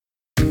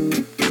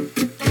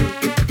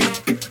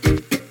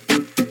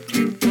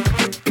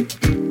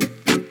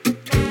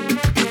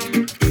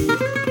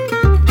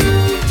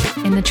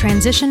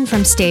transition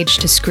from stage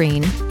to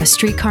screen, A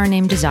Streetcar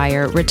Named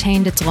Desire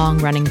retained its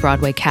long-running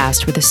Broadway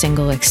cast with a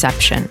single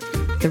exception,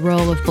 the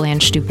role of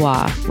Blanche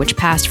Dubois, which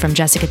passed from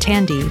Jessica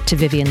Tandy to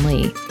Vivien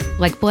Leigh.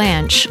 Like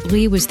Blanche,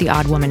 Leigh was the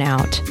odd woman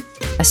out.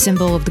 A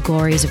symbol of the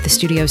glories of the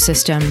studio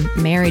system,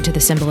 married to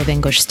the symbol of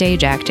English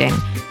stage acting,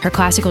 her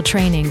classical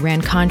training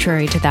ran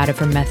contrary to that of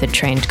her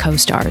method-trained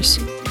co-stars.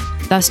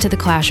 Thus, to the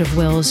clash of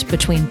wills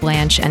between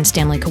Blanche and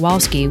Stanley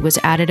Kowalski was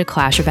added a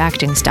clash of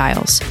acting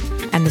styles,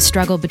 and the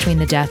struggle between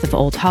the death of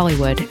old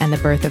Hollywood and the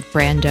birth of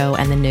Brando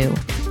and the new.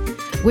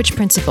 Which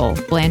principle,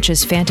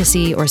 Blanche's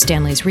fantasy or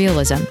Stanley's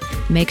realism,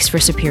 makes for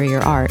superior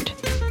art?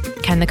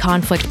 Can the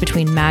conflict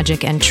between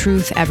magic and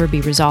truth ever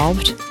be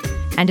resolved?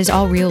 And is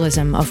all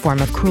realism a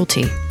form of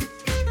cruelty?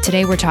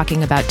 Today we're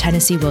talking about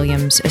Tennessee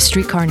Williams' A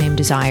Streetcar Named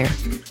Desire.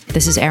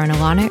 This is Erin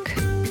Alanik.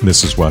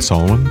 This is Wes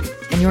Alwyn.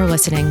 And you're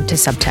listening to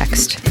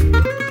Subtext.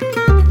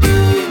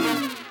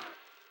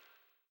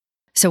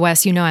 So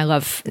Wes, you know I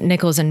love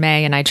Nichols and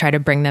May, and I try to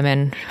bring them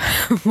in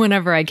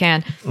whenever I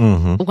can.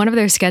 Mm-hmm. One of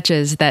their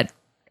sketches that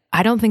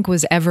I don't think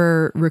was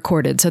ever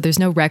recorded, so there's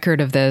no record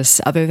of this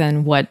other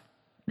than what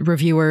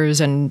reviewers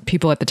and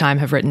people at the time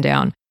have written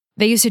down.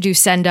 They used to do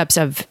send-ups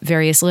of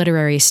various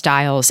literary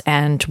styles,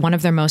 and one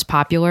of their most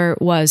popular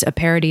was a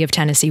parody of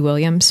Tennessee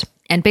Williams.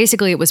 And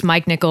basically it was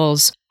Mike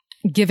Nichols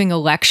giving a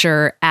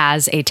lecture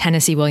as a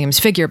Tennessee Williams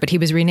figure, but he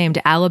was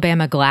renamed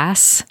Alabama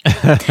Glass.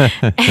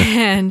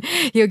 And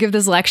he'll give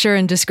this lecture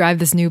and describe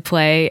this new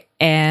play.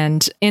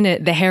 And in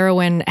it, the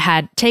heroine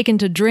had taken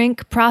to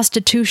drink,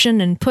 prostitution,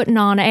 and putting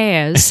on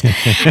airs.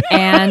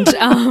 and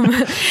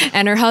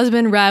her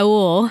husband,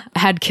 Raoul,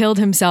 had killed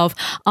himself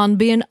on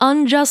being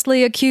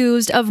unjustly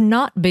accused of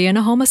not being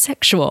a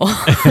homosexual.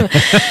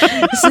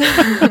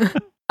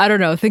 I don't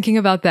know, thinking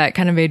about that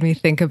kind of made me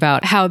think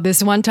about how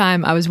this one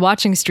time I was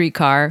watching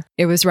Streetcar.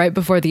 It was right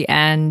before the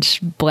end.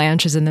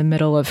 Blanche is in the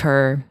middle of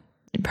her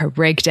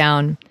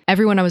breakdown.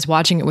 Everyone I was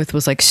watching it with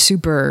was like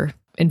super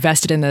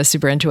invested in this,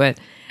 super into it.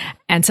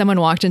 And someone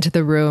walked into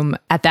the room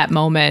at that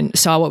moment,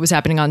 saw what was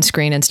happening on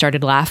screen and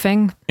started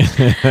laughing.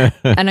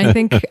 And I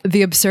think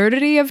the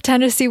absurdity of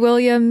Tennessee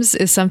Williams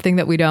is something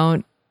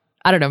that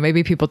I don't know,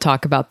 maybe people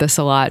talk about this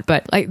a lot,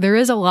 but like there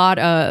is a lot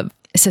of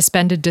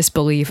suspended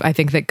disbelief, I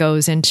think, that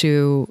goes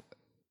into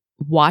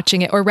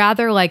watching it, or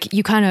rather like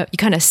you kind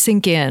of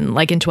sink in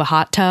like into a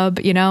hot tub,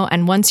 you know,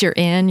 and once you're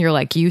in, you're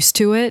like used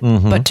to it.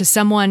 Mm-hmm. But to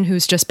someone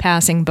who's just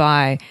passing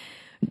by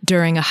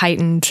during a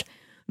heightened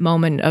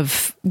moment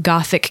of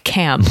gothic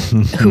camp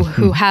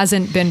who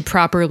hasn't been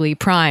properly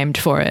primed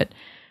for it,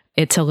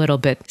 it's a little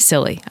bit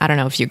silly. I don't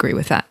know if you agree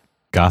with that.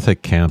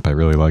 Gothic camp, I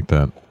really like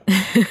that.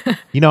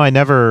 You know, I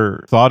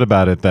never thought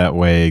about it that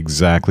way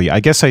exactly.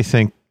 I guess I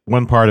think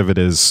one part of it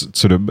is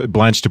sort of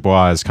Blanche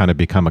Dubois has kind of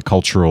become a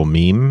cultural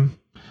meme.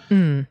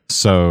 Mm.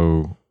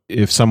 So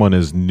if someone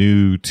is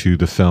new to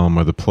the film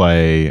or the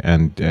play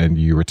and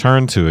you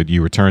return to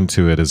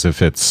it as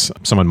if it's,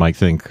 someone might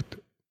think,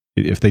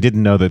 if they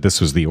didn't know that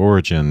this was the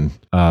origin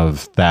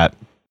of that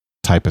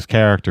type of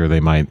character, they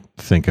might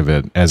think of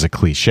it as a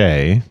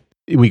cliche.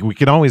 We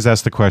can always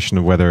ask the question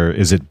of whether,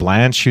 is it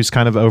Blanche who's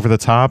kind of over the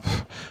top,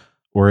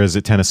 or is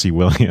it Tennessee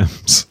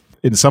Williams?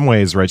 In some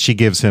ways, right, she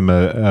gives him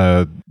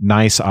a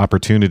nice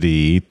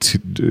opportunity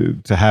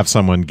to have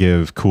someone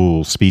give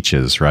cool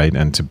speeches, right?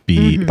 And to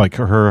be like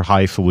her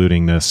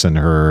highfalutingness and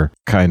her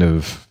kind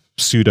of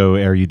pseudo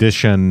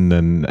erudition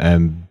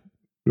and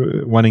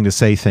wanting to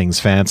say things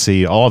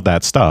fancy, all of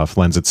that stuff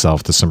lends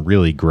itself to some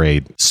really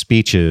great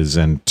speeches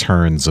and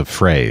turns of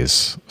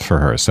phrase for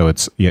her. So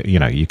it's, you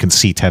know, you can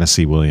see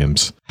Tennessee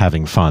Williams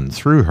having fun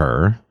through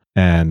her.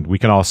 And we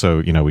can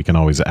also, you know, we can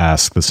always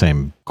ask the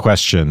same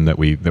question that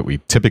we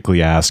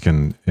typically ask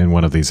in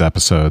one of these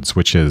episodes,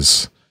 which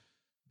is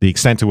the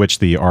extent to which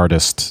the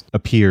artist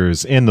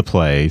appears in the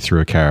play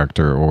through a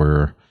character,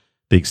 or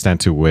the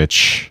extent to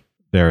which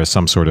there is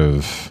some sort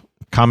of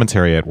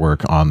commentary at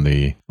work on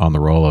the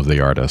role of the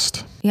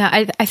artist.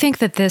 Yeah, I think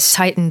that this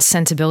heightened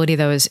sensibility,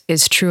 though,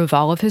 is true of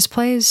all of his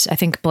plays. I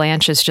think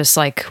Blanche is just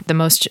like the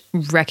most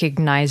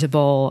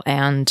recognizable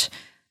and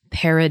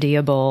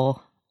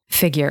parodyable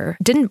figure.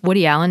 Didn't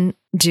Woody Allen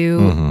do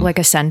like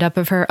a send-up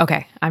of her?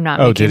 Okay, I'm not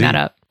making that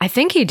up. I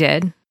think he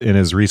did. In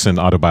his recent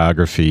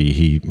autobiography,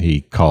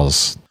 he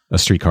calls A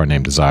Streetcar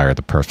Named Desire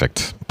the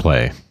perfect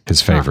play,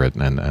 his favorite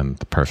and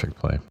the perfect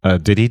play.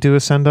 Did he do a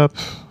send-up?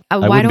 I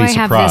wouldn't be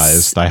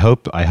surprised. I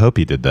hope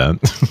he did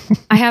that.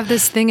 I have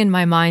this thing in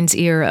my mind's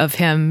ear of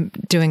him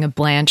doing a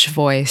Blanche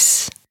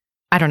voice.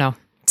 I don't know.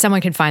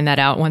 Someone can find that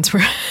out once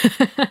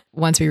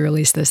we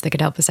release this. They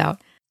could help us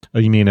out. Oh,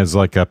 you mean as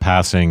like a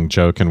passing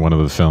joke in one of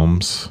the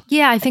films?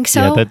 Yeah, I think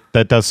so. Yeah,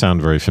 that does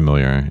sound very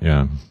familiar.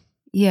 Yeah.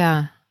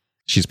 Yeah.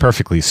 She's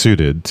perfectly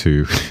suited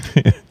to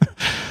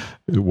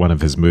one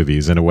of his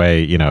movies. In a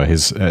way, you know,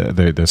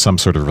 there's some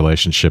sort of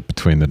relationship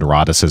between the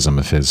neuroticism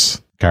of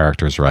his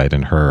characters, right,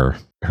 and her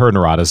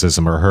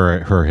neuroticism or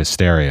her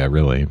hysteria,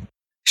 really.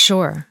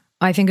 Sure.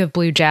 I think of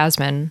Blue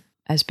Jasmine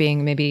as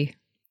being maybe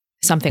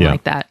something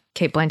like that.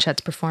 Cate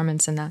Blanchett's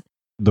performance in that.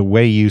 The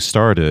way you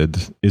started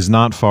is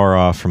not far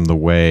off from the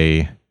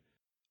way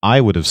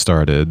I would have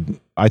started,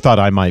 I thought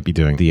I might be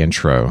doing the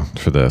intro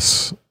for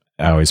this.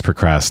 I always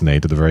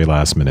procrastinate to the very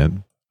last minute.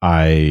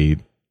 I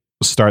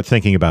start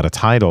thinking about a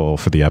title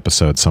for the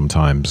episode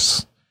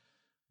sometimes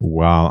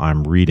while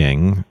I'm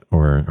reading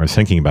or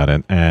thinking about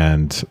it.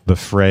 And the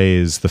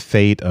phrase, the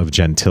fate of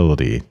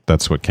gentility,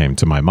 that's what came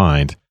to my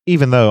mind.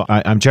 Even though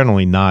I'm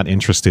generally not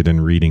interested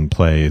in reading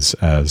plays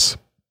as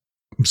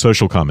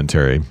social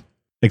commentary,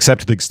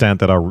 except to the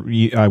extent that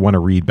I want to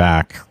read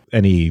back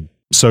any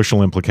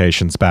social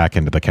implications back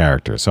into the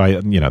character.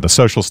 So the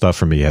social stuff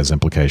for me has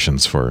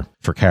implications for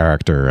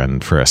character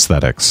and for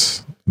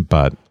aesthetics.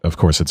 But of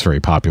course, it's very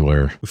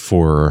popular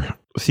for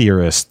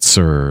theorists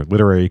or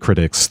literary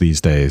critics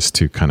these days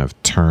to kind of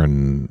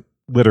turn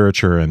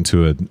literature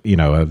into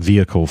a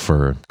vehicle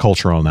for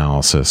cultural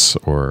analysis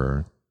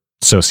or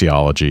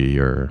sociology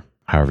or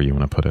however you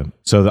want to put it.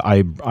 So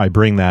I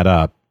bring that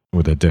up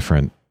with a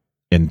different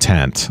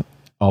intent.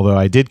 Although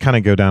I did kind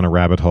of go down a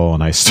rabbit hole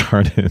and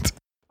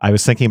I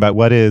was thinking about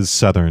what is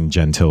Southern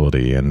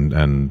gentility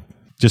and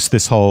just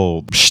this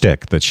whole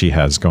shtick that she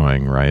has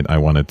going, right? I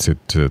wanted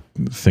to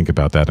think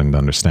about that and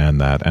understand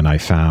that. And I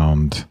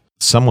found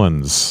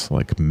someone's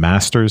like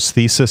master's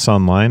thesis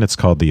online. It's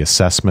called The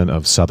Assessment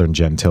of Southern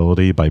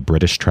Gentility by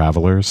British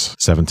Travelers,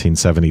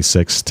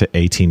 1776 to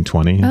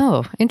 1820.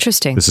 Oh,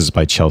 interesting. This is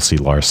by Chelsea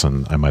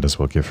Larson. I might as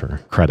well give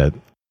her credit.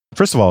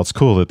 First of all, it's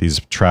cool that these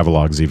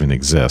travelogues even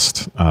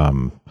exist.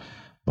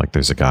 Like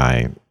there's a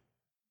guy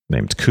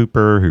named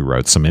Cooper who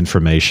wrote some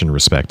information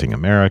respecting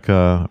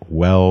America.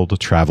 Weld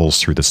travels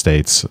through the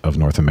states of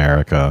North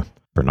America.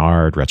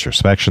 Bernard,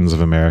 Retrospections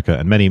of America,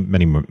 and many,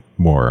 many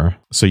more.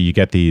 So you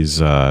get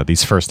these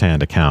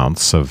firsthand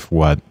accounts of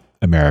what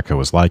America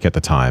was like at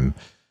the time,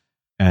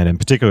 and in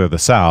particular the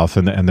South.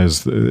 And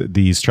there's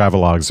these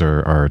travelogues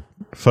are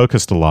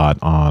focused a lot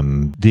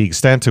on the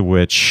extent to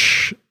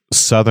which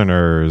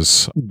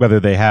Southerners,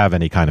 whether they have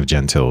any kind of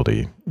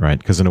gentility, right?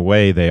 Because in a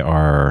way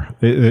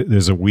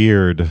there's a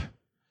weird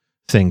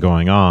thing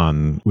going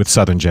on with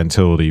Southern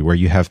gentility where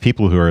you have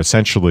people who are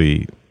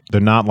essentially,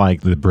 they're not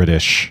like the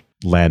British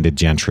landed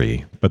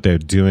gentry, but they're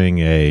doing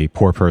a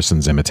poor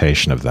person's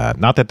imitation of that.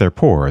 Not that they're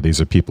poor. These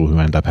are people who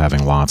end up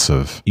having lots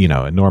of,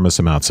 enormous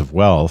amounts of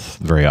wealth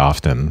very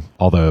often.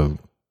 Although,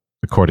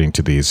 according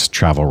to these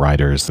travel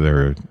writers,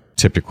 they're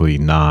typically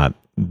not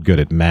good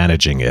at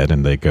managing it,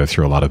 and they go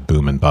through a lot of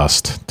boom and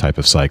bust type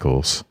of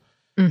cycles.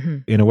 Mm-hmm.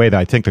 In a way that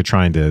I think they're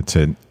trying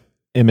to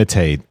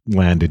imitate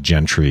landed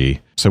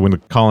gentry. So when the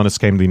colonists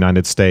came to the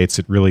United States,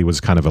 it really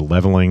was kind of a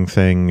leveling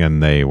thing,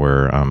 and they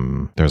were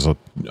there's an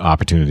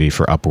opportunity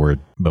for upward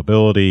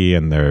mobility,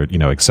 and there,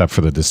 except for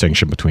the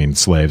distinction between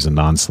slaves and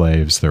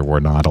non-slaves, there were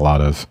not a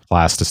lot of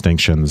class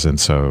distinctions, and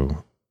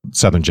so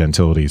Southern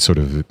gentility sort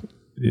of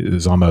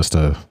is almost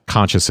a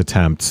conscious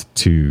attempt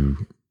to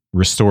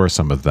restore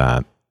some of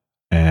that.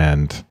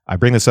 And I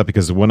bring this up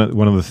because one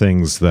of the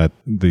things that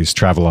these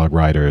travelogue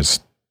writers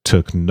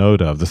took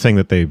note of, the thing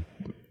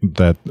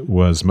that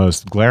was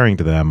most glaring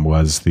to them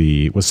was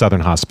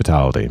Southern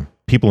hospitality.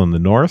 People in the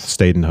North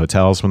stayed in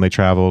hotels when they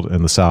traveled.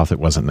 In the South, it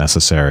wasn't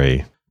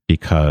necessary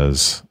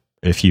because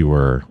if you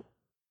were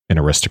an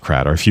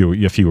aristocrat or if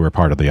you were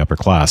part of the upper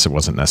class, it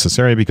wasn't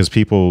necessary because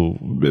people,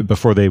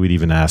 before they would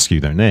even ask you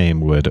their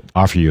name, would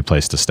offer you a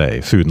place to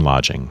stay, food and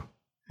lodging,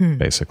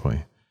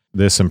 basically.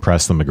 This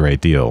impressed them a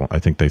great deal. I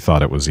think they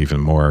thought it was even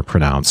more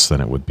pronounced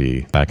than it would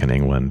be back in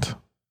England.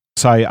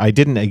 So I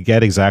didn't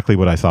get exactly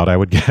what I thought I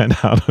would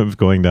get out of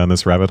going down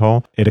this rabbit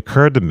hole. It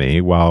occurred to me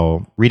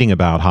while reading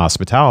about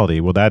hospitality,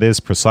 well, that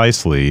is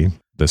precisely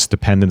this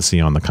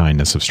dependency on the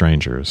kindness of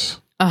strangers,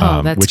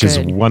 which is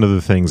one of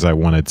the things I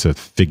wanted to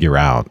figure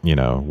out,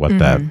 what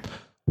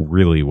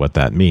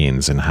that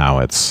means and how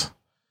it's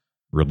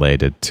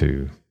related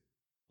to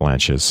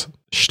Blanche's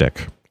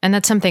shtick. And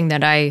that's something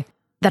that I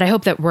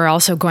hope that we're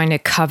also going to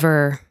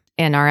cover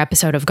in our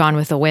episode of Gone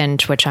with the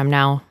Wind, which I'm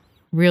now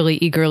really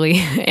eagerly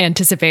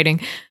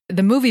anticipating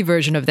the movie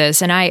version of this.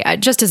 And I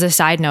just as a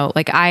side note,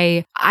 like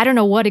I don't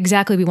know what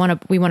exactly we want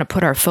to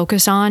put our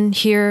focus on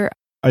here.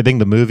 I think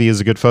the movie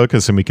is a good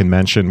focus, and we can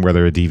mention where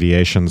there are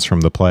deviations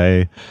from the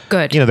play.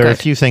 Good. There are a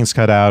few things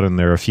cut out, and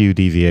there are a few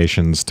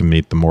deviations to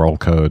meet the moral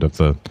code of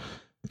the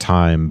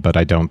time, but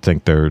I don't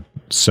think they're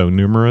so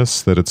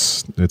numerous that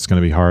it's going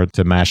to be hard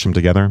to mash them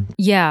together.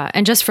 Yeah,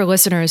 and just for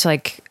listeners,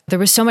 like there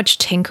was so much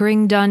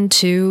tinkering done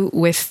too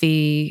with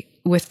the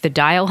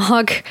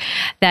dialogue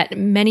that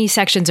many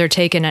sections are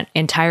taken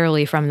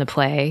entirely from the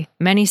play.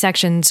 Many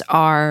sections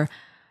are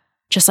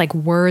just like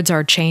words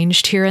are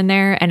changed here and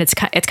there, and it's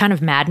kind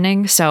of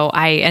maddening. So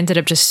I ended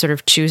up just sort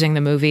of choosing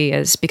the movie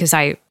because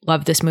I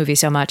love this movie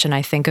so much, and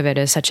I think of it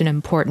as such an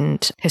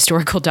important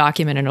historical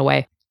document in a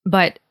way.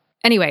 But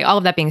anyway, all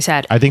of that being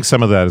said, I think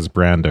some of that is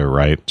Brando,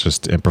 right?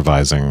 Just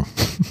improvising.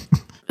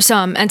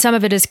 Some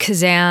of it is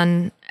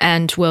Kazan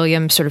and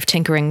William sort of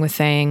tinkering with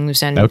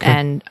things,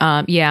 and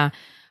yeah.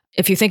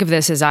 If you think of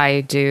this as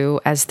I do,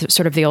 as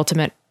sort of the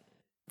ultimate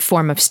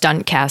form of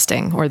stunt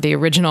casting, or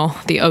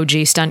the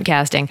OG stunt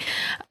casting,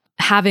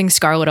 having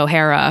Scarlett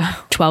O'Hara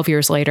 12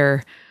 years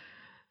later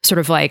sort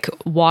of like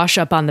wash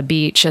up on the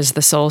beach as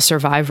the sole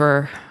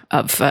survivor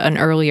of an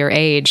earlier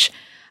age,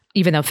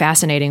 even though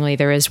fascinatingly,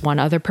 there is one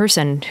other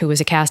person who was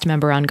a cast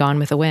member on Gone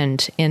with the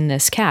Wind in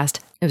this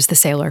cast. It was the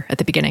sailor at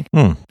the beginning.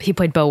 He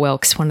played Bo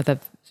Wilkes, one of the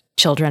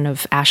children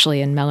of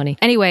Ashley and Melanie.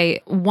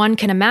 Anyway, one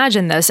can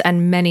imagine this,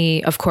 and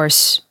many, of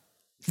course,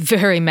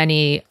 very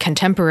many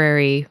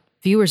contemporary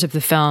viewers of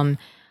the film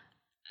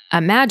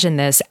imagine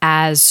this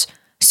as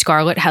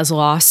Scarlett has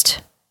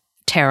lost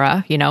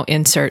Tara,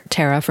 insert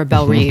Tara for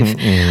Belle Reve,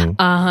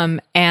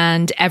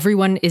 and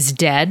everyone is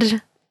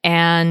dead,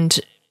 and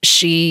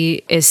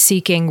she is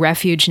seeking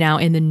refuge now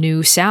in the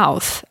New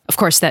South. Of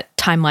course, that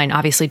timeline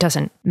obviously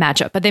doesn't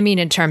match up, but they mean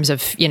in terms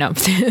of,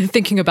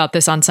 thinking about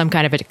this on some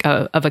kind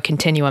of a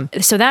continuum.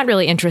 So that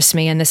really interests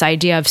me, and this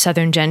idea of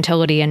Southern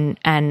gentility,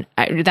 and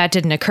that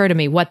didn't occur to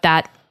me, what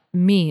that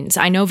means.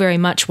 I know very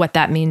much what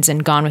that means in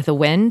Gone with the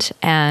Wind,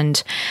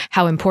 and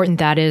how important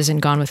that is in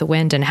Gone with the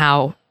Wind, and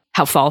how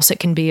false it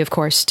can be, of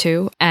course,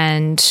 too.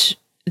 And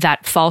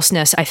that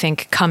falseness, I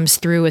think, comes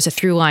through as a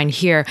through line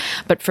here.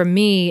 But for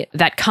me,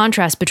 that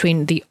contrast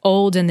between the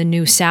old and the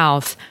New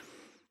South,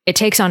 it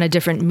takes on a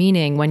different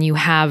meaning when you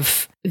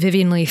have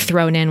Vivien Leigh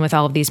thrown in with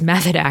all of these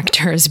method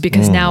actors,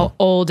 because now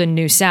old and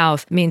New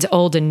South means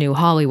old and New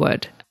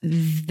Hollywood.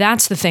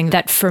 That's the thing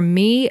that for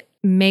me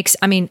makes,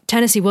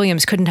 Tennessee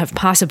Williams couldn't have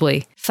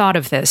possibly thought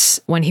of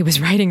this when he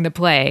was writing the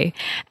play.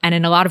 And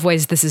in a lot of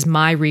ways, this is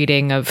my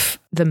reading of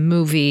the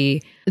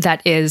movie.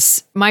 That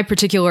is my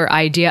particular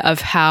idea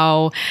of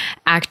how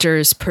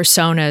actors'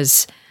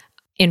 personas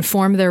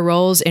inform their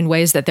roles in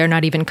ways that they're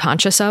not even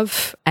conscious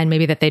of, and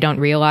maybe that they don't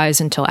realize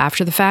until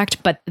after the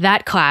fact. But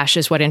that clash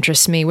is what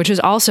interests me, which is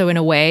also, in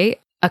a way,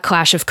 a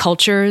clash of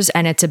cultures.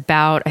 And it's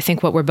about, I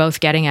think, what we're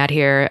both getting at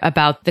here,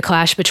 about the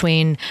clash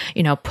between,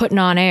 putting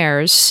on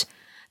airs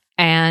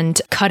and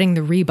cutting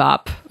the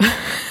rebop,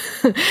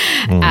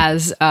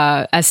 as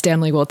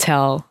Stanley will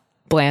tell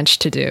Blanche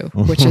to do,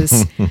 which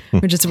is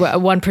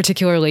one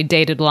particularly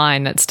dated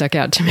line that stuck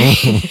out to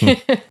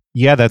me.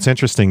 Yeah, that's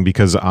interesting,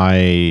 because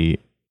I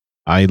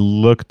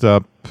looked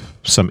up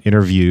some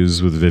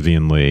interviews with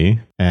Vivien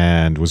Leigh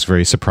and was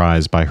very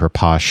surprised by her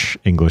posh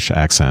English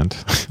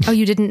accent. Oh,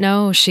 you didn't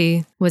know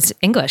she was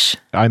English?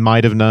 I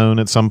might have known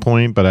at some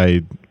point, but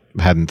I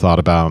hadn't thought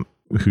about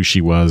who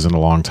she was in a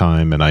long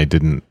time,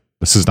 and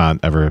this is not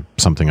ever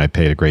something I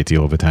paid a great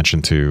deal of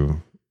attention to.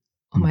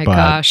 Oh my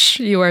gosh,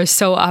 you are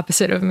so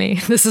opposite of me.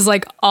 This is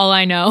like all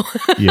I know.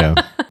 Yeah.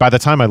 By the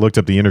time I looked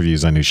up the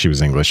interviews, I knew she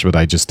was English, but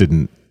I just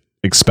didn't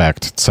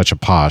expect such a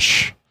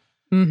posh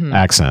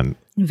accent.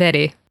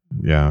 Very.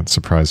 Yeah, it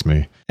surprised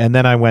me. And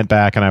then I went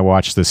back and I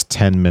watched this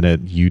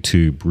 10-minute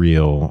YouTube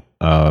reel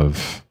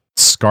of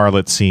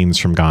Scarlett scenes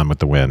from Gone with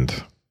the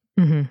Wind,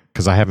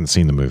 because I haven't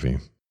seen the movie.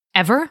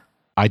 Ever?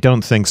 I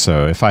don't think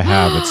so. If I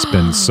have, it's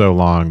been so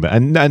long.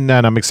 And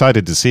I'm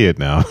excited to see it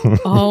now.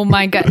 Oh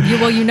my God.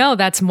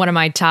 That's one of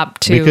my top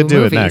 2 We could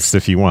do movies. it next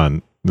if you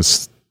want.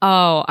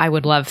 Oh, I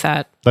would love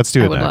that. Let's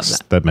do it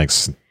next. That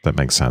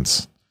makes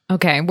sense.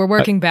 Okay, we're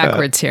working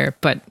backwards here,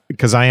 but...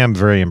 Because I am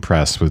very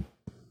impressed with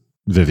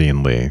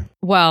Vivien Leigh.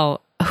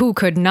 Well, who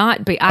could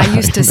not be? I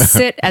used to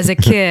sit as a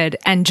kid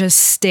and just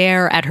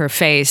stare at her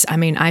face.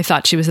 I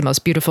thought she was the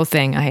most beautiful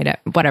thing. I hate it.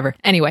 Whatever.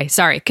 Anyway,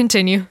 sorry.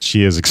 Continue.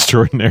 She is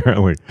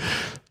extraordinarily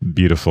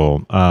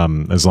beautiful,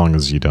 as long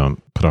as you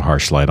don't put a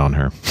harsh light on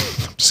her.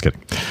 Just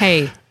kidding.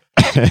 Hey.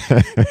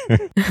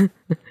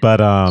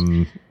 But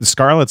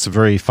Scarlett's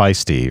very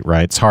feisty,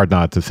 right? It's hard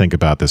not to think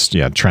about this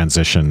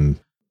transition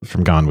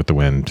from Gone with the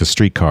Wind to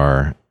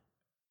Streetcar,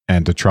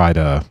 and to try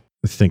to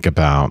think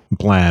about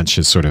Blanche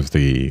as sort of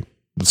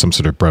some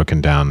sort of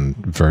broken down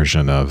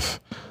version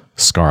of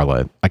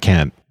Scarlett. I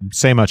can't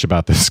say much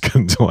about this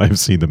until I've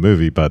seen the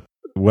movie, but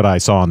what I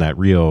saw on that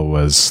reel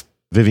was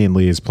Vivien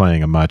Leigh is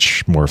playing a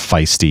much more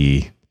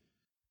feisty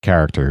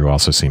character who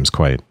also seems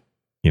quite,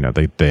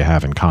 they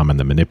have in common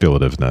the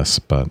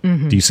manipulativeness, but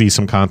do you see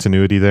some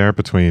continuity there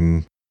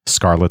between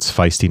Scarlett's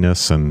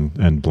feistiness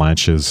and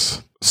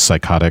Blanche's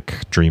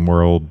psychotic dream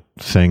world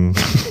thing?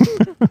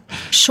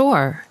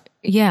 Sure.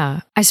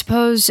 Yeah. I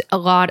suppose a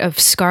lot of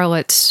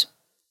Scarlett's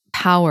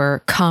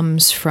power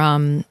comes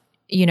from,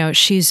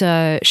 she's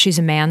a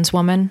man's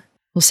woman.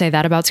 We'll say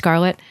that about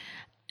Scarlett.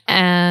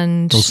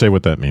 And we'll say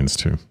what that means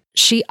too.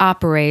 She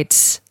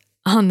operates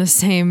on the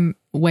same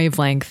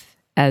wavelength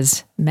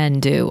as men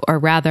do, or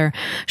rather,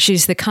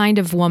 she's the kind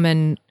of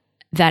woman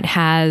that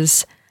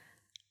has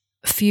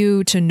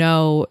few to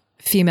no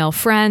female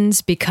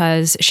friends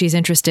because she's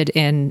interested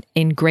in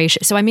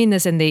gracious. So I mean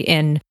this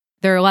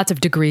there are lots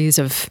of degrees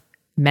of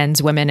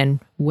men's women and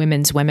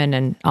women's women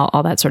and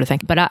all that sort of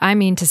thing. But I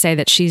mean to say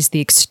that she's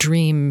the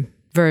extreme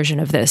version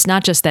of this.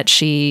 Not just that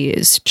she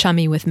is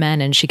chummy with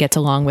men and she gets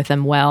along with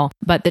them well,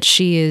 but that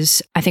she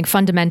is, I think,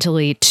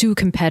 fundamentally too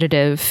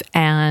competitive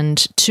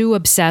and too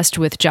obsessed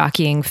with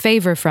jockeying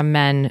favor from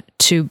men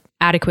to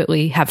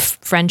adequately have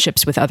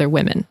friendships with other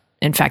women.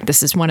 In fact,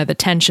 this is one of the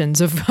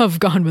tensions of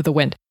Gone with the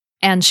Wind.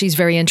 And she's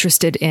very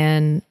interested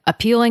in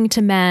appealing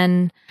to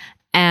men.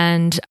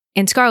 And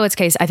In Scarlett's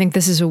case, I think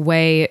this is a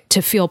way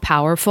to feel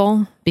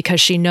powerful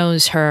because she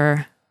knows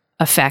her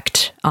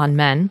effect on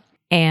men.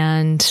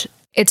 And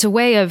it's a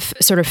way of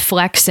sort of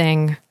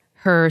flexing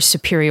her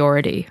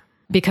superiority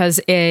because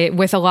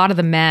with a lot of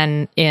the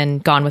men in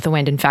Gone with the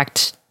Wind, in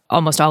fact,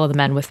 almost all of the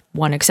men with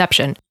one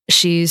exception,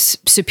 she's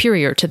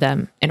superior to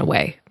them in a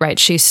way, right?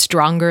 She's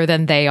stronger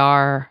than they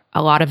are.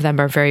 A lot of them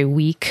are very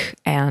weak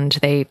and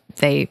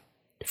they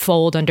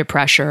fold under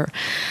pressure.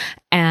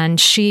 And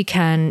she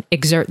can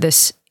exert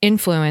this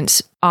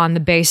influence on the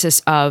basis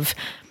of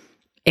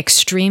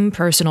extreme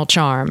personal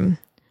charm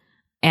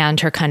and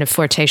her kind of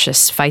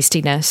flirtatious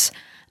feistiness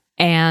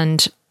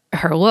and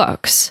her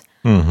looks.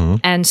 Mm-hmm.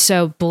 And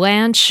so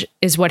Blanche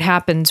is what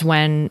happens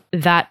when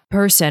that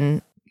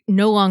person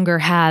no longer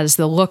has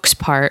the looks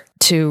part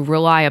to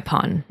rely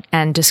upon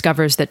and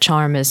discovers that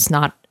charm is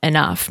not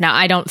enough. Now,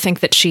 I don't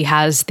think that she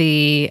has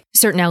the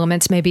certain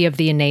elements maybe of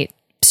the innate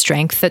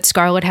strength that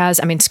Scarlett has.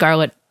 I mean,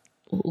 Scarlett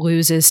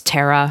loses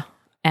Tara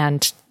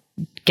and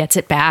gets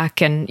it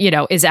back and,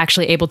 is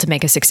actually able to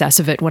make a success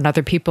of it when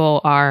other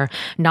people are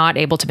not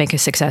able to make a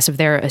success of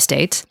their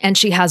estates. And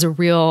she has a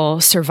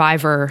real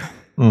survivor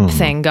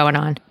thing going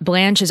on.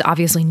 Blanche is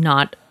obviously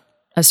not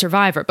a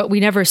survivor, but we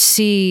never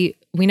see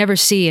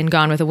in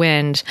Gone with the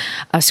Wind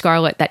a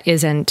Scarlett that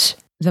isn't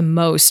the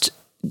most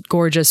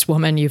gorgeous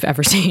woman you've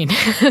ever seen.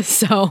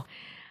 So,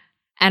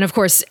 and of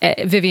course,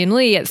 Vivien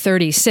Leigh at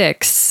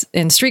 36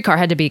 in Streetcar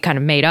had to be kind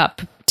of made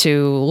up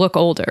to look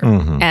older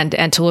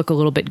and to look a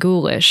little bit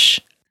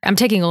ghoulish. I'm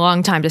taking a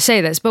long time to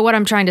say this, but what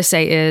I'm trying to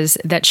say is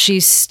that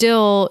she's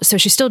still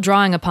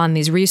drawing upon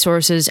these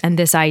resources and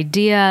this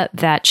idea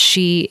that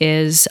she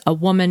is a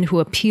woman who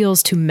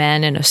appeals to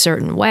men in a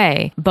certain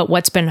way. But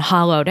what's been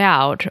hollowed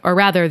out, or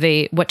rather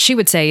what she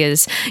would say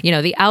is,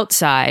 the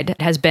outside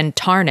has been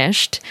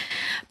tarnished,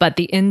 but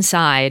the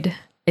inside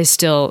is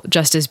still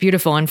just as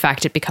beautiful. In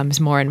fact, it becomes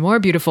more and more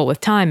beautiful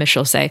with time, as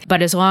she'll say.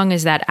 But as long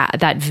as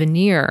that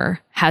veneer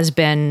has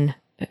been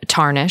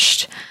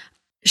tarnished,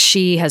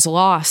 she has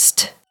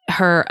lost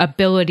her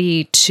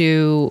ability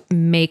to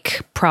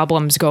make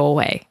problems go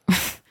away.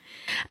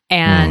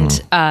 And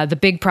the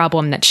big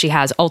problem that she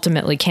has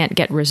ultimately can't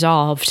get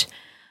resolved,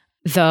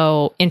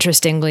 though,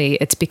 interestingly,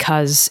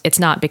 it's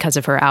not because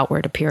of her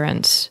outward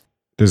appearance.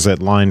 There's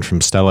that line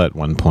from Stella at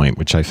one point,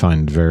 which I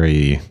find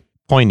very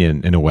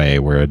poignant in a way,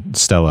 where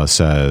Stella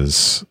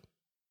says,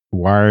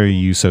 "Why are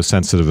you so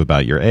sensitive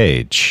about your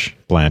age?"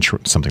 Blanche,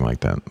 something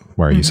like that.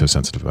 "Why are you so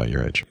sensitive about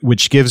your age?"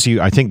 Which gives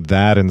you, I think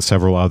that and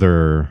several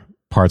other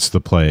parts of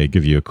the play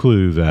give you a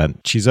clue that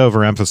she's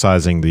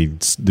overemphasizing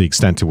the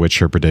extent to which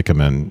her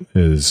predicament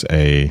is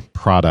a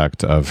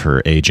product of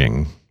her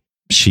aging.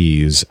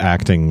 She's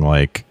acting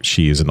like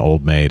she's an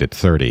old maid at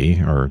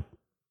 30, or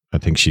I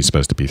think she's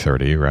supposed to be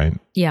 30, right?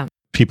 Yeah.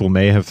 People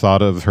may have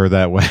thought of her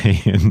that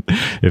way and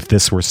if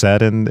this were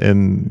set in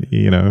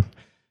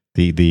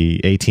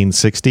the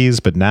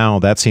 1860s, but now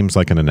that seems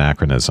like an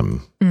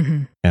anachronism.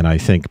 Mm-hmm. And I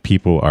think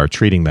people are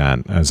treating that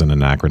as an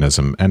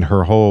anachronism. And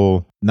her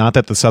whole, not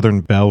that the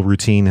Southern belle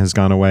routine has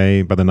gone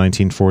away by the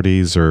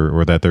 1940s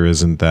or that there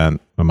isn't that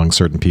among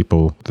certain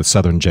people, the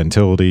Southern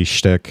gentility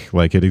shtick,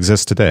 like it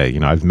exists today.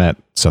 I've met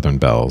Southern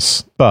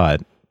belles,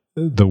 but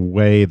the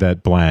way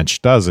that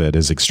Blanche does it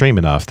is extreme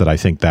enough that I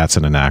think that's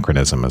an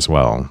anachronism as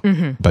well.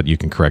 Mm-hmm. But you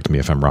can correct me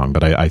if I'm wrong.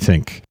 But I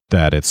think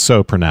that it's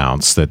so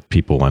pronounced that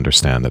people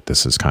understand that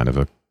this is kind of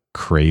a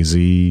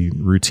crazy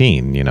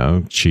routine.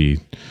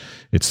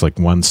 It's like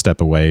one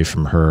step away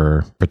from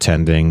her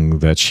pretending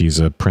that she's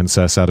a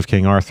princess out of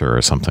King Arthur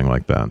or something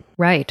like that.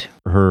 Right.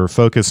 Her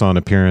focus on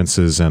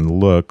appearances and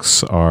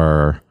looks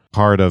are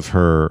part of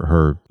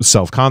her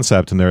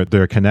self-concept, and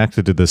they're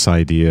connected to this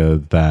idea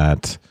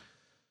that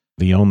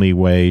the only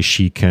way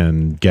she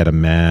can get a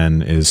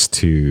man is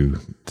to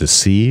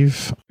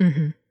deceive.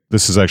 Mm-hmm.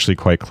 This is actually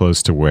quite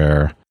close to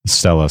where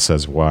Stella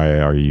says, "Why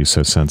are you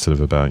so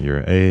sensitive about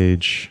your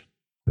age?"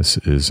 This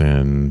is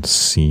in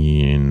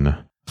scene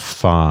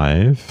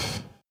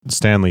 5.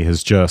 Stanley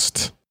has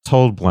just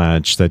told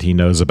Blanche that he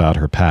knows about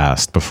her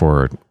past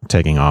before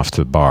taking off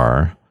to the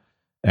bar.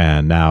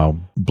 And now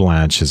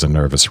Blanche is a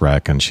nervous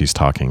wreck and she's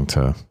talking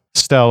to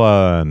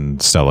Stella,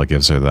 and Stella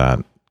gives her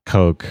that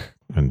Coke.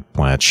 And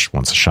Blanche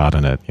wants a shot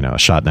in it. A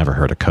shot never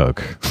hurt a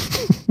Coke.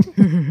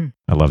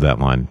 I love that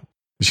line.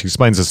 She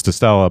explains this to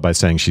Stella by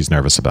saying she's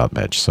nervous about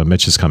Mitch. So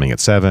Mitch is coming at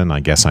 7.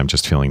 I guess I'm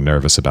just feeling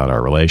nervous about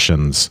our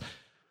relations.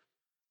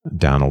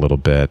 Down a little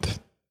bit.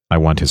 I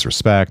want his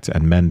respect,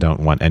 and men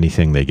don't want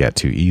anything they get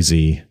too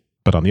easy.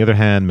 But on the other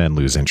hand, men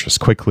lose interest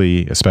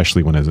quickly,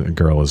 especially when a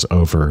girl is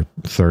over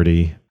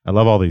 30. I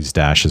love all these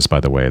dashes,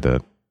 by the way,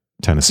 that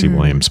Tennessee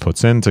Williams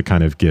puts in to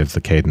kind of give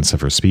the cadence of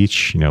her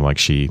speech,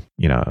 like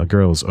a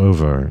girl's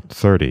over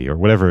 30 or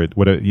whatever.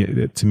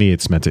 To me,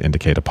 it's meant to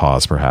indicate a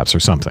pause perhaps or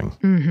something.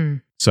 Mm-hmm.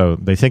 So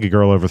they think a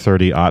girl over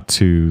 30 ought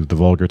to, the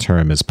vulgar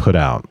term is put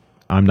out.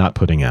 I'm not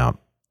putting out.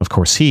 Of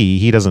course,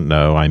 he doesn't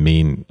know. I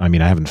mean, I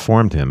have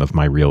informed him of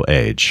my real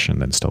age.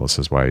 And then Stella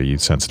says, "Why are you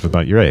sensitive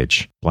about your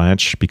age?"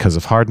 Blanche, "Because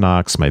of hard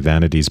knocks, my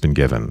vanity's been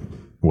given."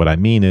 What I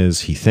mean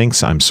is, he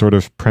thinks I'm sort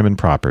of prim and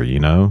proper, you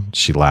know?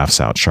 She laughs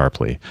out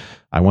sharply.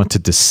 I want to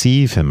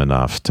deceive him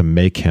enough to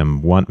make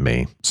him want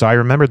me. So I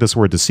remembered this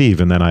word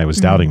deceive, and then I was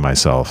doubting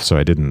myself.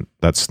 So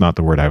that's not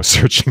the word I was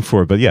searching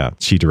for, but yeah,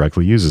 she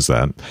directly uses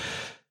that.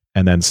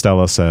 And then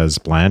Stella says,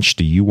 Blanche,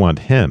 do you want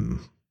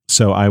him?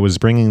 So I was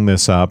bringing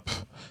this up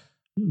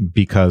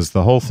because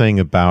the whole thing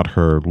about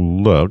her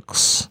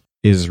looks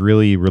is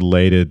really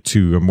related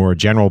to a more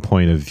general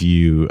point of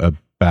view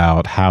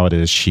about how it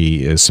is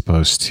she is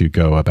supposed to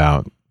go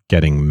about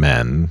getting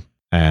men.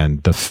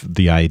 And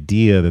the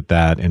idea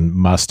that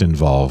must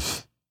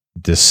involve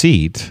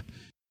deceit,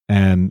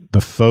 and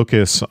the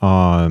focus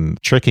on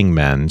tricking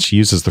men. She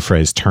uses the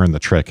phrase "turn the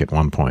trick" at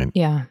one point.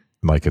 Yeah,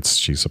 like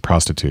she's a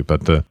prostitute.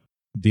 But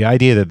the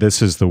idea that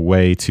this is the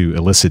way to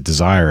elicit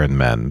desire in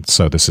men.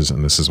 So this is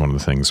one of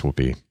the things we'll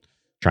be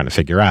trying to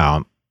figure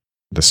out.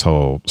 This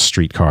whole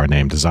streetcar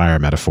named Desire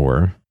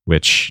metaphor,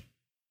 which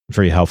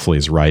very helpfully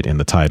is right in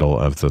the title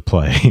of the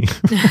play.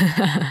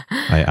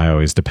 I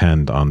always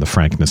depend on the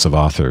frankness of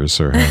authors,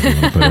 or however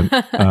you want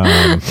to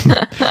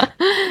put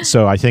it.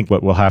 So I think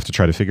what we'll have to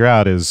try to figure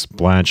out is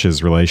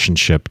Blanche's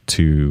relationship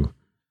to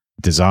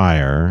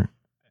desire.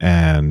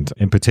 And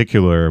in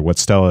particular, what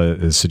Stella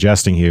is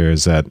suggesting here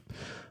is that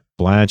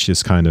Blanche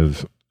is kind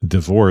of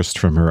divorced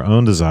from her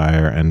own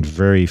desire and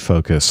very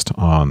focused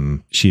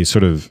on, she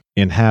sort of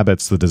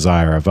inhabits the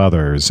desire of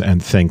others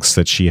and thinks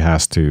that she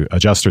has to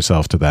adjust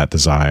herself to that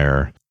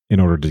desire in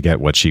order to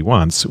get what she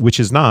wants, which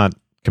is not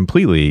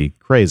completely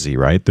crazy,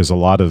 right? There's a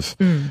lot of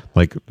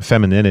like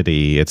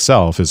femininity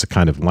itself is a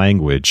kind of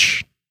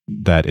language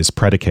that is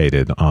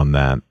predicated on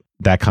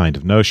that kind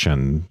of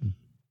notion.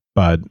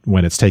 But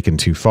when it's taken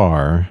too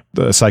far,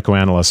 the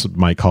psychoanalysts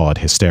might call it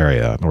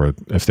hysteria, or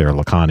if they're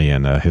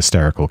Lacanian, a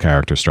hysterical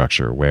character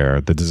structure,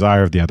 where the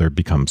desire of the other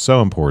becomes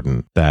so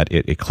important that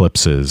it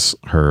eclipses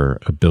her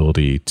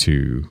ability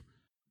to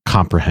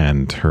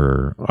comprehend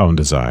her own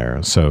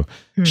desire. So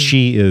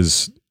she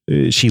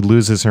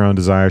loses her own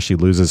desire, she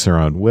loses her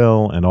own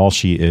will, and all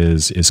she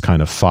is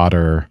kind of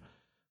fodder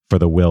for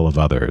the will of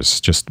others,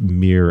 just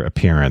mere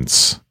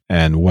appearance.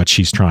 And what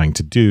she's trying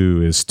to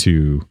do is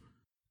to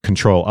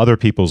control other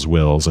people's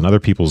wills and other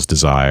people's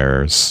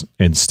desires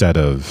instead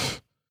of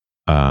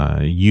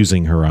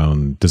using her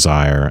own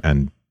desire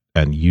and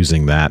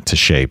using that to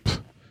shape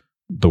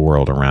the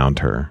world around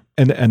her.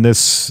 And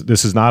this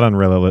is not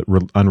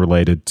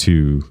unrelated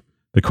to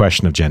the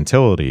question of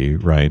gentility,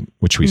 right?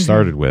 Which we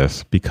started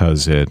with,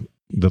 because the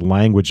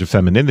language of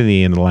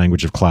femininity and the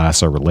language of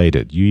class are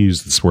related. You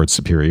use this word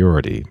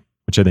superiority,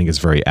 which I think is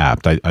very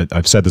apt.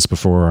 I've said this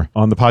before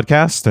on the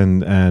podcast,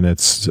 and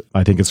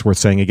I think it's worth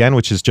saying again,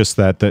 which is just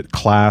that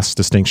class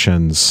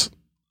distinctions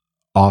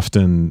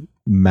often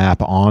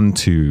map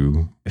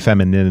onto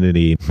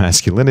femininity,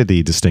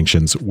 masculinity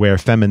distinctions, where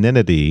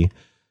femininity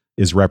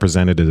is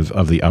representative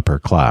of the upper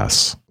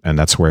class. And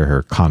that's where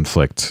her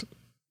conflict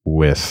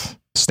with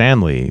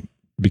Stanley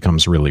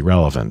becomes really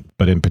relevant.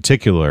 But in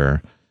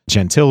particular,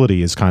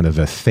 gentility is kind of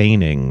a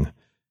feigning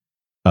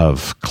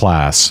of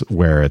class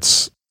where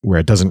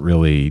it doesn't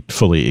really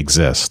fully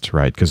exist,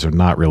 right? Because they're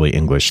not really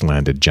English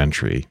landed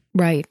gentry.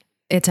 Right.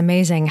 It's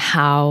amazing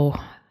how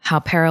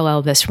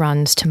parallel this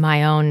runs to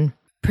my own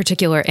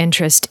particular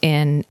interest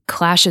in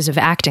clashes of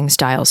acting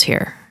styles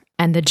here,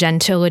 and the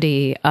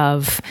gentility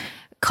of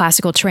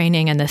classical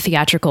training and the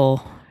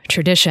theatrical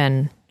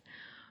tradition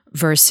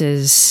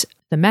versus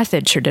the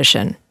method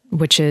tradition,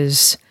 which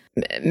is,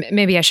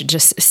 maybe I should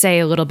just say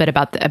a little bit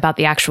about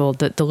the actual,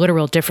 the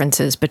literal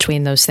differences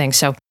between those things.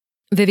 So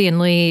Vivien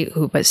Leigh,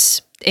 who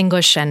was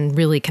English and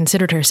really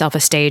considered herself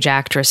a stage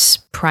actress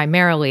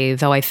primarily,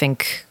 though I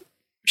think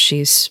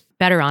she's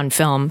better on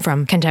film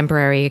from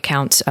contemporary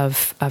accounts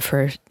of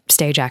her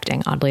stage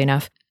acting, oddly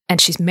enough. And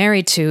she's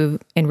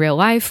in real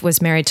life,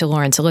 was married to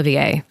Laurence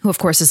Olivier, who of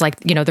course is like,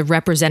 the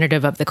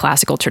representative of the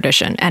classical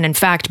tradition. And in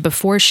fact,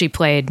 before she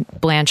played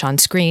Blanche on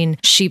screen,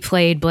 she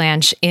played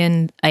Blanche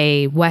in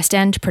a West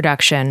End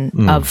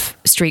production of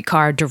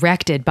Streetcar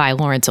directed by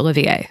Laurence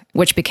Olivier,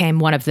 which became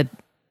one of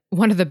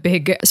the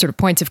big sort of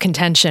points of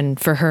contention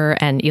for her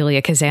and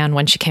Elia Kazan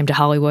when she came to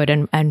Hollywood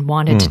and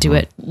wanted to do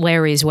it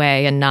Larry's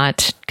way and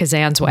not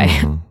Kazan's way.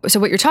 So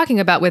what you're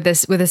talking about with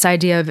this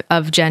idea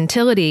of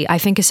gentility, I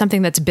think is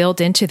something that's built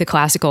into the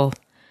classical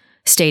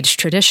stage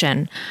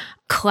tradition.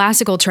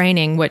 Classical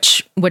training,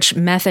 which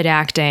method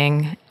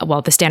acting,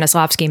 well, the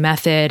Stanislavski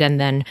method and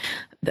then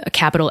the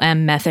capital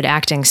M method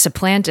acting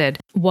supplanted,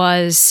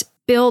 was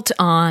built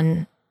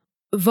on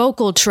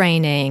vocal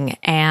training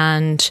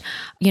and,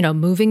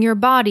 moving your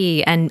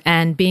body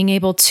and being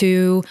able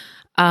to,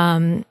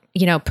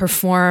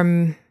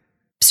 perform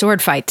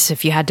sword fights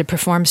if you had to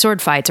perform sword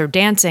fights, or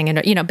dancing,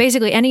 and,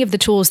 basically any of the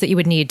tools that you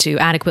would need to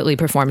adequately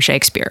perform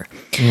Shakespeare.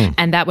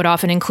 And that would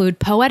often include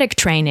poetic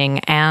training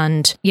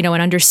and, an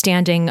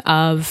understanding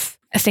of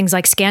things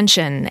like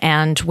scansion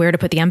and where to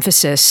put the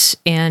emphasis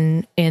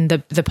in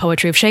the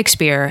poetry of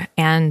Shakespeare,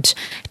 and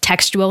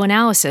textual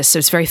analysis. So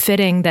it's very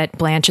fitting that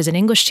Blanche is an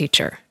English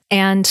teacher.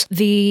 And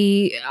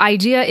the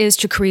idea is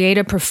to create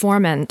a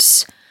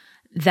performance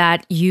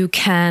that you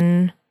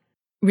can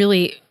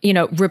really,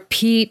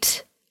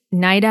 repeat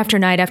night after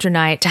night after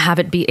night to have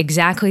it be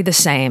exactly the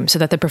same so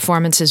that the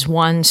performance is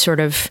one sort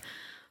of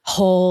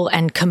whole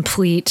and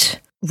complete,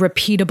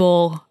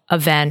 repeatable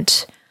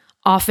event,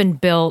 often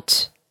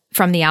built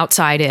from the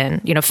outside in.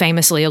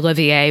 Famously,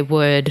 Olivier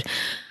would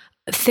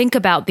think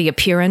about the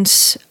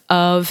appearance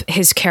of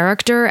his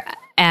character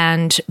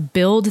and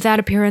build that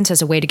appearance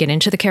as a way to get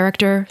into the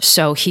character.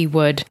 So he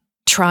would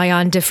try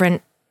on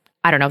different,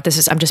 I'm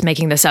just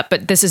making this up,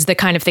 but this is the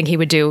kind of thing he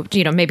would do,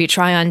 maybe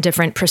try on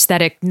different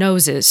prosthetic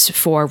noses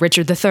for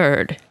Richard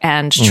III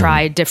and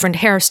try different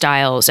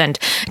hairstyles and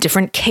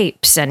different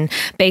capes. And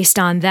based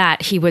on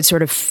that, he would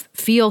sort of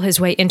feel his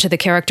way into the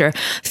character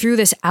through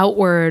this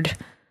outward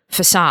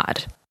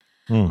facade.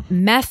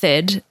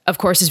 Method, of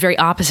course, is very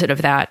opposite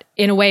of that.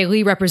 In a way,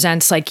 Lee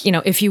represents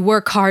if you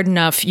work hard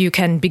enough, you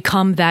can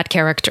become that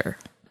character.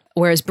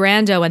 Whereas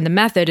Brando and the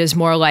method is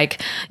more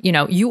like,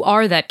 you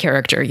are that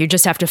character. You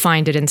just have to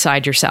find it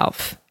inside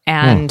yourself.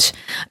 And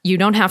you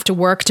don't have to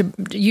work to,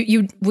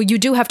 you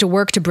do have to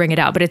work to bring it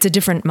out, but it's a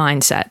different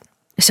mindset.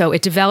 So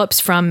it develops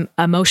from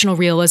emotional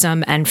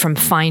realism and from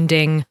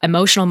finding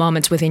emotional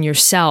moments within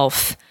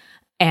yourself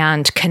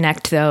and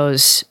connect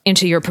those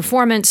into your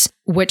performance,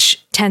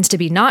 which tends to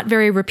be not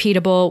very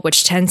repeatable,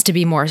 which tends to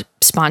be more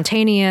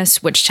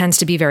spontaneous, which tends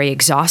to be very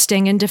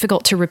exhausting and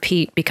difficult to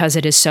repeat because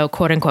it is so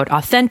quote unquote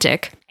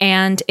authentic.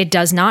 And it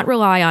does not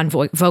rely on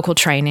vocal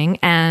training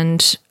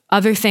and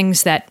other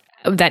things that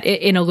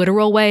in a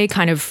literal way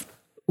kind of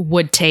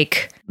would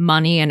take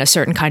money and a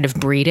certain kind of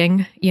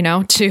breeding,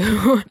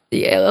 to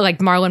like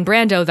Marlon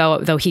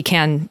Brando, though he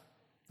can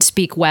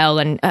speak well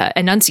and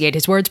enunciate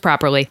his words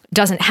properly,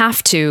 doesn't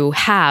have to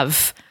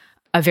have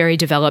a very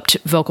developed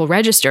vocal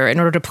register in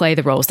order to play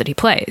the roles that he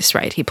plays,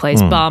 right? He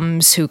plays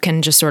bums who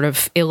can just sort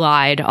of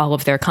elide all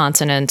of their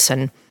consonants,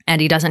 and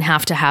he doesn't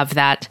have to have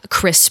that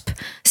crisp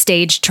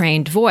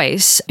stage-trained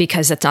voice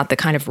because that's not the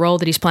kind of role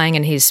that he's playing,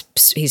 and he's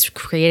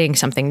creating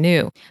something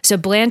new. So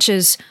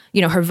Blanche's,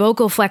 her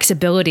vocal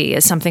flexibility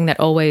is something that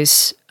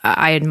always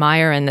I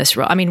admire in this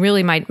role. I mean,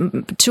 really,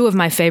 two of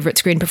my favorite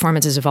screen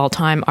performances of all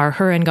time are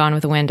her in Gone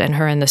with the Wind and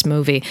her in this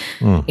movie.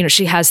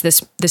 She has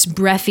this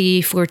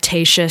breathy,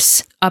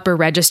 flirtatious upper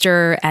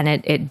register, and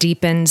it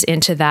deepens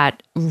into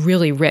that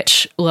really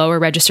rich lower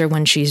register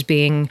when she's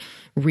being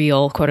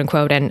real, quote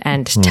unquote,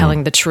 and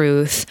telling the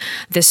truth.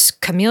 This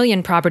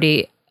chameleon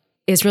property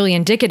is really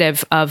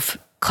indicative of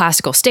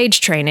classical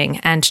stage training.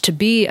 And to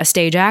be a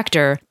stage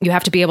actor, you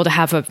have to be able to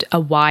have a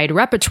wide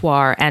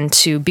repertoire and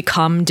to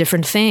become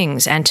different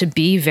things and to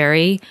be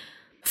very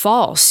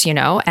false,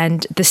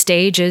 and the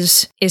stage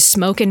is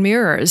smoke and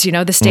mirrors.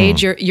 The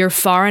stage, you're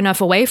far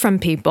enough away from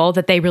people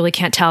that they really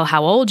can't tell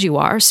how old you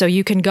are. So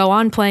you can go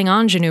on playing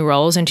ingenue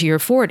roles into your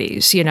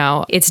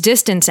 40s, it's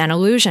distance and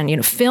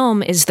illusion.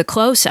 Film is the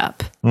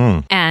close-up.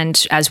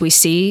 And as we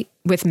see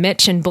with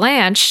Mitch and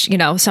Blanche,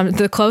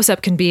 the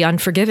close-up can be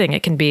unforgiving.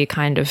 It can be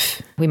kind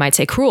of, we might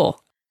say, cruel.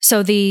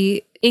 So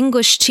the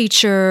English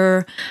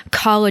teacher,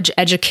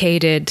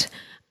 college-educated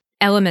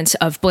elements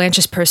of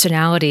Blanche's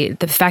personality,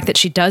 the fact that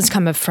she does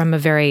come from a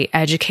very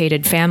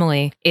educated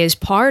family, is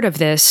part of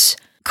this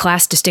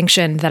class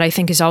distinction that I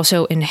think is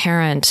also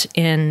inherent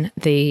in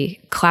the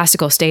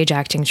classical stage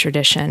acting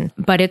tradition.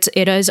 But it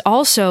is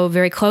also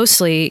very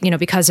closely,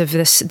 because of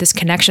this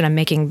connection I'm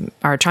making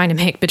or trying to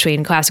make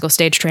between classical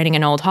stage training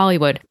and old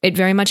Hollywood, it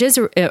very much is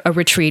a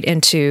retreat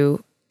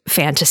into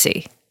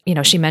fantasy.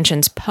 She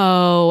mentions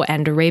Poe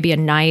and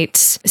Arabian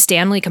Nights.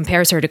 Stanley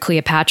compares her to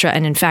Cleopatra,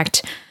 and in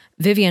fact,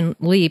 Vivien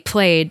Leigh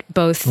played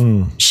both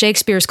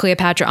Shakespeare's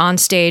Cleopatra on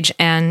stage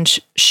and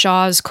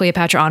Shaw's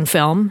Cleopatra on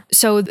film.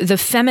 So the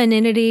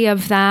femininity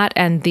of that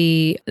and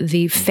the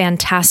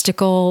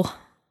fantastical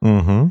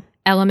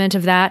element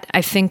of that,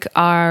 I think,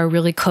 are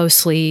really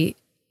closely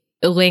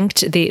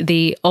linked.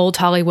 The old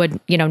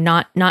Hollywood,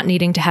 not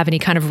needing to have any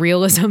kind of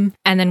realism.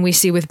 And then we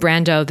see with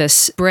Brando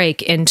this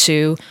break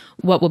into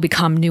what will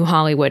become New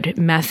Hollywood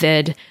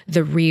method,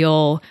 the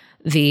real,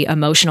 the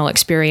emotional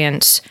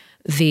experience,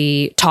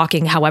 the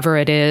talking however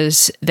it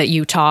is that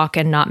you talk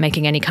and not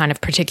making any kind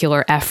of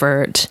particular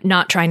effort,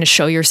 not trying to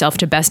show yourself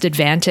to best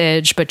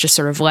advantage, but just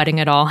sort of letting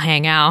it all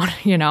hang out.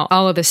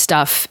 All of this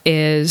stuff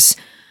is,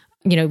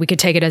 we could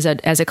take it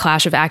as a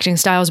clash of acting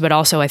styles, but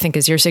also I think,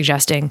 as you're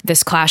suggesting,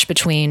 this clash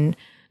between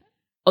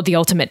the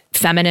ultimate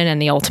feminine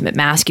and the ultimate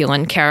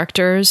masculine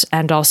characters,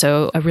 and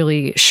also a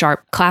really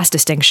sharp class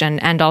distinction,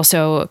 and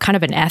also kind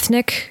of an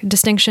ethnic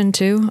distinction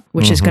too,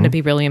 which is going to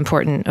be really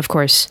important, of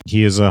course.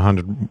 He is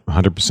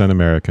 100%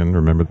 American.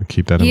 Remember to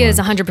keep that in mind. He is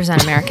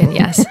 100% American,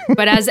 yes.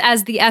 But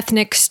as the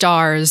ethnic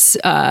stars,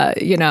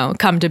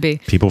 come to be.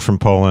 People from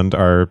Poland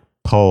are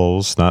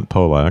Poles, not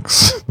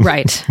Polacks.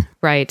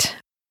 Right.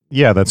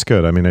 Yeah, that's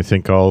good. I mean, I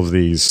think all of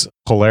these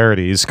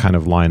polarities kind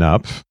of line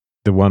up.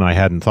 The one I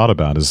hadn't thought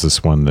about is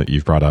this one that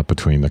you've brought up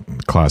between the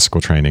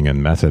classical training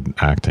and method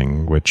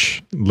acting,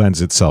 which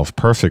lends itself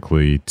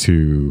perfectly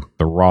to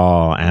the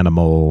raw,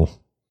 animal,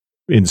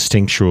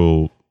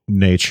 instinctual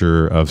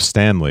nature of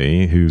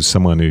Stanley, who's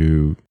someone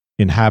who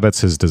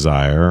inhabits his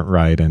desire,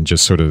 right? And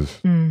just sort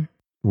of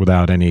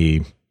without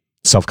any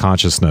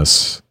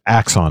self-consciousness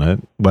acts on it,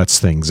 lets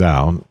things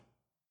out.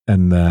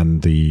 And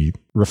then the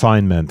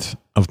refinement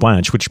of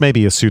Blanche, which may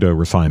be a pseudo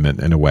refinement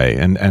in a way.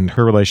 And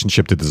her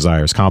relationship to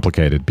desire is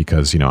complicated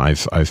because,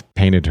 I've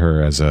painted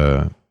her as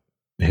a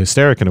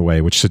hysteric in a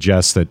way, which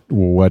suggests that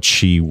what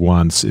she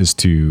wants is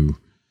to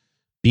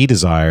be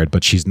desired,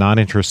 but she's not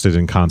interested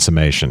in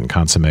consummation.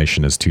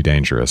 Consummation is too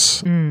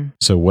dangerous.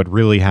 So what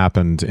really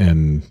happened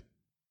in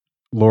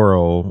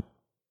Laurel,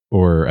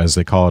 or as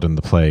they call it in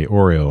the play,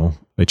 Oriole,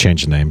 they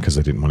changed the name because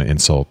they didn't want to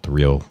insult the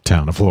real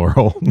town of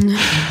Laurel,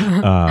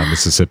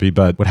 Mississippi.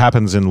 But what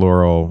happens in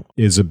Laurel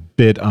is a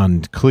bit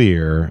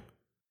unclear,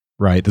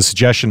 right? The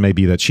suggestion may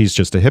be that she's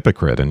just a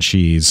hypocrite and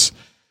she's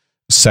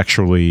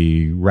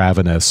sexually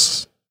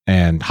ravenous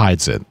and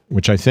hides it,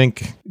 which I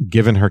think,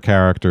 given her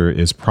character,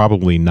 is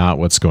probably not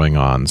what's going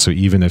on. So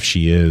even if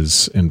she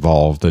is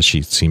involved, as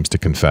she seems to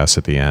confess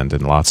at the end,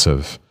 in lots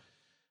of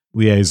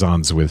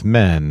liaisons with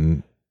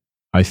men,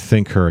 I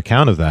think her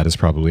account of that is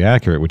probably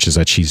accurate, which is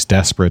that she's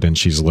desperate and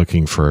she's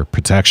looking for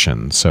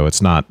protection. So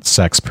it's not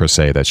sex per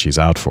se that she's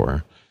out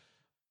for.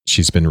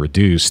 She's been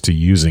reduced to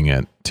using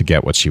it to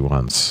get what she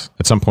wants.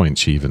 At some point,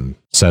 she even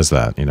says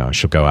that,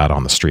 she'll go out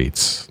on the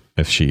streets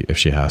if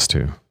she has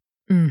to,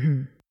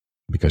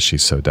 because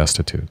she's so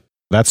destitute.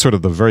 That's sort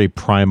of the very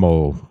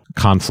primal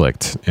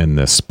conflict in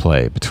this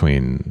play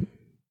between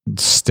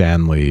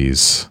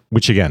Stanley's,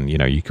 which again,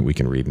 we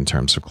can read in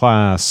terms of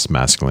class,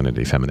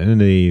 masculinity,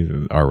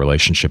 femininity, our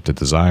relationship to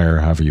desire,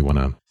 however you want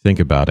to think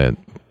about it.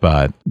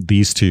 But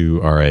these two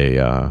are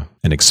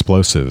an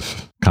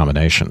explosive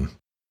combination.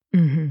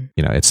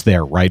 It's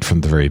there right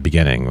from the very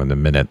beginning, when the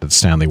minute that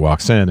Stanley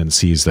walks in and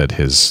sees that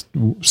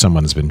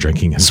someone's been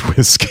drinking his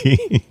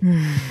whiskey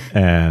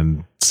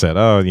and said,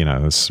 "Oh,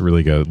 this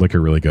liquor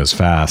really goes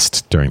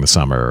fast during the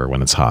summer or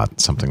when it's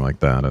hot," something like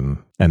that, and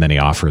then he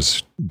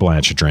offers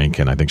Blanche a drink,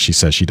 and I think she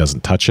says she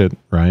doesn't touch it,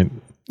 right?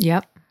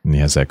 Yep. And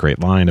he has that great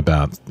line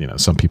about,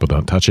 some people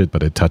don't touch it,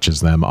 but it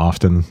touches them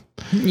often.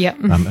 Yep.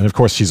 And of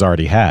course, she's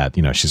already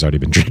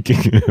been drinking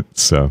it.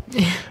 So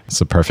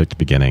it's a perfect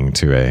beginning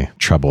to a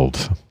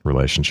troubled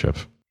relationship.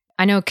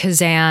 I know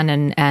Kazan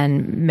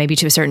and maybe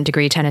to a certain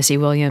degree Tennessee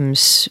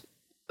Williams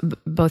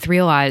both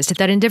realized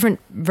that in different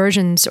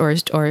versions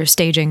or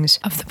stagings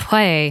of the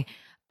play,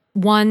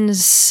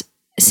 one's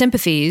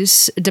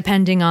sympathies,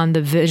 depending on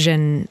the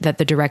vision that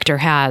the director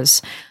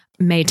has,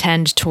 may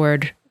tend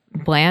toward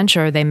Blanche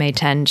or they may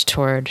tend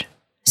toward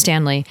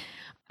Stanley.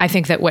 I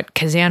think that what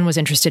Kazan was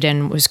interested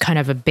in was kind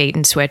of a bait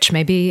and switch,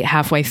 maybe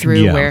halfway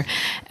through, where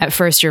at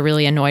first you're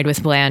really annoyed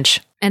with Blanche,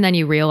 and then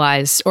you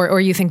realize,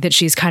 or you think that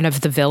she's kind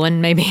of the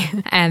villain, maybe,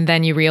 and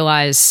then you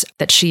realize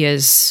that she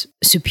is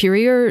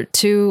superior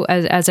to,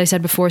 as I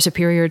said before,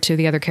 superior to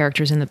the other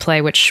characters in the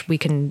play, which we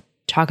can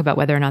talk about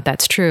whether or not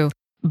that's true.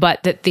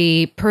 But that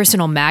the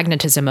personal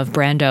magnetism of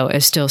Brando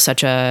is still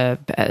such a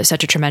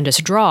tremendous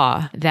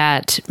draw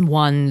that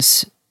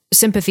one's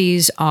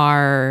sympathies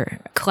are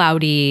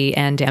cloudy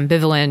and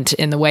ambivalent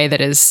in the way that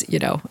is,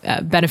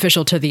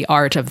 beneficial to the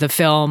art of the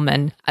film.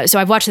 And so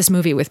I've watched this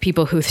movie with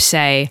people who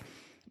say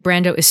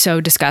Brando is so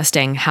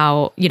disgusting,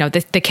 how,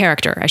 the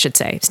character, I should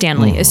say,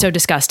 Stanley, is so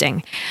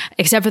disgusting,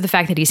 except for the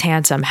fact that he's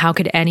handsome. How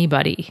could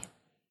anybody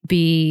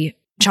be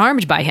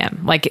charmed by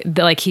him?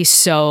 Like he's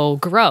so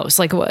gross.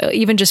 Like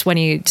even just when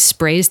he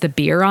sprays the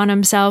beer on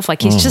himself, like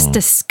he's just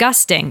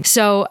disgusting.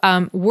 So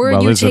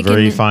there's a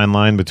very fine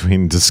line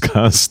between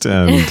disgust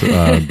and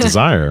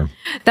desire.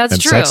 That's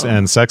and true.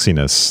 And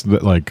sexiness.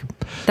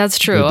 That's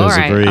true.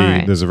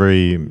 There's a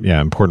very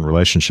important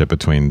relationship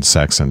between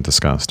sex and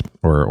disgust,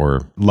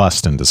 or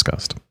lust and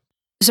disgust.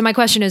 So my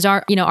question is,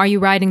 are you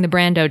riding the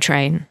Brando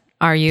train?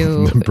 Are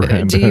you?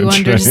 Do you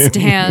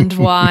understand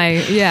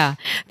why? Yeah,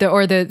 the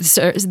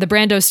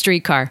Brando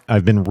streetcar.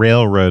 I've been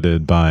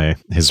railroaded by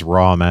his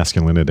raw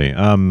masculinity.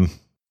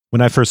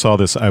 When I first saw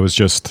this, I was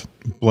just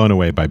blown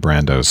away by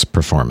Brando's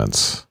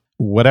performance.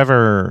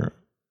 Whatever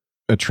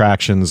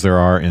attractions there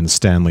are in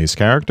Stanley's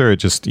character, it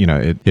just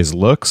his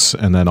looks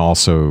and then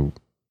also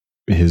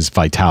his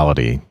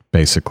vitality,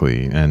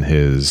 basically, and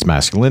his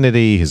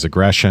masculinity, his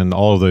aggression,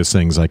 all of those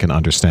things. I can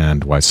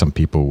understand why some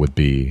people would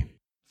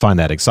find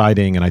that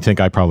exciting, and I think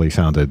I probably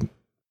found it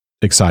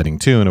exciting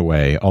too in a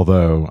way,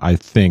 although I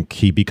think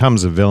he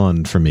becomes a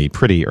villain for me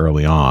pretty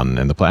early on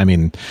in the play. I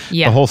mean,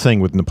 the whole thing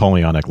with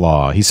Napoleonic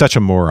law, he's such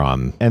a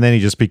moron, and then he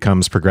just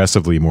becomes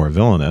progressively more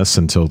villainous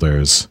until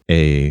there's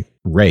a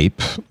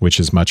rape, which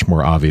is much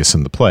more obvious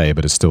in the play,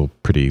 but is still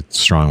pretty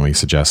strongly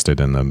suggested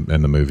in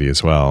the movie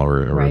as well,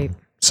 or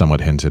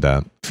somewhat hinted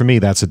at. For me,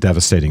 that's a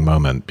devastating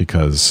moment,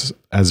 because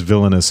as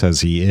villainous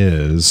as he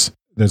is,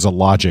 there's a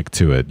logic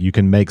to it. You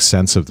can make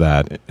sense of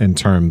that in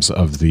terms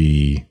of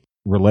the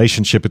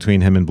relationship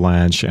between him and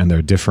Blanche and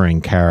their differing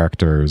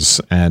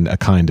characters and a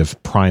kind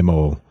of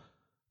primal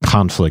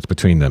conflict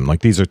between them.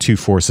 Like, these are two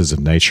forces of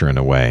nature in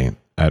a way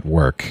at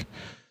work.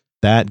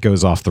 That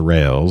goes off the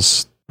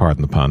rails,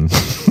 pardon the pun,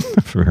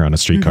 if we're on a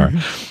streetcar.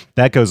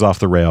 That goes off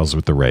the rails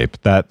with the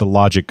rape. That the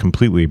logic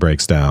completely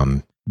breaks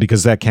down.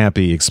 because that can't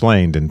be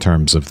explained in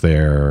terms of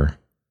their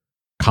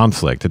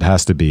conflict. It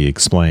has to be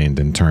explained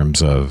in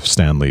terms of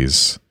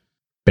Stanley's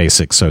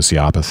basic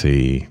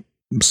sociopathy.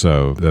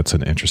 So that's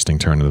an interesting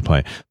turn of the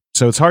play.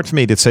 So it's hard for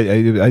me to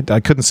say. I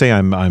couldn't say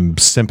I'm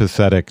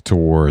sympathetic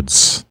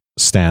towards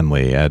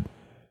Stanley at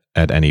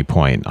any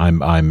point.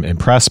 I'm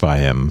impressed by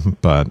him,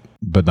 but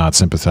not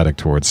sympathetic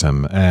towards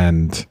him.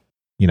 And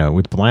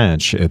with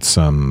Blanche, it's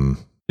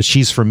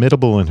she's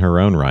formidable in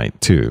her own right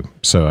too.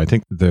 So I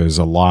think there's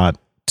a lot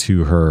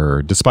to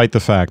her, despite the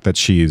fact that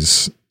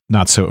she's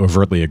not so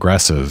overtly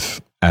aggressive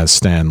as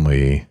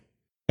Stanley.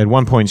 At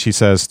one point, she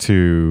says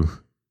to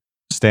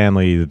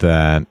Stanley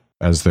that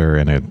as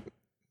they're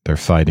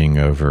fighting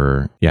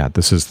over,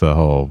 this is the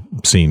whole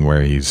scene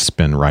where he's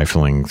been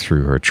rifling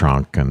through her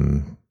trunk,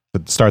 and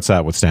it starts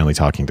out with Stanley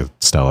talking to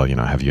Stella,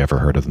 have you ever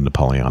heard of the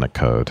Napoleonic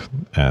Code?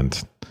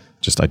 And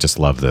I just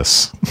love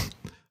this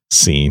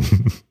scene.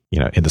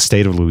 In the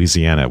state of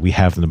Louisiana, we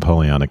have the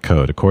Napoleonic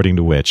Code, according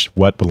to which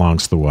what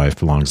belongs to the wife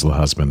belongs to the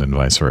husband and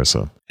vice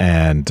versa.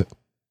 And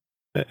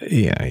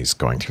he's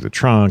going through the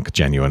trunk,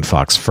 genuine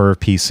fox fur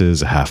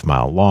pieces, a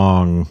half-mile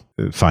long,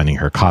 finding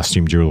her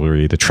costume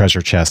jewelry, the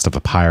treasure chest of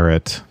a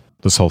pirate.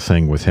 This whole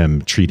thing with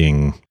him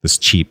treating this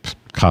cheap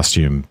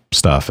costume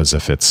stuff as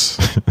if it's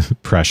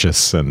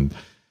precious, and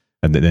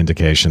an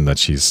indication that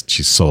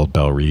she's sold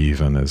Belle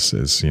Reve and is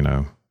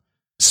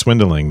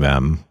swindling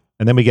them.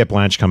 And then we get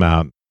Blanche come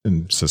out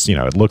and says,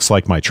 it looks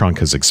like my trunk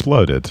has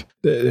exploded.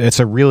 It's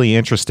a really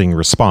interesting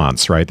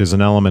response, right? There's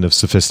an element of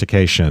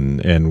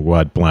sophistication in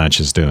what Blanche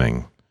is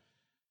doing.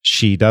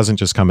 She doesn't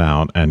just come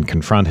out and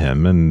confront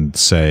him and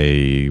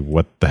say,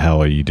 what the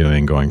hell are you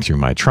doing going through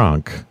my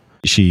trunk?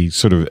 She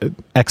sort of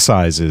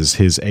excises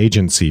his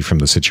agency from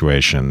the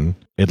situation.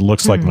 It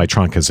looks like my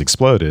trunk has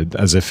exploded,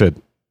 as if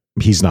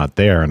he's not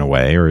there in a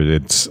way, or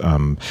it's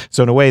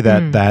so in a way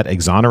that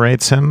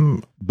exonerates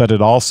him, but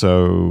it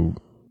also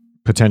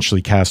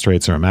potentially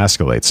castrates or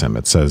emasculates him.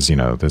 It says,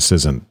 this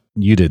isn't,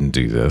 you didn't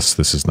do this.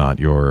 This is not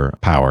your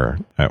power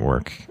at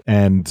work.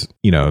 And,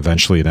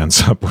 eventually it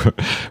ends up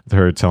with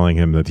her telling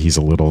him that he's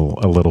a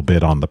little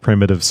bit on the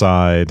primitive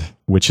side,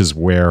 which is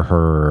where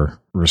her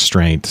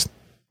restraint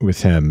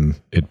with him,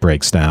 it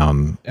breaks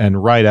down.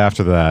 And right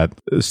after that,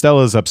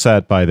 Stella's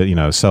upset by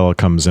that, Stella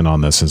comes in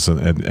on this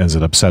as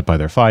upset by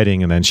their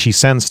fighting. And then she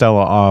sends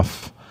Stella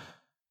off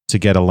to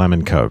get a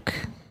lemon Coke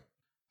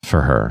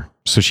for her.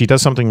 So she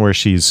does something where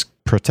she's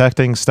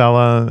protecting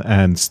Stella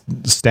and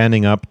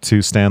standing up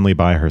to Stanley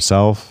by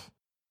herself.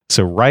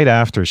 So right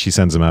after she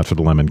sends him out for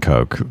the lemon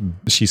Coke,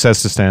 she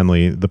says to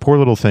Stanley, the poor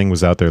little thing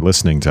was out there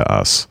listening to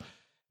us,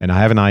 and I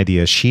have an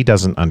idea she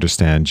doesn't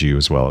understand you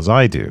as well as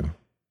I do.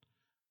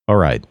 All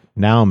right,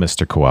 now,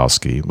 Mr.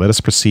 Kowalski, let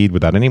us proceed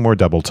without any more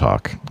double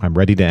talk. I'm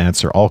ready to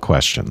answer all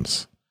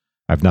questions.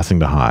 I have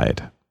nothing to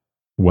hide.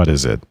 What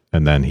is it?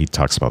 And then he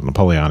talks about the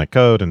Napoleonic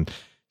Code, and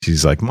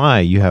she's like,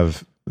 you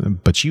have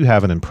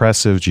an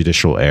impressive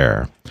judicial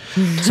air.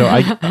 So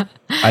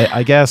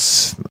I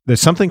guess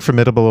there's something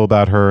formidable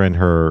about her and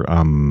her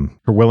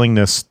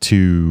willingness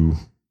to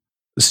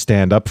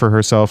stand up for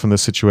herself in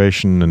this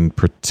situation and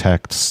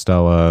protect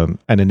Stella.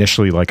 And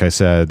initially, like I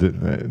said,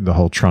 the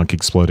whole trunk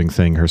exploding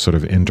thing, her sort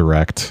of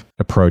indirect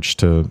approach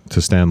to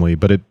Stanley.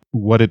 But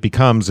what it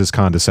becomes is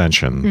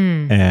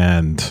condescension.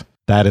 And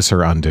that is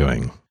her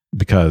undoing,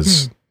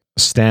 because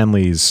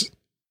Stanley's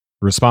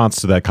response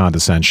to that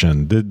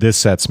condescension, this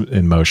sets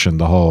in motion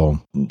the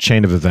whole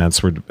chain of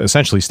events where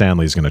essentially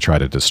Stanley's going to try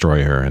to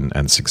destroy her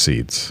and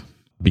succeeds,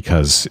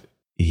 because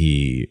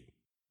he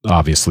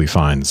obviously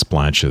finds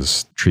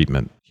Blanche's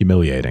treatment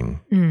humiliating.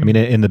 I mean,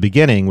 in the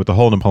beginning with the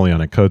whole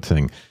Napoleonic Code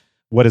thing,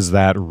 what is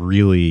that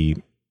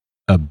really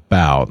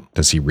about?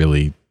 Does he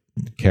really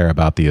care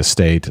about the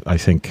estate? I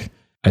think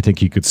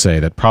you could say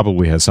that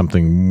probably has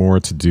something more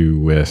to do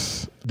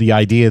with the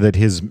idea that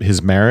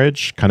his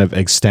marriage kind of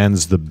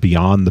extends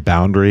beyond the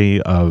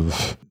boundary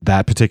of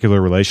that particular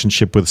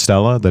relationship with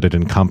Stella, that it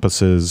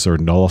encompasses or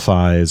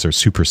nullifies or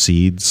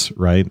supersedes,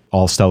 right,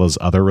 all Stella's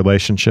other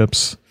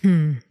relationships.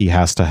 He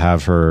has to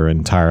have her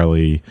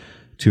entirely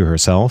to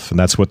herself, and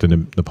that's what the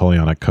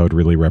Napoleonic Code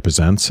really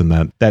represents. And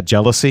that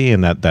jealousy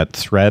and that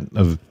threat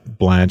of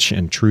Blanche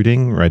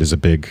intruding, right, is a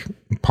big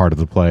part of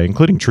the play,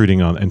 including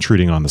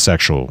intruding on the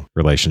sexual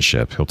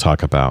relationship. He'll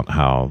talk about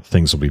how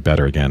things will be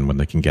better again when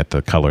they can get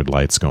the colored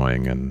lights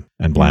going,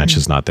 and Blanche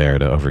is not there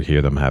to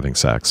overhear them having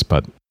sex.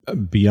 But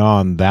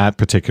beyond that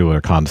particular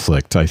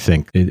conflict, I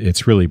think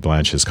it's really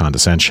Blanche's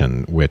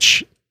condescension,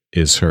 which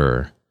is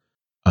her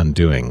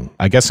undoing.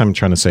 I guess I'm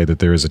trying to say that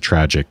there is a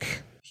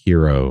tragic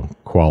hero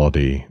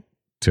quality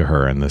to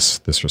her in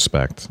this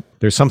respect.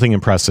 There's something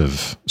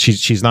impressive.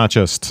 She's not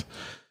just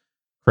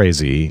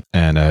crazy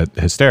and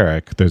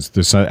hysteric.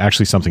 There's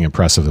actually something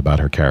impressive about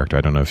her character.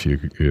 I don't know if you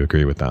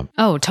agree with that.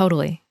 Oh,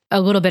 totally. A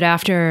little bit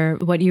after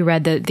what you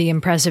read, the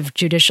impressive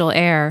judicial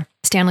air,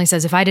 Stanley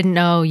says, if I didn't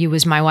know you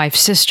was my wife's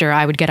sister,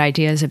 I would get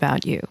ideas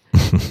about you.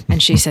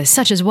 And she says,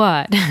 such as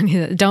what?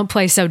 Don't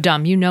play so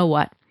dumb. You know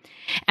what?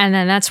 And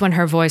then that's when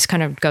her voice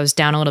kind of goes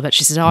down a little bit.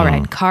 She says, all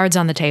right, cards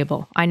on the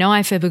table. I know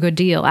I fib a good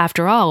deal.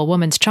 After all, a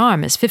woman's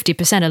charm is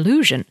 50%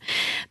 illusion.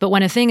 But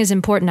when a thing is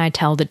important, I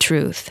tell the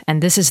truth.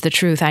 And this is the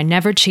truth. I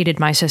never cheated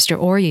my sister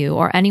or you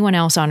or anyone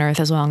else on earth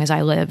as long as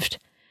I lived.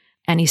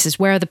 And he says,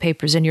 where are the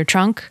papers? In your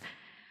trunk?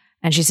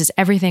 And she says,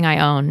 everything I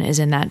own is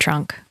in that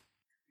trunk.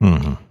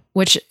 Mm-hmm.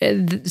 Which,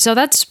 so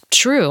that's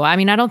true. I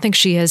mean, I don't think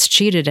she has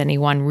cheated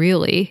anyone,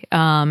 really.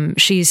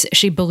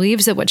 She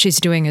believes that what she's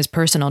doing is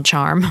personal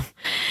charm,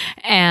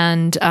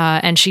 and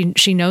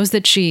she knows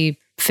that she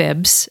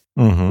fibs,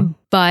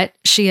 but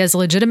she has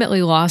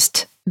legitimately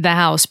lost the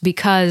house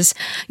because,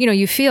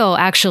 you feel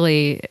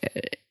actually,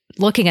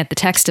 looking at the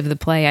text of the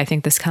play, I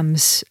think this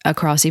comes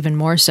across even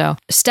more so.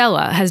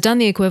 Stella has done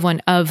the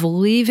equivalent of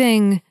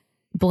leaving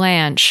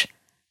Blanche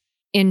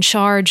in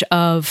charge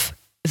of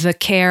the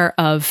care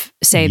of,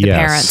 say, the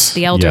parents,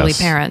 the elderly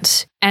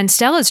parents, and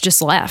Stella's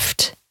just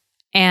left.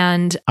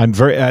 And I'm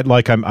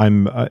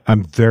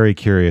very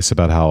curious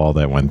about how all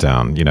that went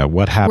down.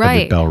 What happened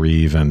at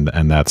Belle-Rive,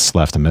 and that's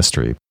left a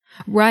mystery.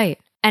 Right.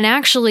 And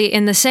actually,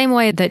 in the same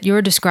way that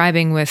you're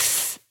describing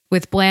with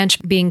Blanche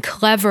being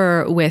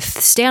clever with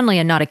Stanley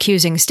and not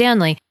accusing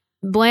Stanley,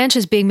 Blanche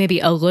is being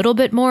maybe a little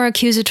bit more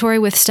accusatory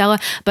with Stella,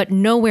 but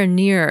nowhere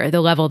near the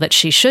level that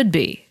she should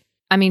be.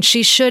 I mean,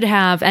 she should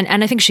have,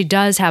 and I think she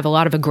does have a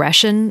lot of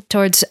aggression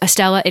towards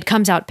Stella. It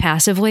comes out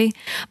passively,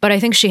 but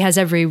I think she has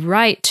every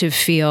right to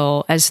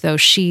feel as though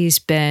she's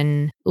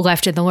been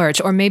left in the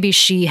lurch, or maybe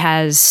she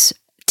has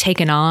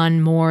taken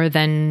on more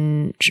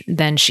than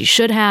she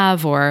should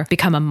have, or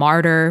become a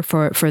martyr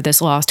for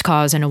this lost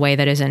cause in a way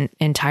that isn't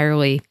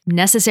entirely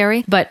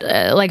necessary. But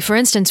like, for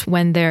instance,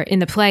 when they're in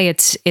the play,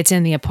 it's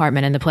in the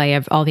apartment. In the play,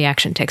 all the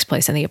action takes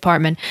place in the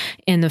apartment.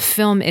 In the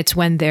film, it's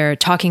when they're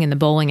talking in the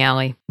bowling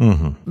alley.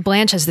 Mm-hmm.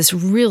 Blanche has this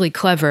really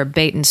clever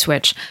bait and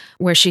switch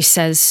where she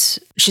says,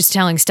 she's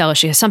telling Stella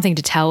she has something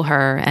to tell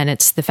her, and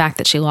it's the fact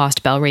that she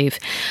lost Belle-Rive.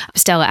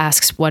 Stella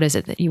asks, what is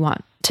it that you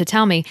want to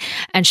tell me?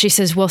 And she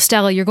says, well,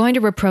 Stella, you're going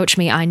to reproach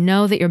me. I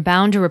know that you're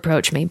bound to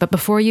reproach me, but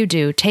before you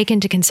do, take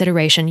into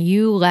consideration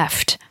you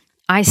left.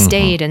 I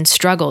stayed and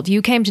struggled.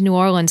 You came to New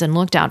Orleans and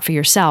looked out for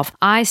yourself.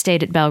 I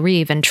stayed at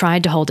Belle-Rive and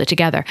tried to hold it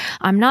together.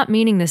 I'm not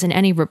meaning this in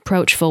any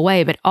reproachful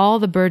way, but all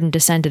the burden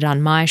descended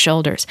on my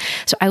shoulders.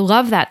 So I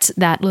love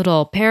that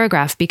little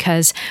paragraph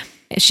because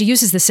she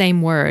uses the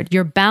same word.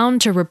 You're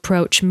bound to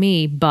reproach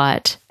me,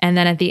 but, and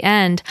then at the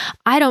end,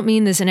 I don't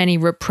mean this in any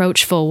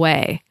reproachful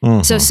way.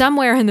 Mm-hmm. So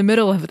somewhere in the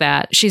middle of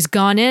that, she's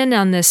gone in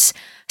on this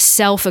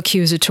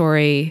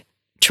self-accusatory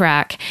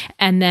track,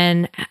 and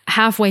then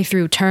halfway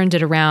through turned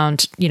it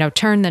around,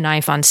 turned the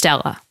knife on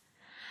Stella.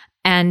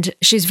 And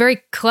she's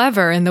very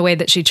clever in the way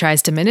that she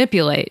tries to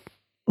manipulate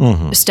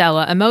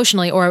Stella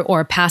emotionally,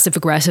 or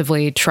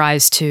passive-aggressively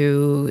tries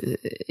to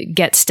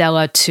get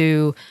Stella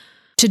to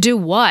do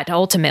what,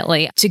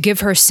 ultimately? To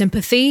give her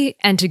sympathy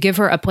and to give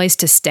her a place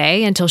to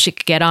stay until she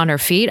could get on her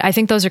feet. I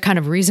think those are kind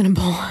of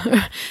reasonable,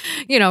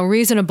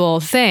 reasonable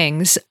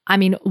things. I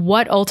mean,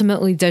 what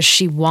ultimately does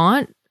she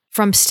want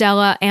from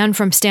Stella and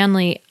from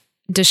Stanley?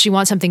 Does she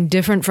want something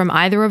different from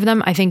either of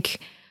them? I think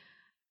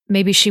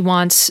maybe she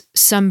wants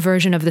some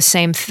version of the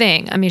same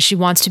thing. I mean, she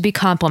wants to be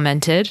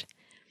complimented.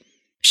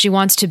 She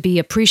wants to be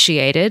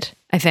appreciated,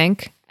 I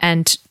think,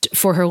 and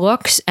for her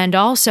looks, and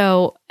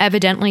also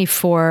evidently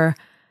for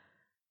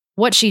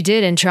what she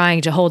did in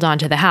trying to hold on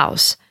to the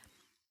house.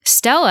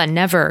 Stella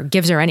never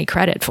gives her any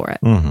credit for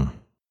it,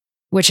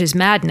 which is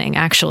maddening,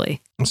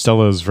 actually.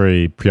 Stella is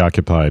very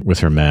preoccupied with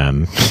her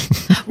man.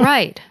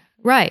 Right.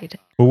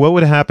 Well, what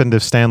would have happened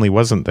if Stanley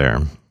wasn't there?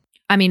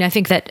 I mean, I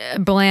think that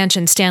Blanche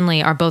and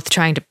Stanley are both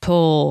trying to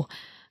pull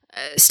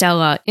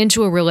Stella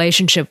into a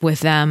relationship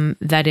with them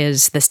that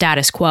is the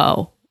status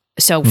quo.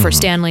 So for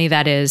Stanley,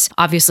 that is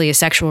obviously a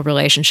sexual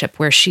relationship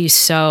where she's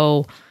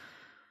so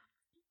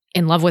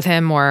in love with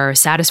him or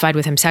satisfied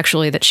with him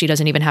sexually that she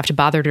doesn't even have to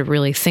bother to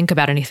really think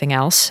about anything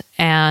else.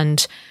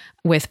 And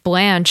with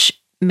Blanche,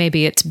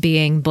 maybe it's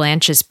being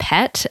Blanche's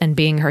pet and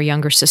being her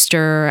younger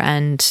sister,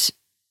 and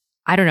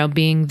I don't know,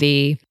 being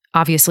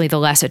obviously the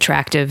less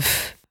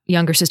attractive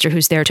younger sister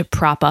who's there to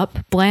prop up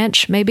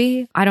Blanche,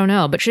 maybe. I don't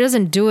know, but she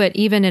doesn't do it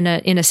even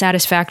in a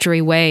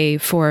satisfactory way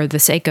for the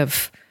sake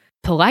of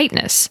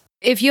politeness.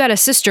 If you had a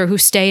sister who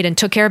stayed and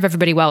took care of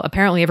everybody while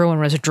apparently everyone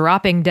was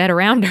dropping dead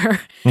around her,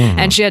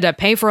 and she had to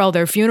pay for all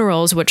their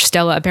funerals, which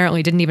Stella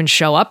apparently didn't even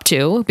show up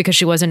to because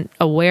she wasn't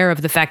aware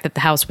of the fact that the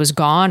house was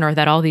gone or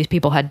that all these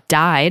people had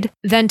died,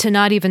 then to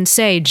not even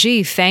say,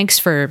 gee, thanks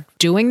for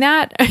doing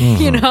that,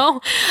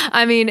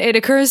 I mean, it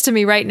occurs to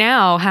me right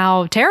now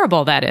how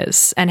terrible that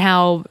is, and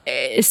how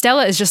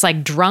Stella is just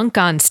like drunk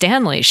on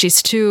Stanley.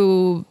 She's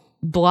too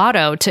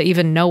blotto to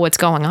even know what's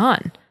going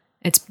on.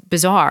 It's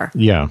bizarre.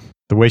 Yeah.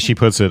 The way she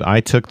puts it, I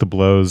took the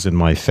blows in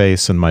my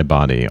face and my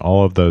body,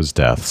 all of those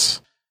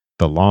deaths.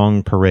 The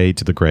long parade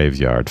to the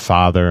graveyard,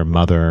 father,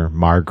 mother,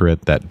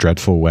 Margaret, that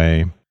dreadful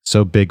way.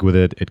 So big with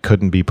it, it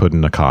couldn't be put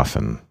in a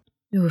coffin.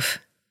 Oof.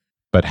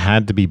 But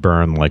had to be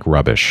burned like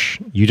rubbish.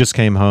 You just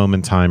came home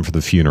in time for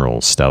the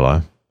funeral,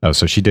 Stella. Oh,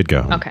 so she did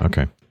go home.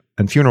 Okay.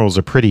 And funerals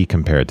are pretty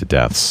compared to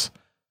deaths.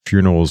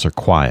 Funerals are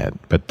quiet,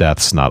 but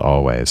death's not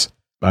always.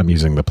 I'm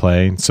using the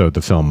play, so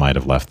the film might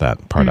have left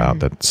that part out,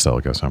 that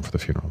Stella goes home for the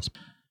funerals.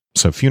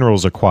 So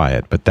funerals are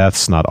quiet, but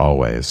death's not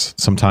always.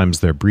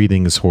 Sometimes their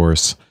breathing is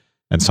hoarse,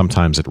 and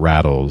sometimes it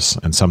rattles,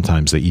 and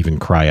sometimes they even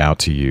cry out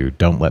to you,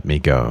 "Don't let me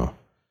go."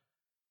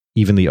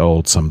 Even the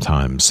old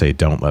sometimes say,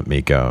 "Don't let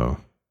me go."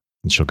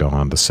 And she'll go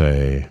on to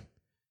say,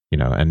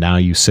 and now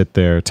you sit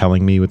there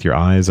telling me with your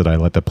eyes that I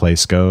let the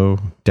place go.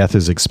 Death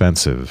is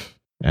expensive.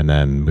 And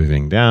then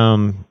moving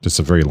down, just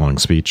a very long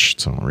speech,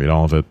 so I won't read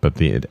all of it, but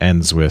it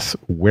ends with,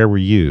 "Where were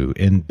you?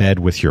 In bed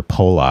with your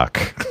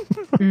Polak."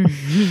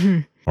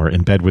 Or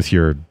in bed with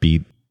your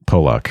beat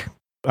Polak.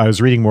 I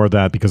was reading more of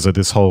that because of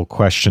this whole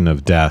question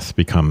of death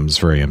becomes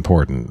very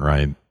important,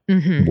 right?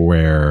 Mm-hmm.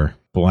 Where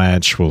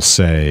Blanche will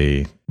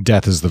say,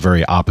 death is the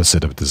very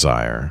opposite of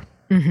desire.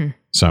 Mm-hmm.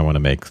 So I want to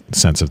make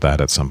sense of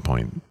that at some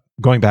point.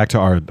 Going back to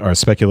our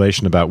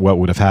speculation about what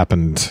would have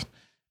happened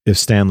if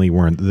Stanley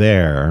weren't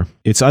there,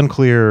 it's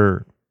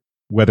unclear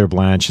whether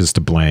Blanche is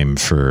to blame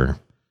for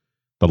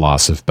the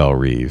loss of Belle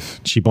Reeve.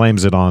 She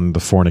blames it on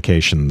the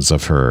fornications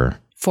of her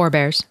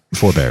forebears.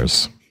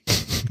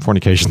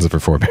 Fornications of her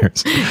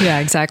forebears. Yeah,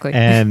 exactly.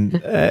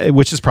 And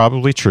which is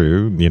probably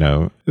true,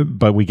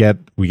 but we get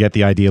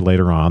the idea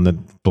later on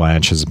that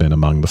Blanche has been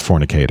among the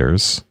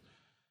fornicators.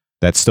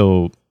 That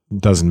still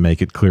doesn't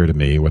make it clear to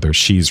me whether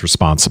she's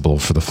responsible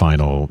for the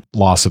final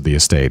loss of the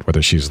estate,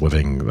 whether she's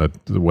living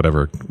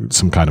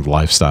some kind of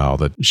lifestyle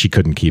that she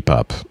couldn't keep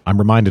up. I'm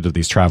reminded of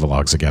these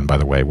travelogues again, by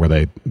the way,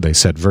 where they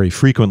said very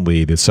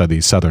frequently these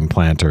southern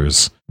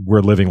planters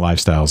were living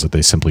lifestyles that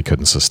they simply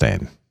couldn't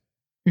sustain.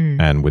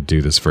 And would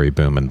do this very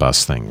boom and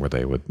bust thing where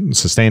they would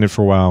sustain it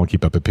for a while,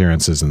 keep up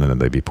appearances, and then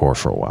they'd be poor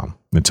for a while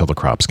until the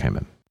crops came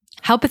in.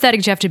 How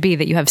pathetic do you have to be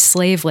that you have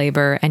slave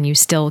labor and you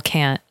still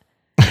can't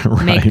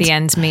right. make the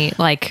ends meet?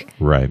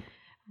 Right.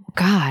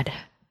 God.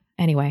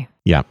 Anyway.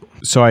 Yeah.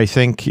 So I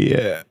think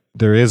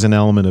there is an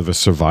element of a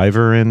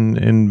survivor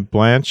in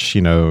Blanche,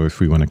 if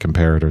we want to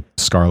compare her to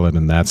Scarlett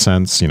in that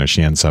sense.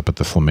 She ends up at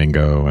the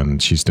Flamingo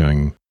and she's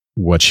doing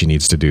what she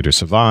needs to do to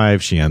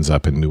survive. She ends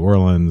up in New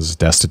Orleans,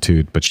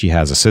 destitute, but she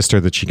has a sister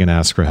that she can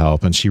ask for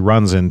help. And she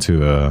runs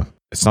into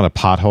it's not a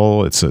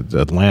pothole, it's a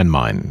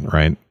landmine,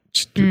 right?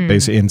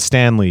 Basically, in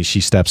Stanley,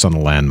 she steps on a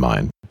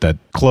landmine that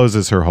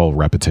closes her whole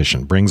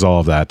repetition, brings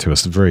all of that to a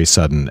very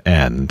sudden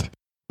end.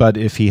 But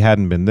if he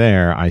hadn't been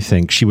there, I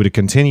think she would have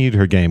continued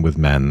her game with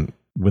men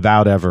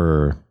without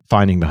ever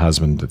finding the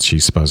husband that she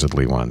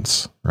supposedly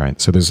wants, right?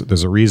 So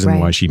there's a reason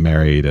why she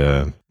married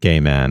a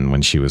gay man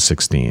when she was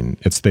 16.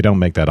 They don't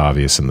make that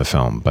obvious in the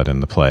film, but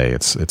in the play,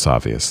 it's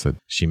obvious that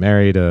she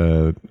married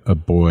a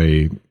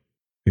boy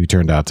who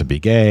turned out to be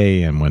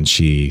gay, and when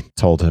she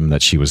told him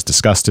that she was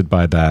disgusted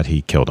by that,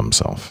 he killed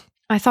himself.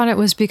 I thought it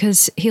was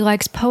because he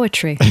likes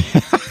poetry.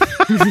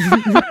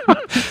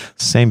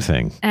 Same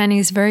thing. And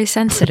he's very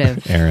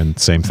sensitive. Aaron,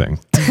 same thing.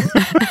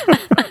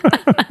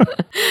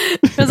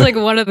 It was like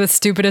one of the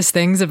stupidest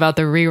things about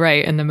the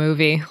rewrite in the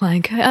movie.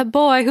 Like, a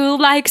boy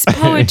who likes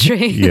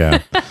poetry.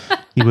 Yeah.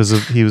 He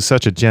was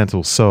such a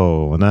gentle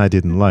soul, and I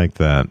didn't like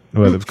that.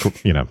 Well,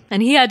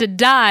 And he had to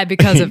die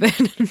because of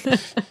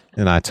it.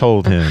 And I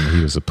told him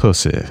he was a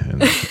pussy and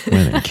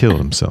went and killed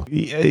himself.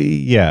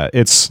 Yeah,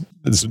 it's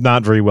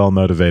not very well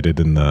motivated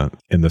in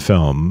the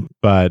film,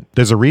 but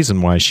there's a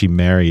reason why she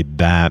married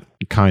that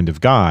kind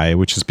of guy,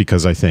 which is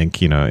because I think,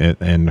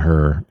 in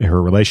her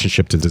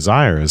relationship to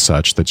desire is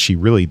such that she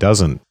really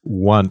doesn't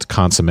want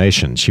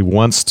consummation. She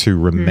wants to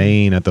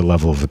remain at the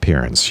level of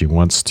appearance. She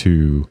wants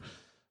to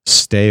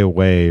stay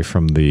away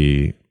from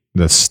the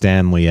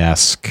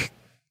Stanley-esque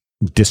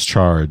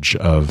discharge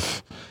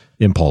of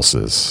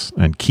impulses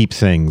and keep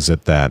things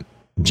at that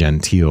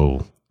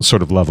genteel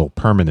sort of level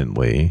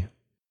permanently,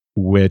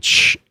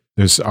 which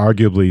there's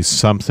arguably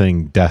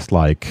something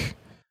death-like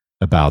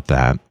about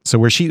that. So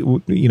where she,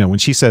 when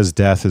she says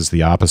death is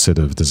the opposite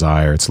of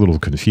desire, it's a little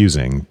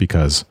confusing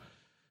because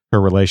her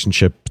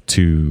relationship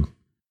to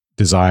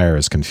desire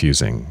is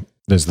confusing.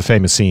 There's the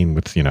famous scene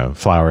with,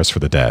 flowers for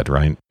the dead,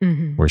 right?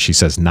 Mm-hmm. Where she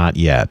says, "Not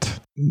yet."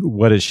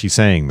 What is she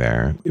saying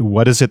there?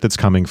 What is it that's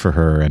coming for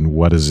her, and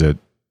what is it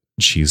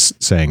she's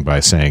saying by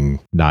saying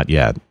 "not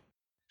yet"?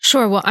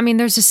 Sure. Well,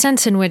 there's a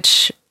sense in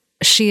which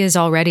she is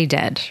already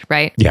dead,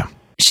 right? Yeah.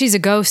 She's a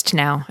ghost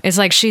now. It's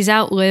like she's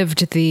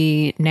outlived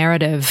the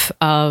narrative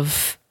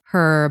of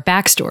her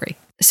backstory.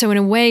 So in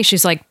a way,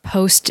 she's like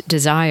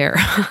post-desire.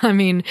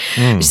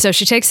 So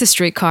she takes the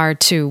streetcar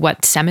to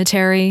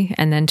cemetery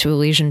and then to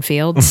Elysian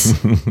Fields.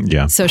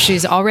 Yeah. So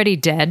she's already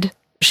dead.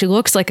 She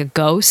looks like a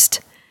ghost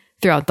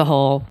throughout the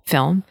whole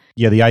film.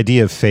 Yeah, the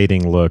idea of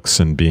fading looks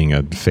and being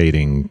a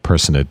fading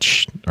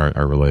personage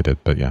are related,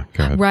 but yeah,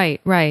 go ahead.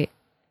 Right.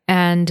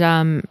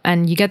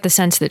 And you get the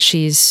sense that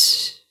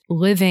she's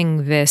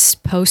living this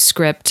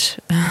postscript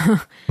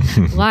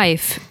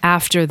life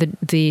after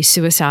the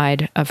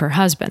suicide of her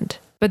husband.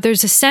 But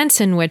there's a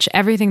sense in which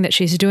everything that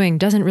she's doing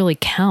doesn't really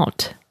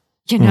count.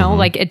 You know,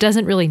 like it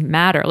doesn't really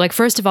matter. Like,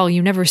 first of all,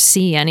 you never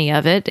see any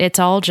of it. It's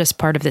all just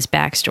part of this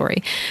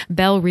backstory.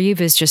 Belle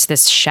Reve is just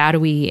this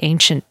shadowy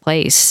ancient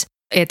place.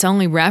 It's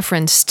only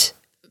referenced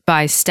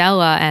by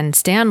Stella and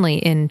Stanley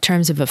in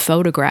terms of a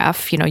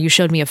photograph. You know, you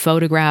showed me a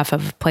photograph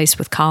of a place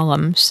with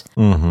columns.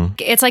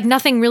 It's like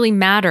nothing really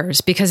matters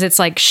because it's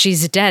like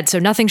she's dead. So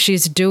nothing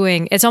she's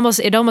doing, it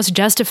almost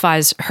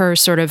justifies her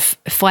sort of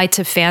flight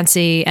to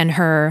fancy and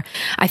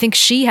I think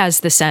she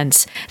has the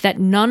sense that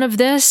none of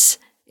this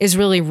is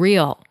really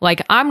real.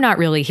 Like, I'm not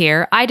really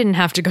here. I didn't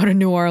have to go to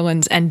New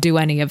Orleans and do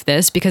any of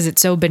this because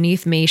it's so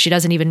beneath me. She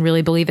doesn't even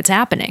really believe it's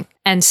happening.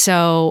 And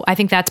so I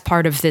think that's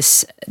part of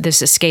this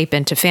escape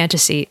into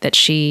fantasy that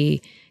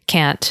she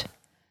can't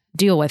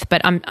deal with.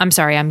 But I'm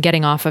sorry, I'm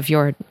getting off of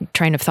your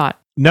train of thought.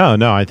 No,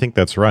 I think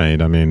that's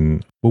right. I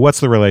mean, well, what's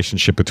the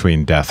relationship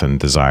between death and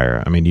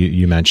desire? I mean,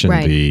 you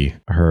mentioned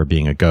her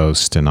being a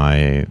ghost, and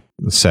I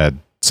said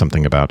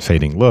something about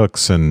fading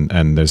looks, and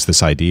there's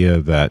this idea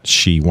that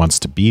she wants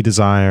to be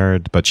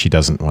desired, but she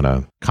doesn't want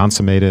to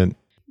consummate it.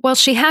 Well,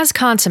 she has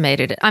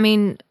consummated it. I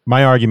mean,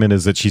 my argument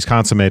is that she's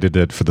consummated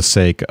it for the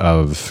sake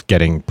of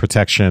getting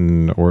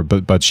protection,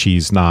 but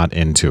she's not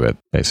into it,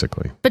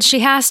 basically. But she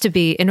has to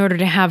be in order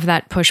to have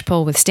that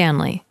push-pull with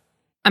Stanley.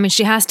 I mean,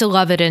 she has to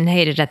love it and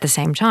hate it at the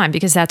same time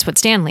because that's what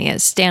Stanley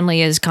is.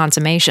 Stanley is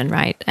consummation,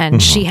 right?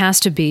 And she has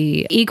to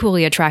be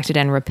equally attracted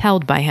and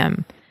repelled by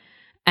him.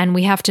 And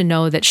we have to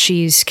know that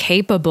she's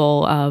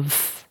capable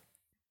of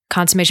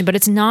consummation, but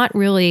it's not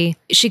really,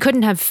 she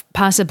couldn't have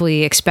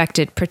possibly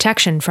expected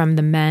protection from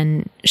the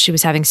men she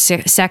was having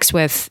sex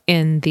with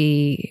in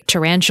the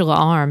tarantula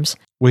arms.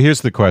 Well, here's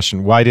the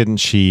question. Why didn't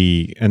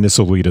she, and this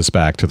will lead us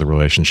back to the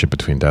relationship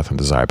between death and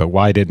desire, but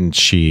why didn't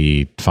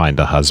she find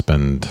a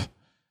husband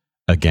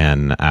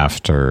again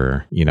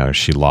after,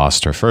 she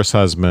lost her first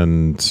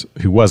husband,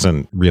 who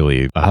wasn't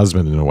really a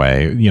husband in a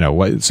way,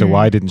 so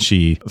why didn't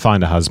she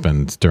find a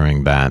husband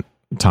during that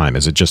time?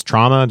 Is it just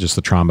trauma, just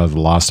the trauma of the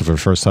loss of her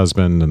first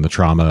husband and the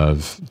trauma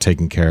of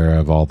taking care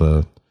of all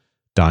the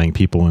dying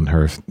people in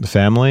her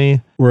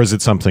family? Or is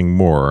it something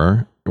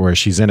more where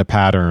she's in a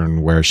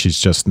pattern where she's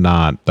just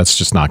not, that's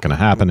just not going to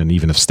happen. And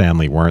even if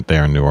Stanley weren't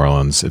there in New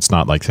Orleans, it's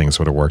not like things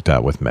would have worked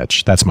out with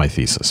Mitch. That's my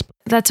thesis.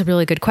 That's a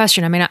really good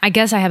question. I mean, I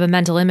guess I have a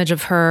mental image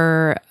of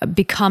her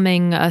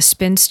becoming a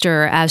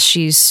spinster as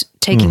she's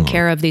taking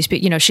care of these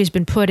people. She's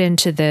been put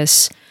into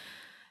this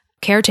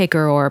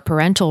caretaker or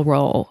parental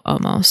role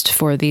almost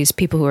for these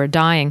people who are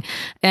dying.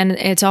 And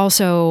it's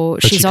also,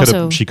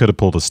 but she could have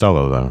pulled a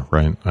Stella though,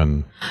 right?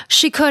 And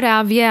she could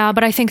have, yeah.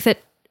 But I think that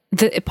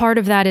the part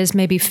of that is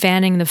maybe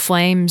fanning the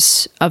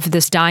flames of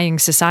this dying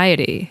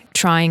society,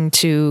 trying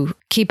to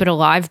keep it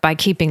alive by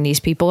keeping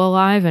these people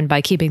alive and by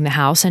keeping the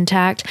house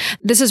intact.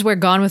 This is where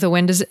Gone with the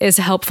Wind is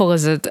helpful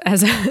as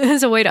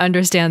a way to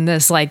understand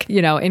this. Like,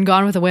 in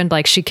Gone with the Wind,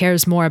 like she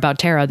cares more about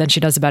Tara than she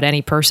does about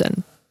any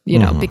person,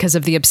 because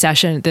of the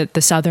obsession,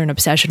 the Southern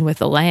obsession with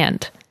the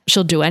land.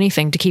 She'll do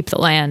anything to keep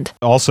the land.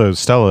 Also,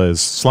 Stella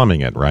is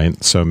slumming it,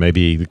 right? So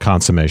maybe the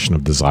consummation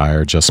of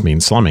desire just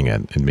means slumming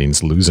it. It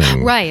means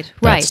losing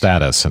that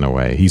status in a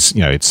way.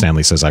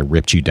 Stanley says, I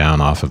ripped you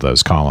down off of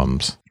those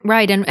columns.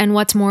 Right. And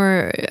what's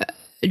more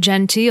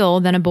genteel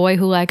than a boy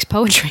who likes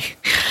poetry?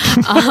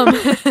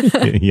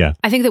 Yeah.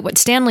 I think that what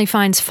Stanley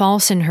finds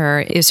false in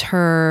her is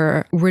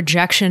her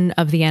rejection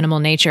of the animal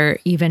nature,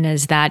 even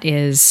as that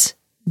is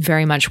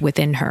very much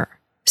within her.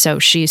 So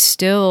she's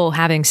still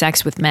having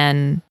sex with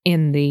men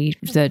in the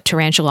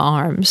tarantula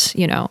arms,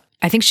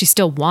 I think she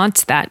still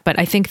wants that, but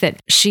I think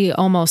that she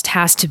almost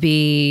has to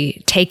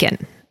be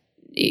taken,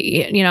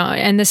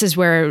 and this is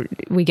where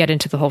we get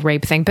into the whole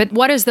rape thing. But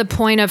what is the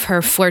point of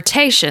her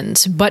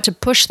flirtations but to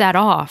push that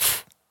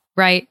off,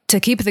 right?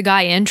 To keep the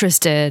guy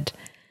interested,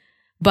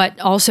 but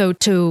also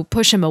to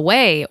push him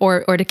away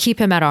or to keep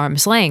him at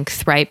arm's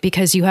length, right?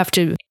 Because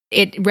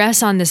it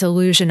rests on this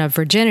illusion of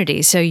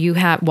virginity. So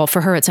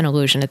for her, it's an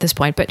illusion at this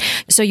point, but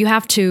so you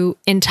have to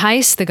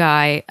entice the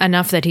guy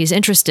enough that he's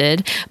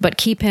interested, but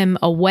keep him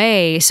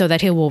away so that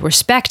he will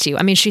respect you.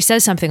 I mean, she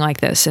says something like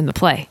this in the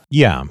play.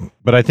 Yeah,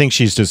 but I think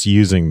she's just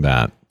using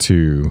that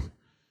to,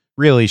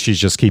 really, she's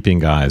just keeping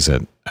guys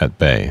at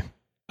bay,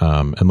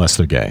 unless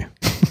they're gay.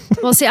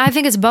 Well, see, I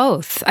think it's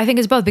both.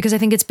 Because I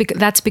think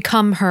that's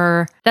become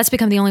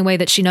the only way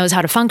that she knows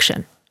how to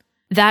function.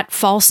 That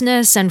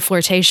falseness and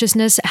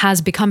flirtatiousness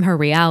has become her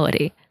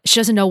reality. She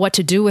doesn't know what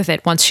to do with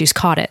it once she's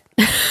caught it.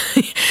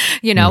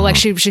 Like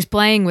she's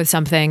playing with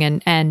something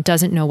and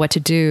doesn't know what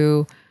to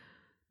do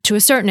to a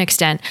certain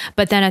extent.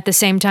 But then at the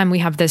same time, we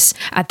have this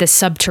at this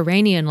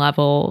subterranean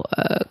level,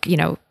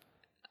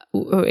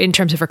 in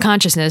terms of her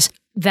consciousness,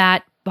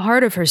 that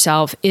part of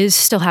herself is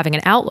still having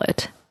an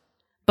outlet.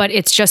 But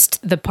it's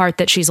just the part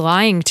that she's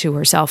lying to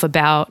herself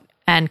about.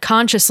 And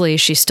consciously,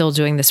 she's still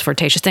doing this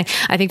flirtatious thing.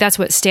 I think that's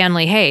what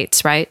Stanley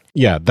hates, right?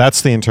 Yeah,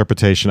 that's the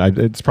interpretation.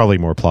 It's probably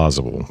more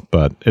plausible,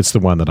 but it's the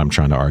one that I'm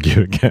trying to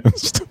argue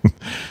against.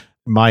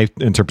 My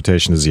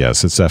interpretation is,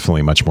 yes, it's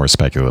definitely much more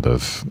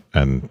speculative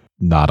and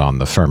not on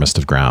the firmest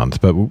of ground.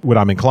 But what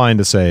I'm inclined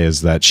to say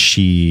is that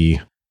she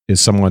is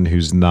someone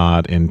who's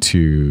not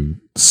into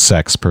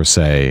sex per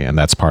se, and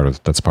that's part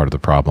of the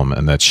problem,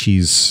 and that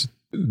she's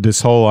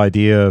this whole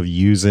idea of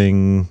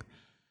using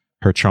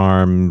her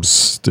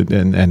charms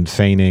and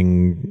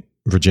feigning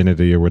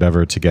virginity or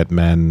whatever to get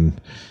men.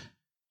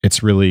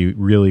 It's really,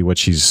 really what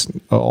she's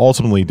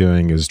ultimately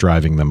doing is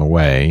driving them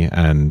away.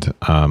 And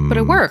but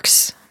it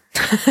works.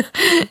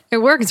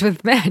 It works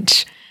with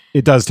Mitch.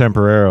 It does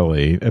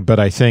temporarily, but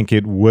I think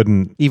it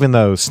wouldn't, even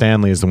though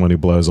Stanley is the one who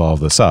blows all of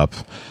this up,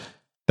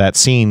 that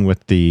scene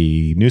with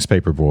the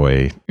newspaper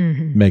boy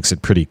makes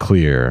it pretty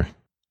clear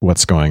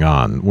what's going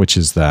on, which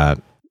is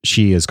that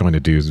she is going to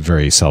do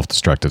very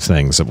self-destructive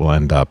things that will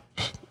end up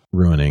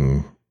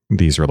ruining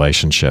these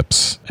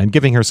relationships and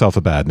giving herself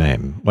a bad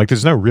name. Like,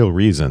 there's no real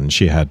reason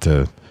she had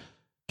to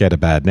get a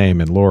bad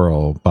name in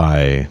Laurel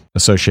by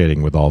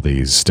associating with all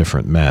these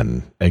different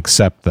men,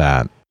 except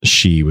that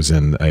she was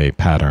in a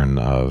pattern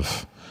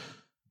of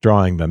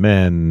drawing them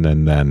in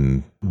and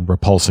then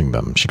repulsing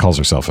them. She calls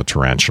herself a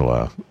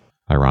tarantula,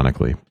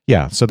 ironically.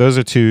 Yeah, so those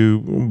are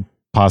two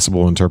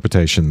possible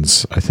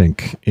interpretations. I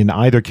think in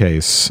either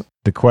case,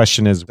 the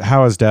question is,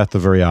 how is death the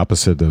very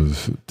opposite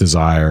of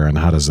desire, and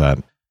how does that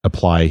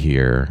apply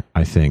here?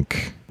 I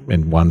think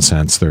in one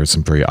sense, there are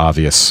some very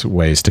obvious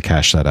ways to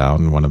cash that out.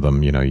 And one of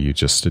them, you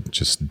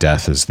just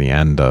death is the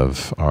end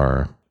of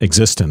our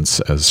existence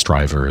as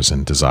strivers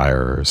and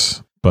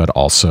desirers. But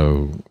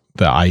also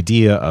the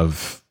idea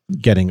of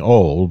getting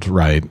old,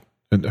 right?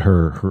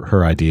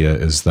 Her idea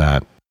is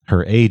that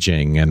her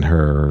aging and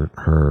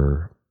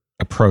her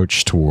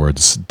approach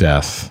towards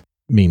death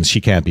means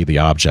she can't be the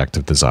object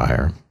of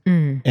desire.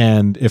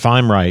 And if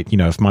I'm right,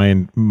 if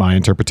my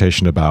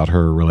interpretation about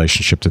her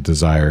relationship to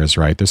desire is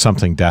right, there's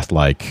something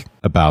death-like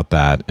about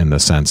that, in the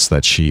sense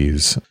that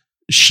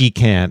she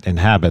can't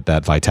inhabit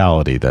that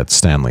vitality that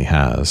Stanley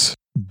has.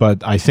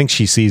 But I think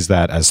she sees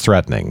that as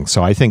threatening.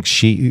 So I think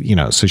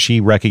so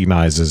she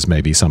recognizes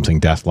maybe something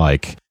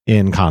death-like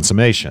in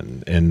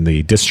consummation, in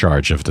the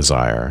discharge of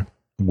desire,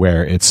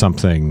 where it's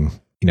something,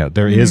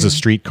 there is a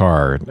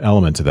streetcar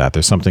element to that.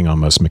 There's something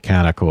almost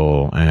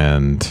mechanical,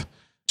 and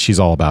she's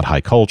all about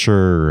high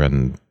culture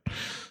and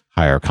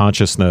higher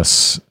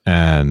consciousness,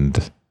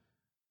 and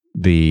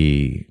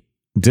the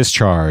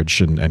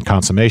discharge and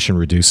consummation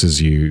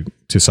reduces you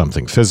to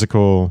something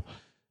physical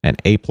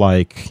and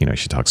ape-like.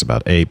 She talks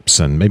about apes,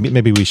 and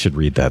maybe we should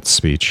read that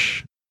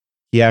speech.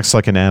 He acts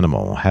like an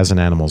animal, has an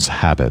animal's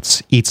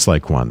habits, eats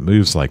like one,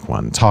 moves like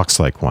one, talks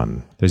like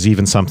one. There's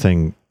even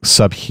something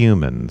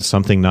subhuman,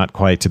 something not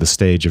quite to the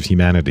stage of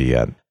humanity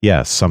yet.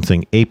 Yes,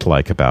 something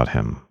ape-like about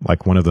him,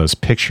 like one of those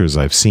pictures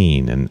I've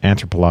seen in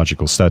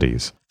anthropological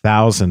studies.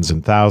 Thousands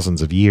and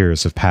thousands of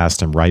years have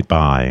passed him right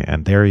by,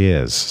 and there he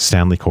is,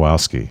 Stanley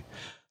Kowalski,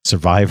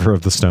 survivor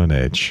of the Stone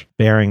Age,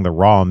 bearing the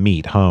raw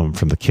meat home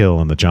from the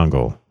kill in the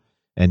jungle.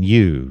 And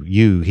you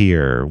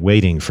here,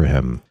 waiting for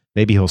him.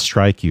 Maybe he'll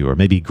strike you, or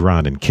maybe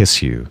grunt and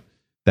kiss you.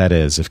 That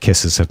is, if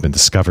kisses have been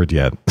discovered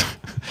yet.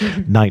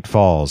 Night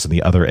falls and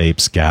the other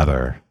apes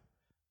gather.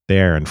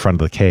 There in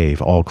front of the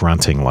cave, all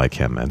grunting like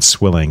him, and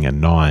swilling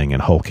and gnawing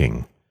and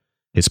hulking.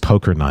 His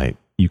poker night,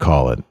 you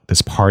call it,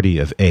 this party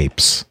of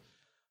apes.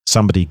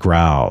 Somebody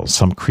growls,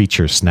 some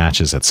creature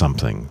snatches at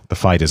something. The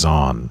fight is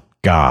on.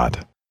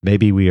 God.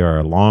 Maybe we are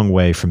a long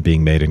way from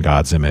being made in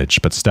God's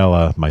image, but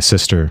Stella, my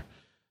sister,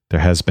 there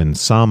has been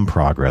some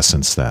progress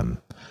since then.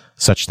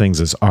 Such things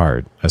as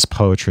art, as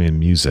poetry and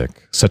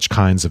music, such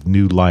kinds of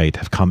new light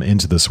have come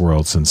into this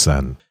world since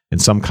then. In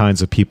some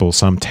kinds of people,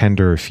 some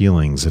tender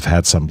feelings have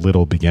had some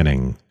little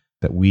beginning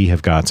that we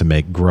have got to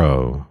make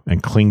grow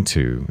and cling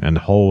to and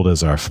hold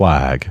as our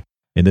flag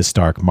in this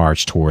dark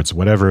march towards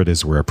whatever it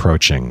is we're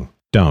approaching.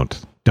 Don't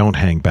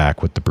hang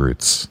back with the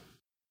brutes.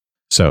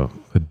 So,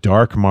 the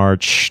dark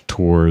march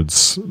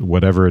towards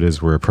whatever it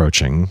is we're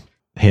approaching,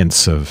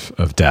 hints of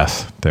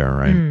death there,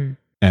 right?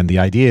 And the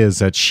idea is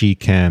that she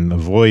can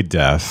avoid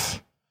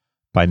death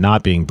by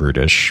not being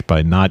brutish,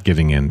 by not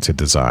giving in to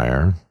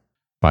desire,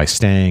 by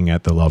staying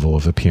at the level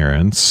of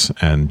appearance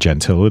and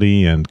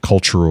gentility and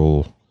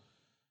cultural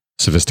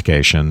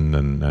sophistication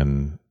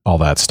and all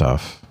that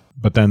stuff.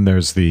 But then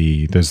there's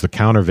the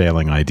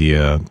countervailing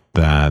idea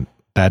that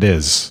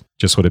is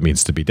just what it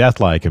means to be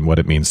death-like, and what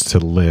it means to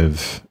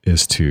live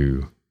is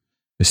to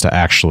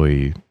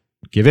actually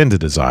give in to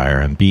desire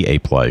and be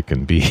ape-like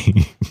and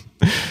be,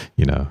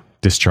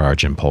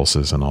 discharge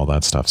impulses and all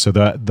that stuff. So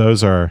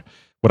those are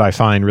what I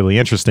find really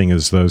interesting.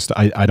 Is those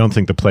I don't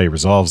think the play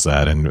resolves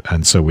that,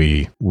 and so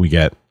we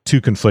get two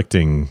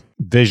conflicting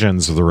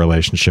visions of the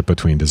relationship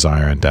between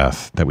desire and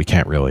death that we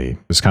can't really.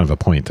 There's kind of a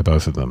point to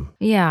both of them.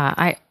 Yeah,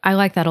 I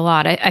like that a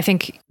lot. I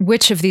think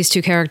which of these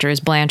two characters,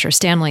 Blanche or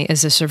Stanley,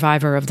 is a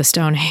survivor of the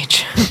Stone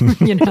Age,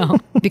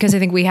 because I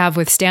think we have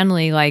with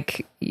Stanley,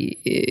 like,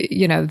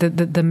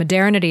 the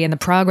modernity and the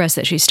progress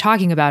that she's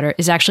talking about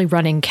is actually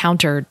running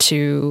counter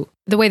to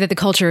the way that the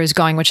culture is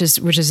going, which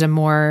is a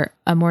more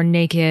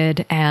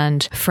naked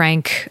and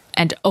frank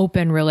and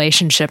open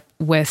relationship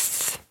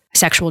with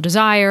sexual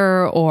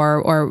desire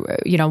or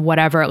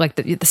whatever. Like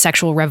the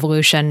sexual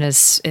revolution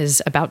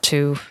is about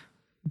to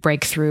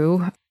break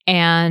through.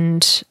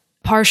 And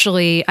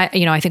partially,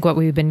 I think what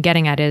we've been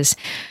getting at is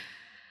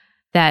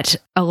that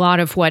a lot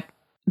of what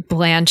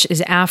Blanche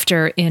is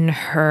after in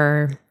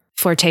her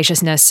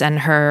flirtatiousness and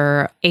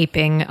her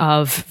aping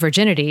of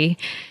virginity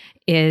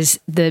is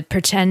the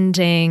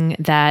pretending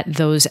that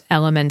those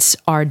elements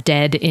are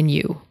dead in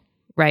you,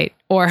 right?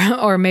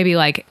 Or maybe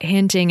like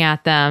hinting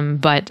at them,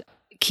 but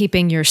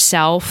keeping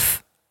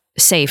yourself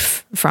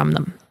safe from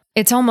them.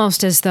 It's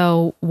almost as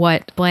though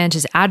what Blanche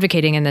is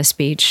advocating in this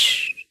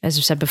speech, as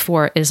I said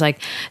before, is like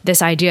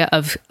this idea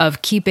of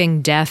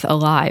keeping death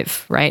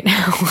alive, right?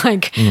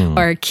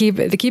 Or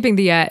keeping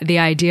the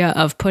idea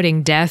of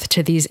putting death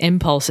to these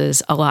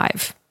impulses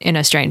alive in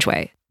a strange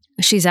way.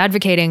 She's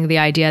advocating the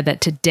idea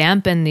that to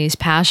dampen these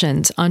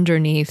passions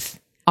underneath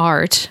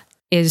art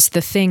is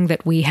the thing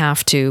that we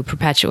have to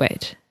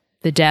perpetuate.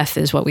 The death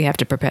is what we have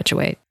to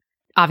perpetuate.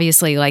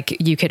 Obviously, like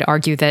you could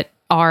argue that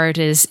art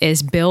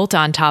is built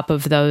on top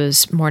of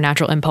those more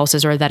natural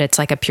impulses, or that it's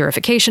like a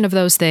purification of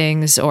those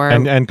things, or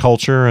and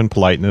culture and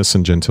politeness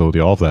and gentility,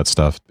 all of that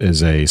stuff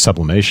is a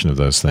sublimation of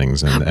those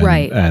things,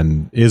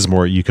 and is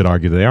more. You could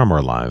argue they are more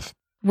alive,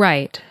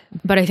 right?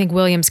 But I think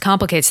Williams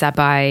complicates that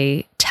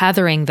by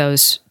tethering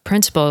those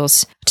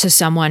principles to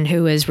someone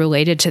who is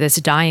related to this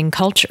dying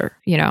culture,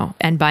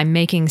 and by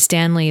making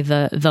Stanley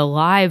the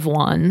live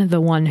one, the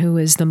one who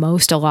is the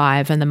most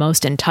alive and the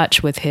most in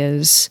touch with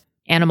his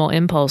animal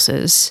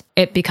impulses,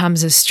 it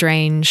becomes a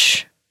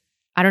strange,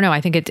 I don't know,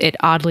 I think it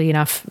oddly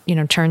enough,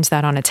 turns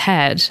that on its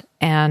head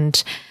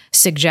and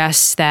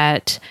suggests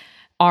that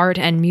art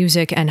and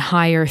music and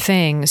higher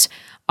things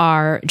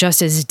are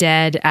just as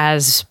dead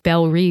as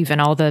Belle Reve and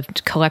all the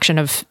collection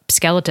of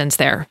skeletons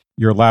there.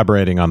 You're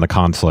elaborating on the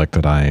conflict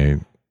that I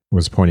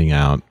was pointing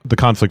out, the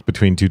conflict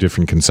between two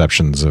different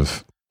conceptions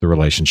of the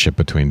relationship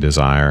between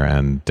desire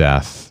and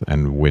death,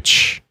 and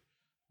which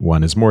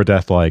one is more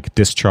death-like,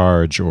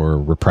 discharge or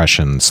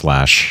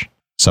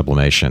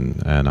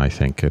repression/sublimation. And I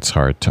think it's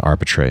hard to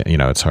arbitrate.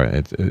 It's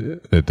hard.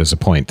 There's a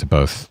point to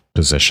both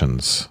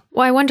positions.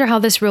 Well, I wonder how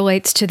this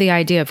relates to the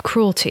idea of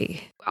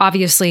cruelty.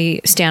 Obviously,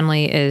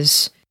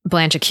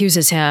 Blanche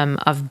accuses him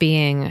of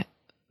being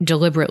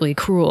deliberately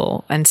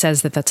cruel and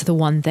says that that's the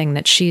one thing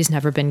that she's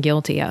never been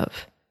guilty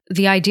of.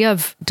 The idea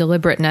of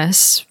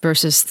deliberateness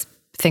versus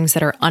things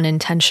that are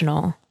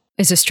unintentional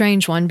is a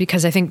strange one,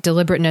 because I think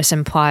deliberateness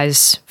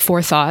implies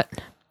forethought,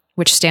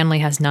 which Stanley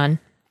has none.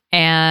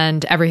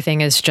 And everything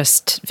is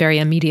just very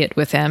immediate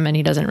with him, and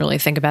he doesn't really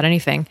think about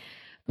anything.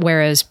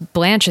 Whereas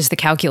Blanche is the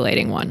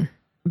calculating one.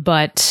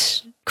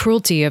 But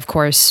cruelty, of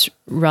course,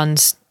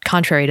 runs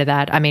contrary to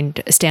that. I mean,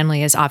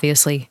 Stanley is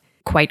obviously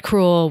quite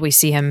cruel. We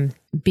see him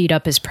beat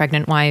up his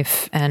pregnant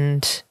wife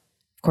and,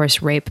 of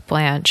course, rape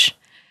Blanche.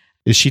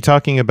 Is she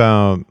talking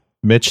about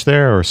Mitch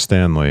there or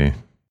Stanley?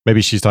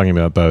 Maybe she's talking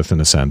about both in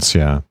a sense,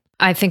 yeah.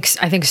 I think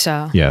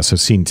so. Yeah, so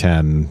scene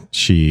 10,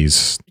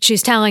 she's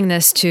telling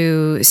this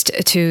to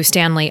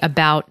Stanley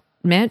about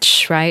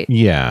Mitch, right?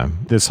 Yeah,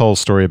 this whole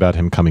story about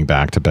him coming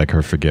back to beg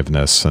her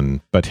forgiveness,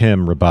 but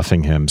him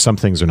rebuffing him. Some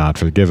things are not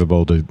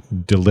forgivable.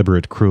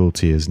 Deliberate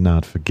cruelty is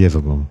not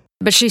forgivable.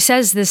 But she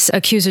says this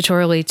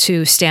accusatorily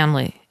to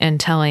Stanley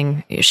and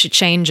she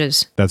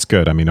changes. That's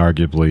good. I mean,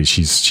 arguably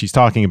she's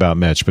talking about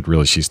Mitch, but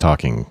really she's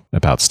talking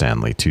about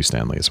Stanley, to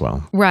Stanley as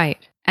well. Right.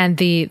 And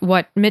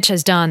what Mitch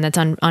has done that's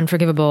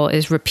unforgivable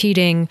is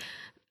repeating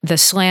the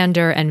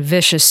slander and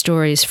vicious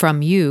stories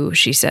from you,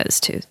 she says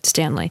to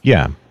Stanley.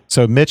 Yeah.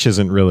 So Mitch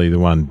isn't really the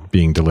one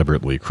being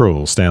deliberately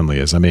cruel. Stanley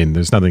is. I mean,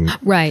 there's nothing.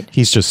 Right.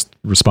 He's just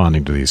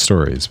responding to these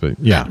stories. But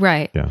yeah.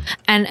 Right. Yeah.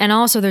 And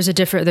also there's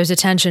a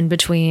tension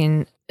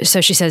between. So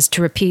she says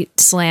to repeat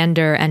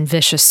slander and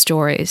vicious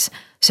stories.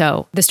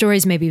 So the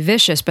stories may be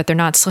vicious, but they're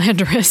not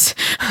slanderous.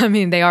 I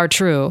mean, they are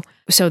true.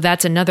 So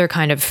that's another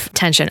kind of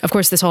tension. Of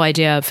course, this whole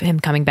idea of him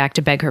coming back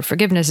to beg her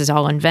forgiveness is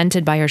all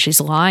invented by her. She's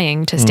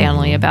lying to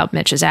Stanley about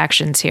Mitch's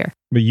actions here.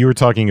 But you were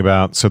talking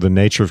about, the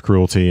nature of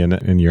cruelty, and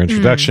in your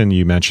introduction,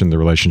 you mentioned the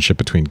relationship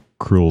between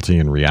cruelty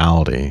and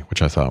reality,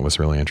 which I thought was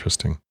really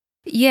interesting.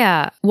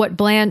 Yeah. What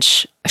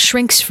Blanche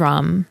shrinks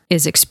from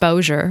is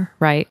exposure,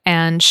 right?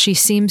 And she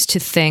seems to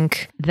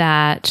think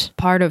that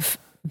part of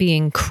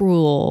being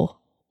cruel,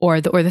 or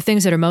the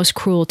things that are most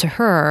cruel to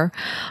her,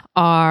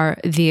 are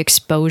the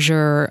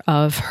exposure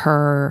of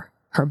her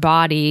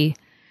body,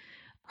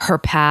 her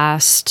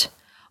past,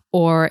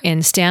 or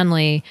in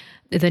Stanley,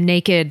 the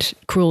naked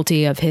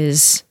cruelty of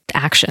his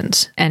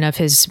actions and of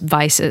his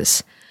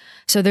vices.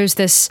 So there's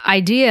this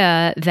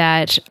idea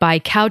that by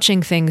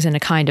couching things in a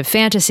kind of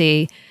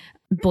fantasy,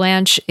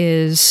 Blanche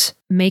is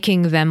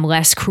making them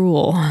less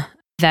cruel,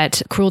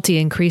 that cruelty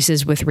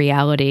increases with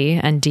reality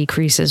and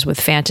decreases with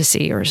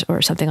fantasy,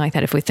 or something like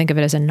that, if we think of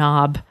it as a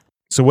knob.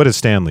 So what is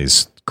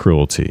Stanley's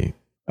cruelty,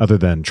 other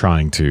than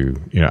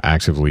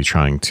actively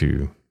trying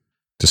to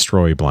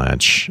destroy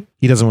Blanche?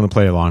 He doesn't want to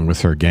play along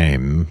with her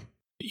game.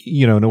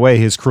 In a way,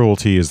 his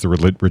cruelty is the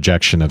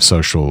rejection of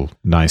social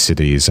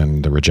niceties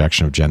and the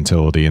rejection of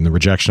gentility and the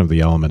rejection of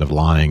the element of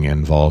lying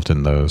involved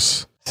in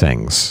those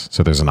things.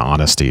 So there's an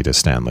honesty to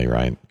Stanley,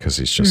 right? Because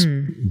he's just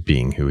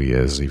being who he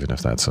is, even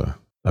if that's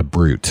a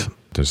brute.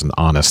 There's an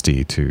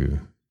honesty to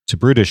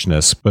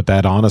brutishness, but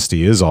that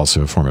honesty is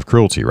also a form of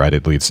cruelty, right?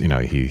 It leads,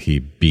 he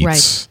beats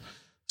Right.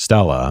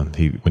 Stella.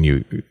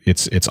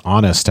 It's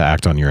honest to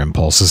act on your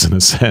impulses in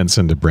a sense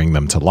and to bring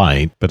them to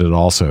light, but it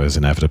also is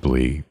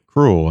inevitably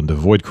cruel. And to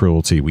avoid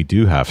cruelty, we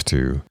do have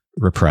to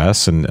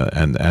repress, and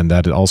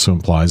that it also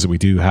implies that we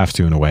do have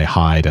to, in a way,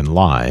 hide and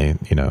lie.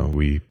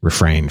 We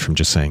refrain from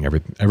just saying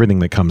everything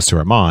that comes to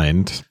our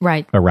mind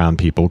Right. around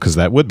people, because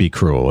that would be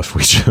cruel if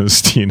we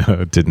just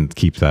didn't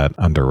keep that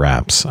under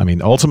wraps. I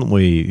mean,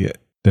 ultimately,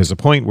 there's a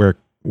point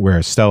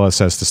where Stella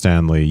says to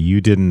Stanley,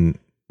 you didn't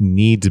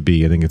need to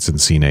be, I think it's in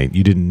scene 8,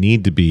 you didn't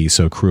need to be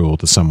so cruel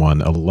to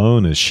someone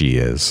alone as she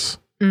is.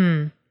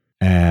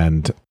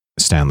 And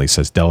Stanley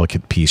says,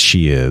 delicate piece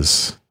she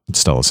is.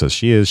 Stella says,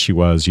 she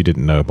was. You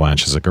didn't know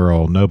Blanche as a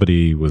girl.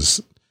 Nobody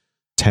was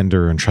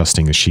tender and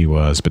trusting as she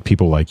was, but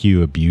people like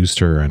you abused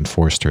her and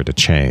forced her to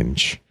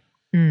change.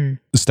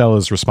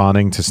 Stella's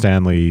responding to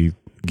Stanley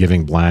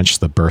giving Blanche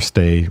the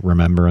birthday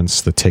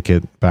remembrance, the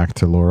ticket back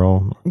to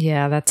Laurel.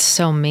 Yeah, that's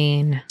so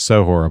mean.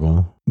 So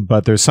horrible.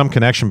 But there's some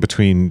connection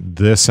between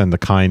this and the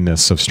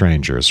kindness of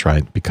strangers,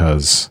 right?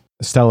 Because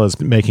Stella's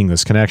making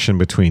this connection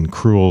between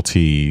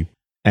cruelty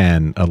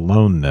and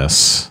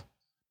aloneness.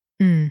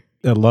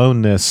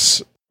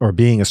 Aloneness, or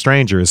being a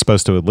stranger, is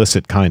supposed to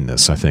elicit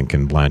kindness, I think,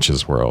 in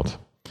Blanche's world.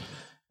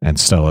 And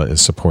Stella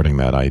is supporting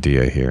that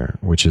idea here,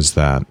 which is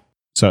that,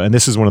 and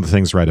this is one of the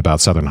things right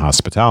about Southern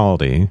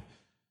hospitality,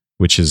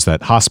 which is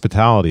that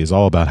hospitality is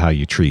all about how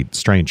you treat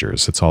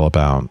strangers. It's all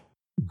about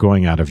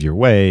going out of your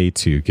way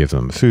to give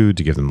them food,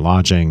 to give them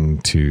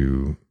lodging,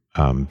 to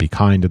be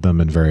kind to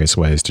them in various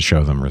ways, to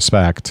show them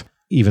respect,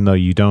 even though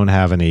you don't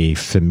have any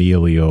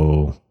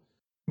familial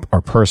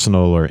or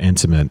personal or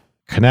intimate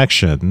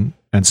connection.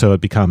 And so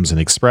it becomes an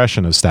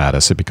expression of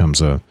status. It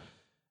becomes an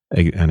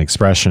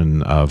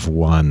expression of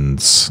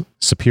one's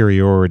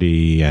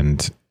superiority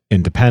and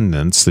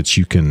independence, that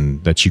you can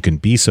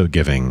be so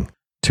giving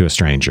to a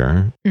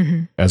stranger,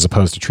 as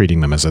opposed to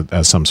treating them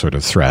as some sort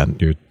of threat.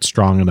 You're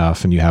strong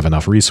enough and you have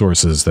enough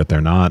resources that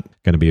they're not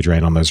going to be a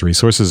drain on those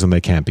resources, and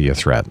they can't be a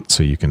threat.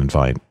 So you can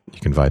invite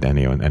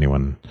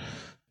anyone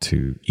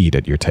to eat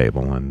at your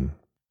table.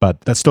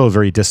 But that's still a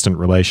very distant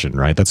relation,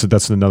 right?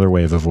 That's another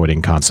way of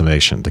avoiding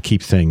consummation, to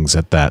keep things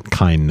at that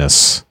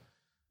kindness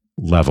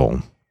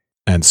level.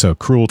 And so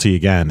cruelty,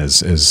 again,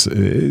 is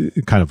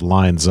kind of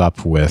lines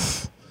up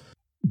with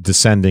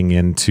descending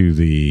into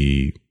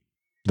the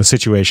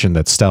situation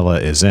that Stella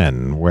is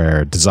in,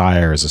 where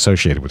desire is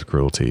associated with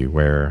cruelty,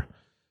 where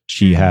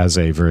she has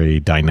a very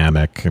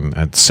dynamic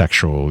and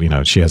sexual,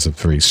 she has a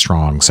very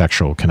strong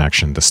sexual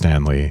connection to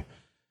Stanley.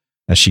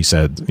 As she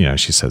said,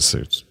 she says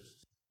there's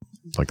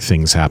like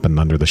things happen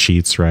under the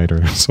sheets, right?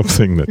 Or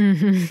something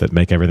that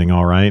make everything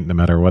all right, no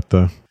matter what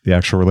the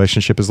actual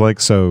relationship is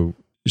like. So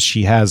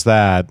she has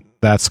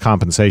that's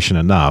compensation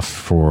enough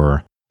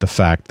for the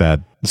fact that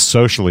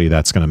socially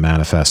that's going to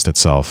manifest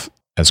itself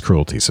as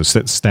cruelty. So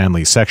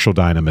Stanley's sexual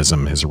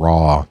dynamism, his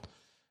raw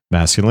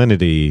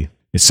masculinity,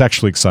 is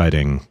sexually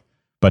exciting,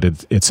 but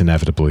it's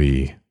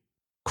inevitably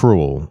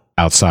cruel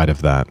outside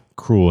of that,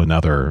 cruel in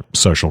other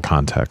social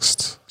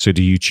contexts. So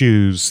do you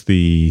choose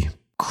the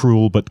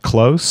cruel but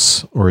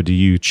close, or do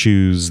you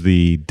choose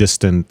the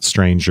distant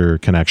stranger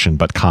connection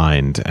but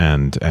kind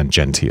and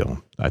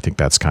genteel? I think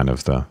that's kind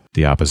of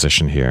the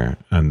opposition here.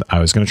 And I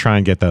was going to try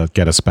and get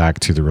us back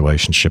to the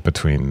relationship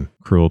between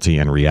cruelty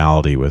and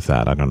reality with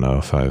that. I don't know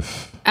if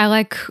I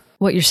like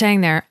what you're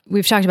saying there.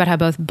 We've talked about how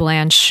both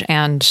Blanche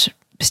and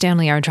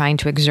Stanley are trying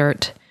to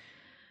exert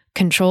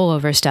control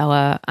over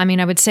Stella. I mean,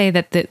 I would say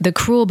that the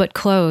cruel but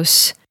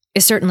close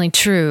is certainly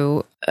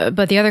true.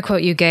 But the other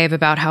quote you gave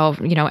about how,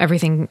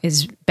 everything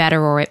is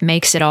better, or it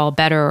makes it all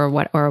better,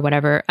 or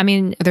whatever. I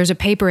mean, there's a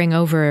papering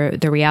over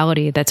the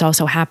reality that's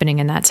also happening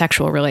in that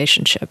sexual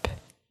relationship.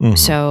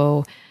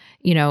 So,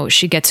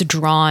 she gets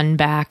drawn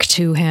back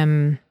to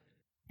him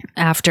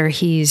after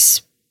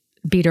he's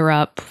beat her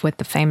up with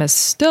the famous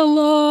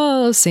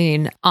Stella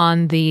scene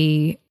on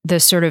the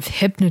sort of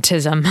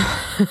hypnotism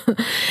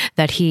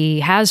that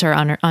he has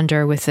her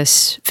under with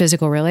this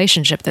physical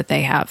relationship that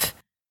they have.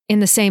 In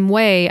the same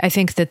way, I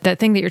think that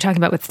thing that you're talking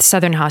about with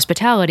Southern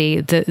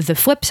hospitality, the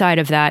flip side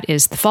of that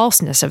is the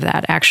falseness of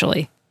that,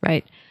 actually,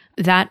 right?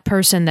 That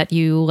person that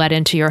you let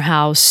into your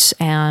house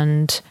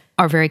and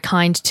are very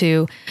kind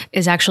to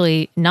is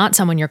actually not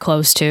someone you're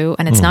close to,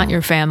 and it's not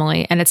your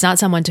family, and it's not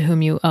someone to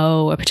whom you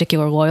owe a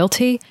particular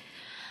loyalty.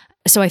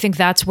 So I think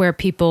that's where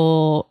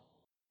people,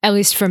 at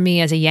least for me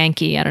as a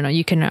Yankee, I don't know,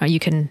 you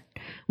can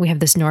we have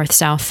this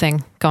north-south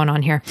thing going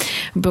on here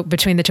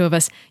between the two of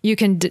us. You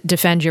can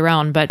defend your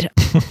own, but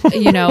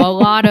a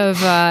lot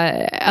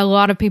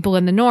of people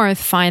in the North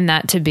find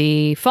that to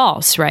be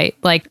false, right?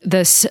 Like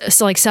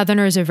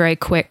Southerners are very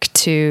quick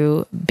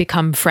to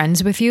become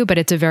friends with you, but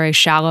it's a very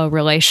shallow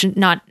relation.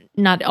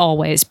 Not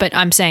always, but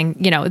I'm saying,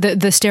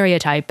 the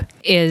stereotype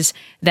is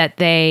that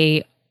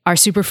they are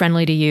super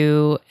friendly to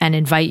you and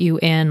invite you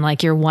in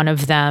like you're one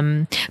of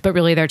them, but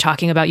really they're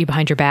talking about you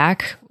behind your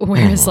back.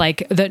 Whereas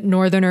like the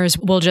Northerners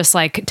will just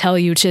like tell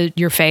you to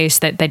your face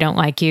that they don't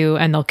like you,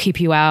 and they'll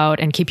keep you out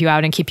and keep you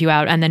out and keep you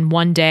out. And then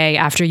one day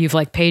after you've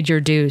like paid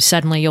your dues,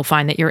 suddenly you'll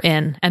find that you're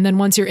in. And then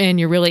once you're in,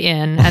 you're really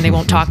in, and they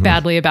won't talk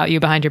badly about you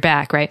behind your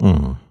back, right?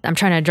 I'm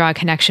trying to draw a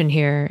connection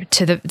here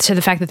to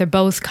the fact that they're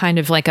both kind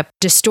of like a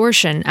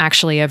distortion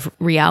actually of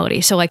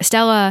reality. So like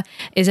Stella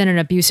is in an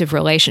abusive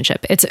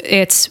relationship.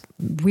 It's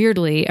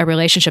weirdly a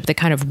relationship that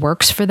kind of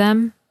works for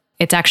them.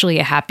 It's actually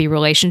a happy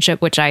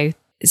relationship, which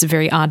is a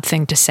very odd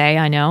thing to say,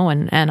 I know,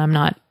 and I'm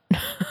not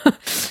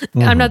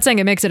I'm not saying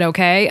it makes it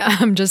okay.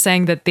 I'm just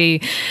saying that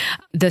the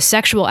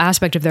sexual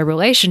aspect of their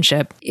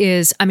relationship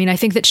is, I mean, I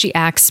think that she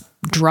acts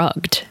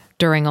drugged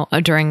during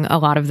a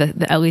lot of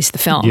the at least the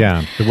film.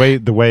 Yeah,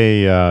 the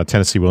way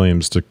Tennessee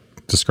Williams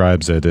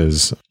describes it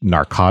is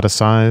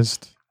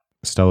narcoticized.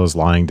 Stella's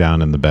lying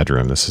down in the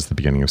bedroom. This is the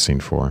beginning of scene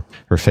 4.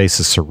 Her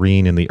face is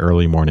serene in the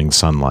early morning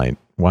sunlight.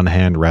 One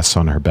hand rests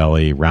on her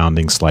belly,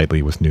 rounding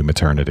slightly with new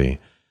maternity.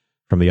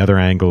 From the other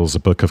angle is a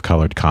book of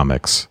colored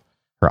comics.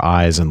 Her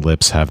eyes and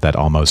lips have that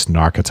almost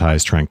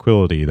narcotized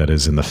tranquility that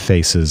is in the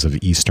faces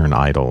of Eastern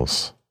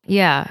idols.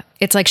 Yeah,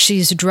 it's like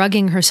she's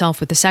drugging herself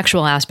with the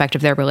sexual aspect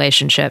of their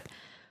relationship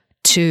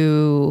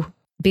to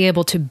be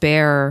able to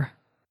bear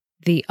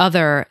the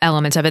other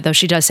elements of it, though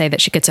she does say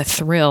that she gets a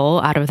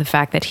thrill out of the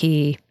fact that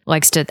he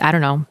likes to, I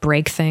don't know,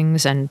 break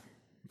things and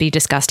be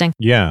disgusting.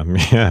 Yeah,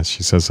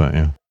 she says that,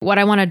 yeah. What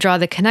I want to draw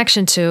the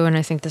connection to, and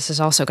I think this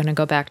is also going to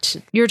go back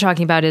to you're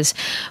talking about, is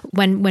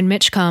when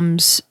Mitch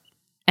comes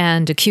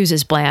and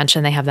accuses Blanche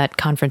and they have that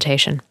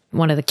confrontation.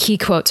 One of the key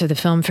quotes of the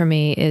film for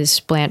me is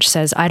Blanche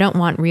says, "I don't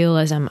want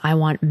realism, I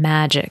want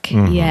magic."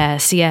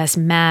 Yes,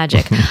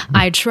 magic.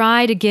 I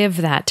try to give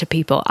that to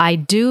people. I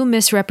do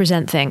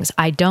misrepresent things.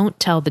 I don't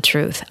tell the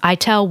truth. I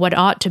tell what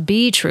ought to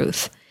be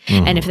truth.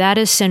 And if that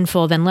is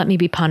sinful, then let me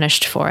be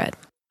punished for it.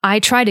 I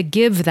try to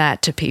give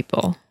that to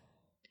people,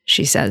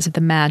 she says,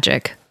 the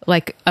magic.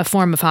 Like a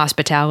form of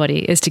hospitality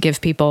is to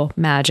give people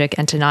magic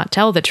and to not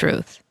tell the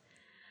truth.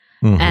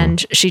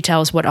 And she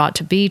tells what ought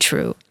to be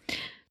true.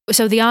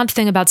 So the odd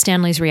thing about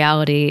Stanley's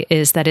reality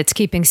is that it's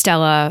keeping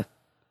Stella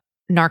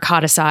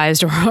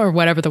narcoticized or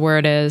whatever the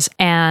word is.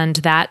 And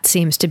that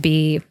seems to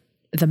be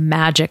the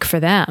magic for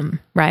them,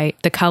 right?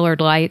 The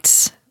colored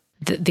lights,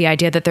 the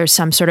idea that there's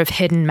some sort of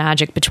hidden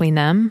magic between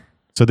them.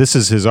 So this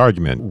is his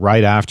argument.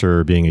 Right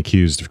after being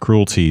accused of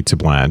cruelty to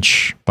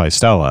Blanche by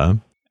Stella,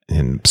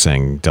 and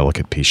saying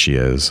delicate piece she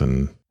is,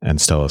 and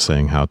Stella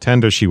saying how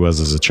tender she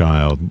was as a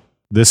child,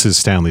 this is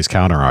Stanley's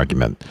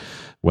counter-argument.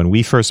 When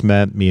we first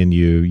met, me and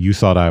you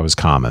thought I was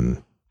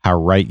common. How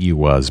right you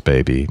was,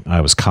 baby. I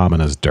was common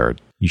as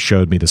dirt. You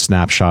showed me the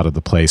snapshot of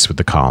the place with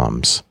the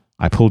columns.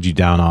 I pulled you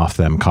down off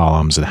them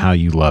columns and how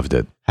you loved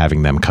it,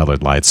 having them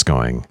colored lights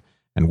going.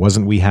 And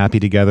wasn't we happy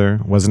together?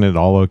 Wasn't it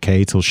all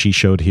okay till she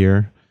showed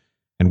here?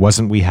 And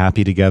wasn't we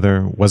happy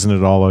together? Wasn't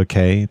it all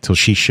okay till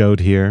she showed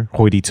here?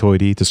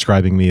 Hoity-toity,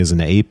 describing me as an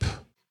ape.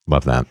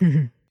 Love that.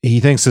 He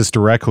thinks this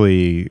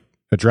directly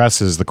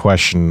addresses the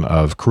question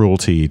of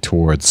cruelty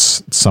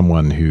towards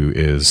someone who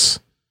is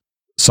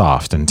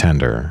soft and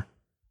tender.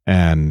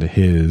 And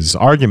his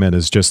argument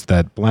is just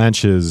that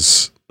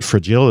Blanche's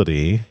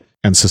fragility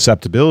and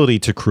susceptibility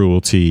to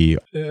cruelty,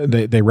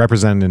 they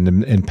represent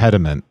an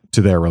impediment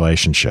to their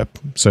relationship.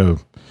 So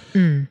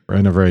in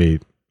a very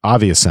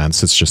obvious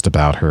sense, it's just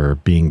about her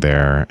being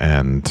there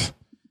and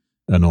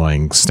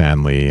annoying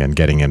Stanley and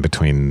getting in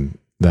between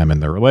them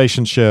and their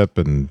relationship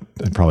and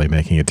probably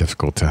making it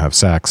difficult to have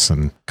sex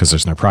and because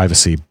there's no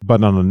privacy.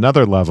 But on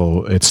another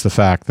level, it's the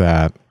fact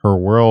that her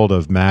world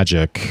of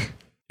magic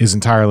is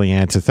entirely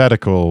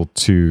antithetical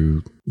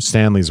to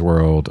Stanley's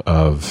world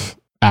of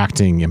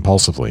acting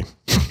impulsively.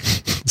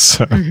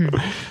 So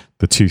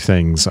the two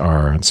things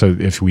are, so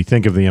if we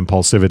think of the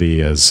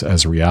impulsivity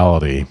as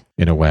reality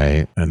in a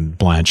way, and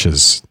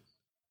Blanche's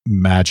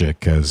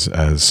magic as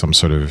some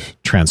sort of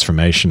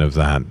transformation of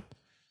that,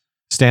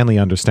 Stanley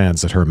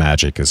understands that her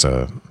magic is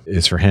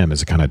for him a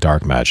kind of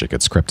dark magic.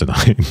 It's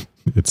kryptonite.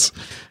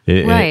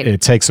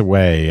 It takes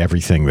away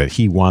everything that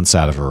he wants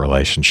out of a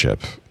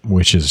relationship,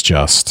 which is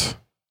just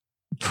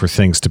for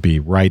things to be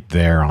right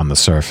there on the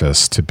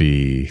surface, to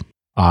be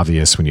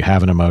obvious. When you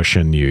have an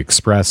emotion, you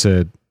express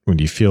it. When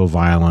you feel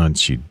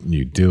violence,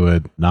 you do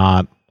it.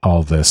 Not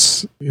all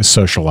this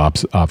social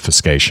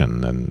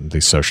obfuscation and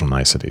these social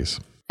niceties.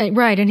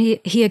 Right, and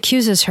he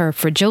accuses her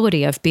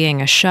fragility of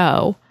being a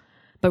show.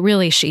 But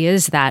really, she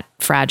is that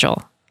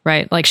fragile,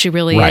 right? Like she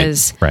really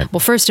is. Right. Well,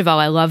 first of all,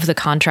 I love the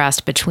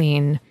contrast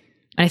between,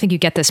 and I think you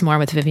get this more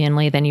with Vivien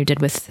Leigh than you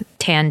did with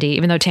Tandy,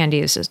 even though Tandy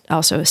is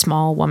also a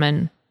small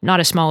woman, not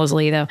as small as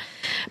Leigh though.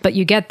 But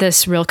you get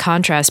this real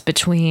contrast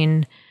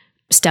between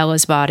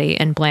Stella's body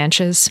and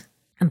Blanche's.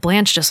 And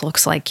Blanche just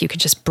looks like you could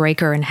just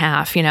break her in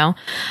half, you know?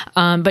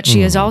 But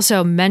she is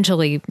also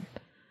mentally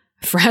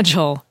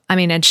fragile. I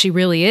mean, and she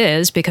really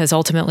is, because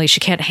ultimately she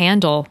can't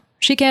handle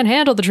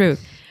the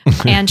truth.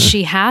 And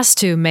she has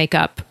to make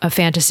up a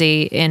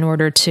fantasy in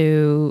order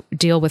to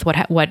deal with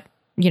what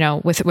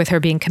with her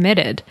being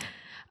committed.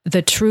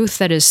 The truth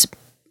that is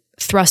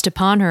thrust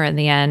upon her in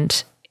the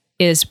end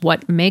is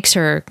what makes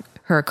her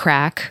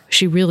crack.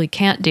 She really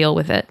can't deal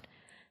with it.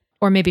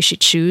 Or maybe she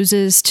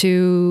chooses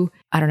to,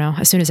 I don't know,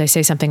 as soon as I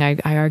say something, I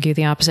argue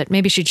the opposite.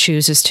 Maybe she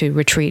chooses to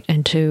retreat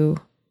into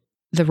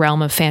the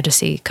realm of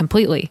fantasy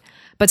completely.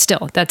 But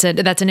still, that's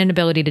an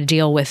inability to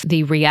deal with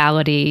the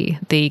reality,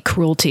 the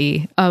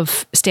cruelty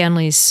of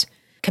Stanley's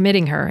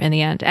committing her in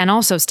the end. And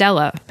also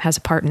Stella has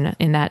a part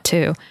in that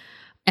too.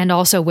 And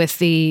also with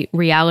the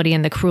reality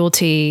and the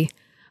cruelty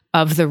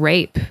of the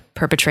rape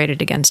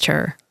perpetrated against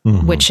her,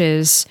 which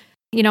is,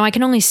 I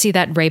can only see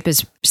that rape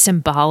as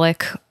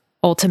symbolic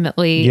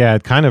ultimately. Yeah,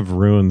 it kind of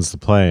ruins the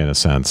play in a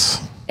sense.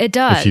 It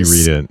does. If you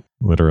read it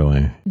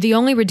literally. The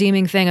only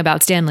redeeming thing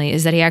about Stanley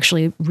is that he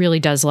actually really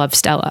does love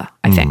Stella,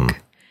 I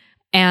think.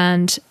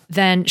 And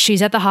then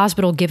she's at the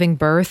hospital giving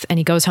birth and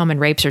he goes home and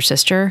rapes her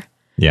sister.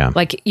 Yeah.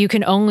 Like you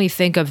can only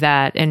think of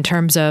that in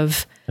terms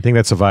of... I think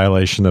that's a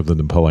violation of the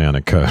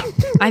Napoleonic Code.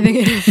 I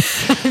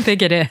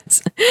think it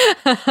is.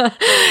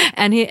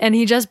 And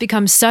he just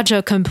becomes such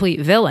a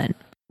complete villain.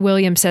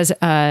 William says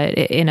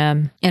in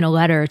a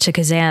letter to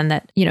Kazan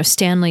that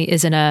Stanley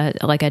isn't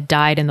a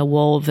dyed in the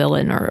wool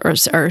villain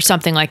or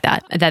something like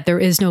that. That there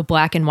is no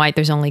black and white.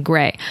 There's only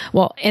gray.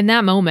 Well, in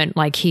that moment,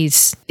 like he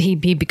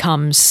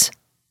becomes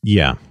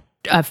a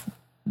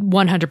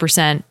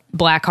 100%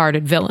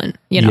 black-hearted villain.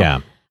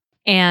 Yeah.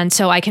 And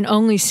so I can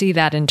only see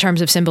that in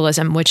terms of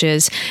symbolism, which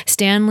is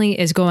Stanley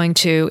is going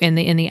to in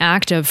the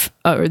act of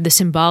or the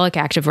symbolic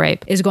act of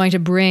rape is going to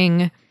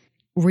bring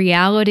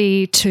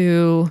reality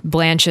to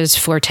Blanche's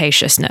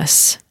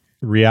flirtatiousness.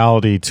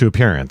 Reality to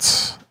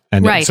appearance.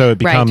 And so it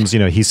becomes,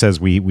 he says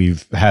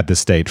we've had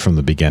this date from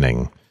the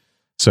beginning.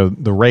 So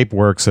the rape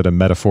works at a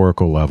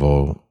metaphorical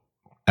level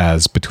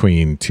as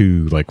between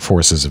two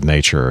forces of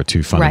nature or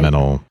two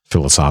fundamental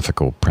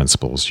philosophical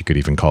principles. You could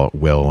even call it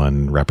will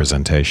and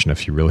representation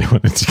if you really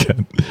wanted to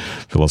get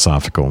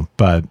philosophical.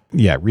 But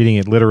yeah, reading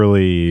it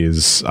literally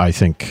is, I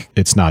think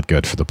it's not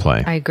good for the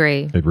play. I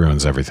agree. It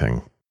ruins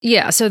everything.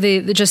 Yeah, so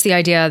just the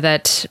idea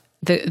that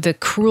the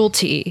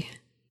cruelty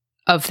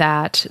of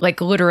that,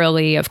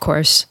 literally, of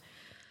course,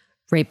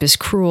 rape is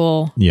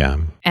cruel. Yeah.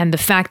 And the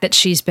fact that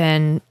she's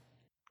been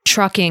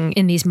trucking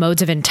in these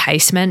modes of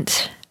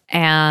enticement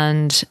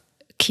and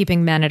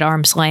keeping men at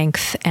arm's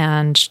length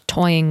and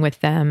toying with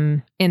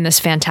them in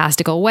this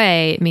fantastical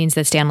way means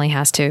that Stanley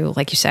has to,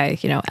 like you say,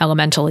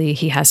 elementally,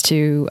 he has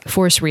to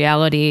force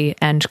reality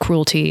and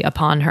cruelty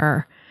upon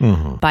her.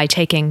 By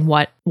taking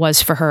what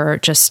was for her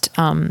just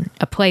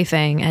a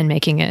plaything and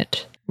making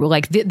it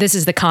this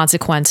is the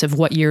consequence of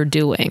what you're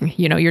doing.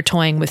 You're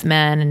toying with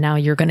men and now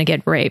you're going to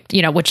get raped,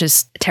 which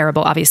is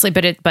terrible, obviously.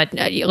 But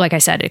like I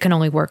said, it can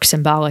only work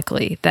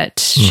symbolically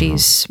that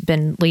she's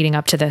been leading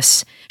up to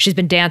this. She's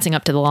been dancing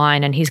up to the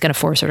line and he's going to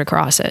force her to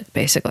cross it,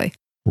 basically.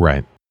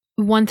 Right.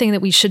 One thing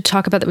that we should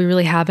talk about that we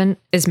really haven't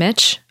is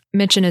Mitch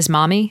and his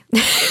mommy.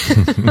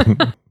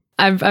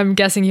 I'm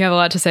guessing you have a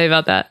lot to say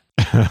about that.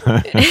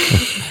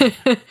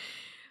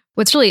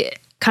 What's really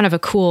kind of a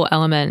cool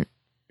element,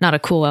 not a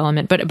cool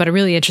element, but a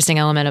really interesting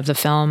element of the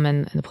film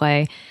and the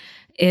play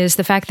is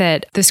the fact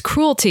that this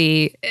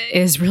cruelty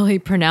is really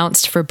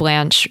pronounced for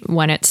Blanche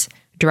when it's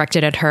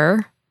directed at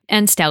her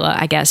and Stella,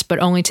 I guess, but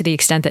only to the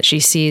extent that she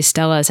sees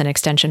Stella as an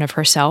extension of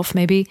herself,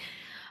 maybe.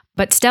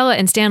 But Stella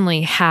and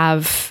Stanley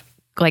have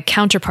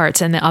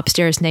counterparts in the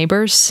upstairs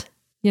neighbors,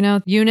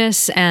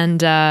 Eunice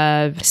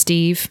and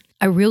Steve.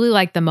 I really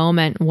like the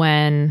moment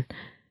when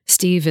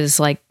Steve is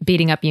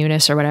beating up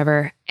Eunice or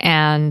whatever,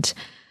 and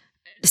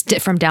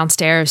from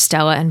downstairs,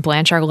 Stella and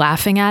Blanche are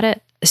laughing at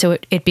it. So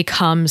it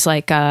becomes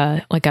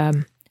a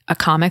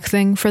comic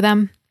thing for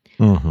them.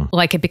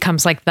 It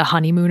becomes the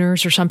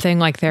Honeymooners or something.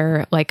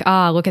 They're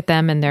look at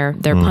them and their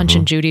Punch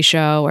and Judy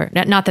show. Or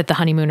not that the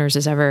Honeymooners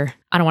is ever.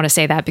 I don't want to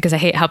say that because I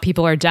hate how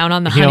people are down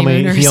on the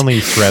Honeymooners. He only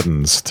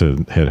threatens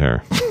to hit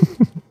her.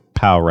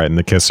 Pow right in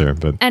the kisser,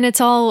 and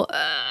it's all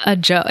a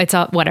joke. It's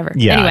all whatever.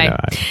 Yeah. Anyway,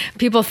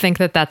 people think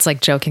that that's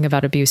joking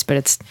about abuse, but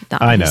it's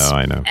not. I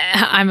know.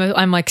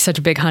 I'm such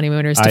a big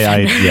Honeymooners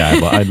defender.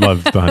 I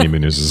love the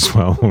Honeymooners as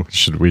well.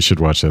 We should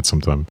watch that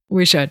sometime.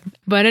 We should.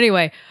 But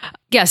anyway,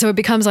 yeah. So it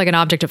becomes an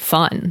object of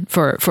fun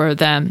for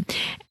them,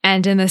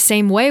 and in the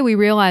same way, we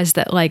realize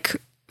that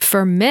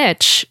for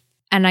Mitch.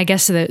 And I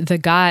guess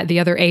the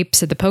other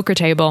apes at the poker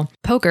table,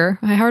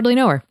 I hardly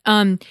know her.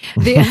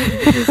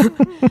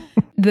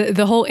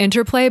 The whole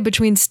interplay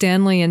between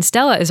Stanley and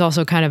Stella is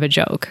also kind of a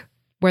joke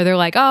where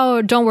they're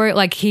oh, don't worry.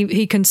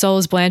 He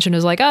consoles Blanche and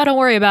is oh, don't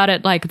worry about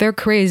it. They're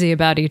crazy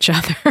about each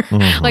other.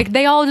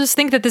 They all just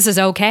think that this is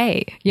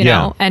okay,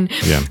 know?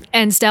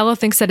 And Stella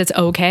thinks that it's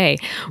okay,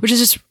 which is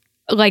just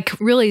like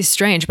really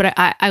strange, but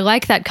I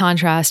like that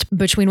contrast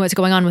between what's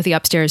going on with the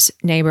upstairs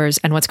neighbors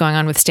and what's going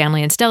on with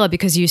Stanley and Stella,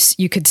 because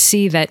you could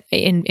see that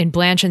in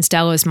Blanche and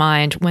Stella's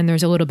mind, when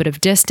there's a little bit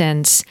of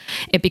distance,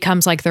 it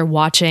becomes like they're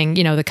watching,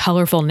 the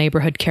colorful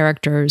neighborhood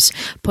characters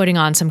putting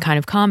on some kind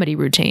of comedy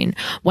routine.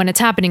 When it's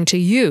happening to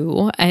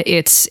you,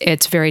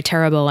 it's very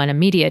terrible and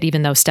immediate,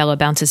 even though Stella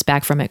bounces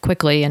back from it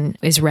quickly and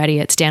is ready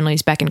at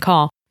Stanley's beck and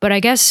call. But I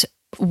guess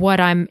what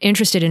I'm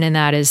interested in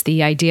that is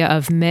the idea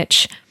of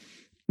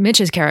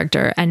Mitch's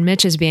character, and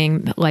Mitch as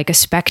being like a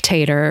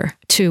spectator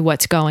to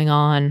what's going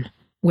on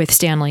with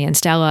Stanley and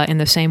Stella, in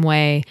the same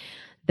way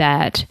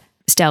that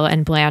Stella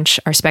and Blanche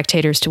are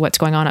spectators to what's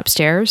going on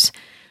upstairs,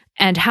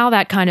 and how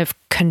that kind of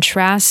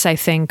contrasts, I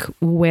think,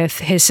 with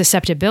his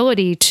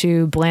susceptibility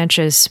to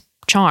Blanche's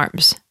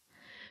charms.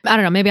 I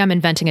don't know, maybe I'm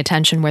inventing a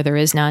tension where there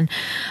is none,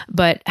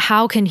 but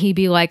how can he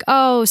be like,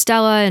 oh,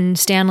 Stella and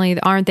Stanley,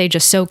 aren't they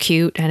just so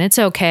cute? And it's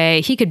okay.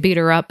 He could beat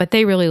her up, but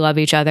they really love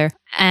each other,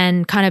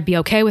 and kind of be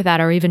okay with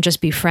that, or even just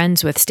be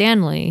friends with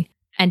Stanley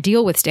and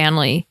deal with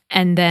Stanley,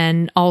 and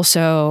then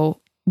also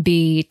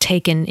be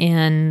taken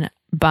in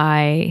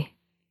by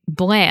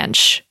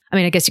Blanche. I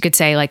mean, I guess you could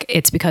say like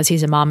it's because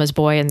he's a mama's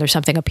boy and there's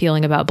something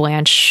appealing about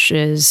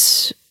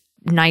Blanche's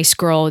nice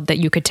girl that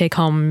you could take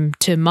home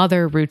to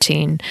mother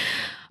routine.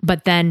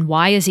 But then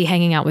why is he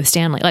hanging out with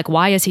Stanley? Like,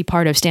 why is he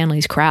part of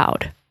Stanley's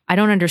crowd? I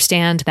don't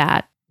understand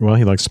that. Well,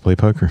 he likes to play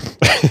poker.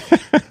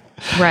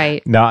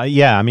 Right. No,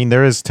 yeah. I mean,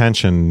 there is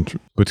tension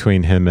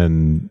between him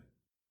and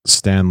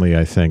Stanley,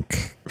 I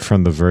think,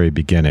 from the very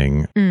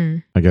beginning.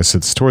 I guess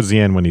it's towards the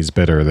end when he's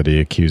bitter that he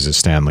accuses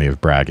Stanley of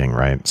bragging,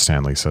 right?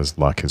 Stanley says,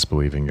 luck is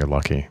believing you're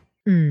lucky.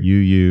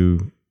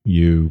 You,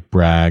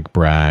 brag,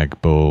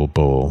 bull,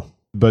 bull.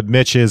 But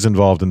Mitch is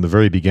involved in the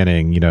very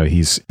beginning.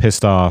 He's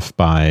pissed off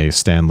by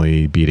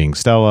Stanley beating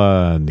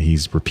Stella, and he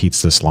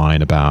repeats this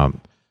line about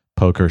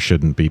poker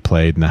shouldn't be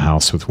played in a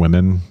house with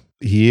women.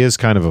 He is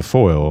kind of a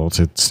foil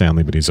to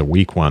Stanley, but he's a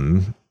weak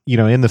one.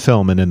 In the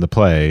film and in the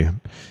play,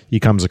 he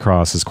comes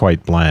across as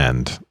quite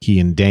bland. He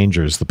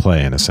endangers the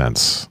play in a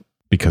sense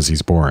because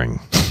he's boring.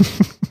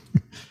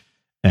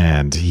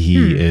 And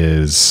he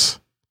is,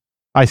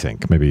 I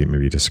think, maybe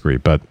you disagree,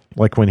 but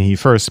like when he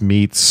first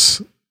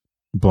meets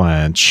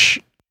Blanche,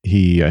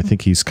 I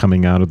think he's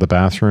coming out of the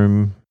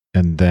bathroom,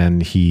 and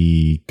then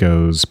he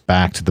goes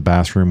back to the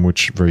bathroom,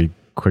 which very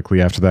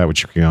quickly after that,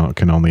 which you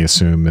can only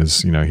assume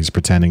is, he's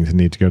pretending to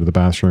need to go to the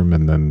bathroom,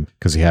 and then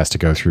because he has to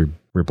go through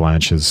where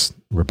Blanche is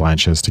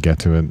to get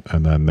to it,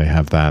 and then they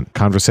have that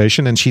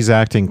conversation, and she's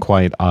acting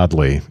quite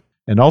oddly,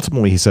 and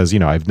ultimately he says,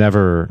 I've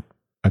never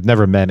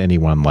met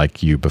anyone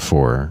like you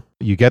before.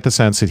 You get the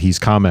sense that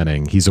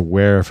he's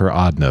aware of her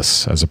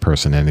oddness as a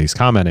person, and he's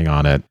commenting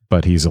on it,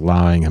 but he's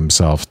allowing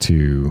himself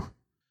to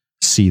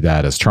see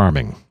that as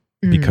charming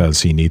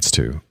because he needs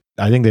to.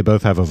 I think they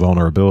both have a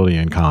vulnerability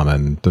in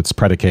common that's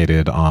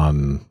predicated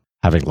on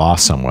having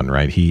lost someone,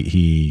 right?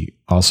 He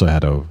also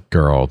had a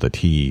girl that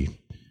she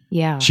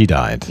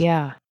died.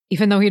 Yeah.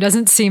 Even though he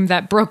doesn't seem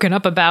that broken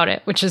up about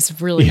it, which is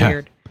really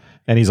weird.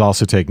 And he's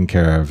also taking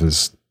care of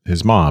his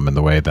mom in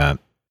the way that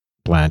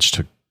Blanche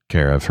took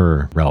care of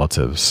her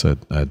relatives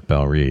at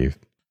Belle Reve.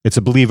 It's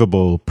a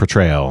believable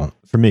portrayal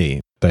for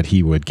me that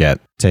he would get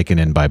taken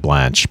in by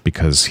Blanche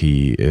because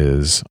he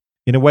is,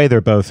 in a way,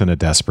 they're both in a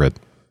desperate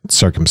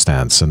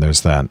circumstance. And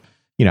there's that,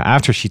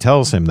 after she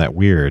tells him that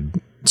weird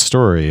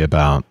story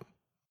about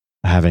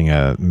having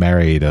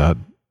married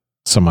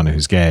someone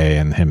who's gay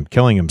and him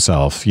killing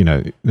himself,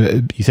 you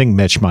think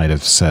Mitch might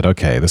have said,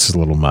 okay, this is a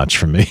little much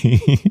for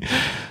me.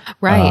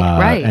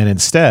 Right. And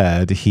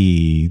instead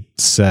he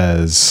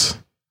says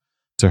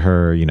to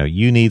her,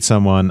 you need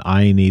someone,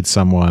 I need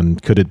someone,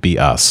 could it be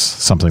us?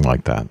 Something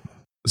like that.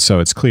 So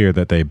it's clear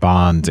that they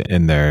bond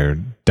in their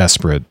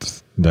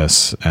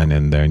desperateness and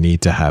in their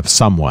need to have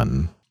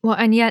someone. Well,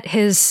 and yet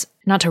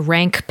not to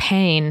rank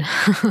pain,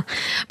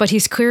 but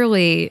he's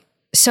clearly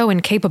so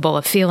incapable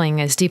of feeling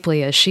as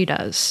deeply as she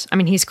does. I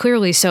mean, he's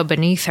clearly so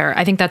beneath her.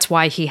 I think that's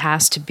why he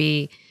has to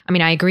be,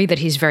 I agree that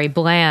he's very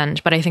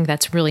bland, but I think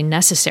that's really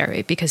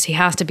necessary because he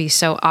has to be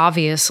so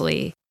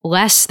obviously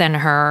less than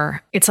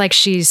her. It's like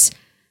she's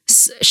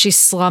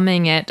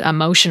slumming it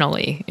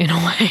emotionally in a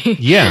way.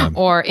 Yeah.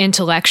 Or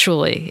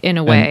intellectually in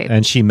a way.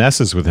 And she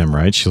messes with him,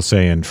 right? She'll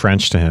say in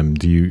French to him,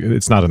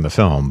 it's not in the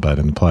film, but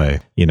in the play,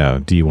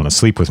 do you want to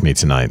sleep with me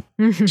tonight?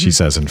 She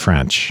says in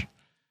French.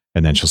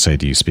 And then she'll say,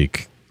 do you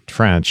speak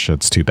French?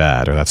 That's too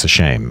bad, or that's a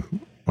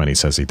shame, when he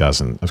says he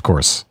doesn't. Of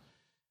course,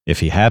 if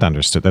he had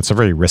understood, that's a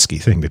very risky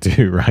thing to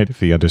do, right?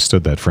 If he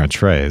understood that French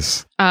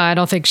phrase. I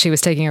don't think she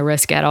was taking a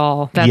risk at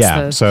all.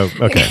 So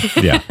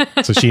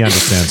she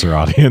understands her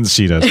audience.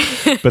 She does.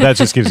 But that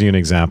just gives you an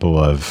example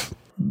of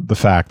the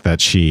fact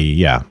that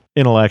she,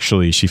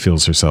 intellectually, she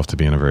feels herself to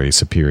be in a very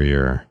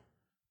superior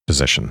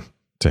position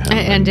to him.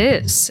 And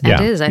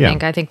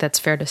I think that's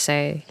fair to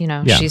say.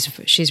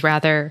 She's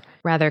rather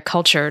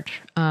cultured.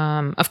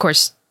 Of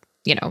course,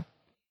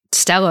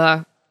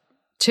 Stella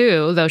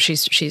too, though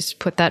she's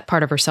put that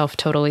part of herself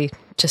totally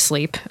to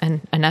sleep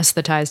and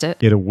anesthetized it.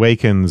 It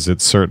awakens at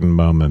certain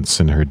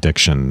moments in her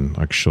diction.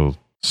 Like she'll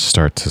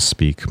start to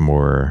speak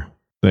more,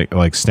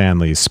 like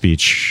Stanley's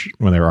speech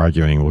when they're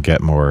arguing will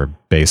get more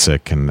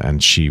basic,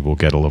 and she will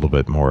get a little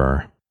bit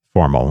more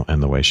formal in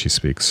the way she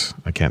speaks.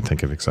 I can't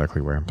think of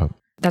exactly where, but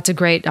that's a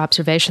great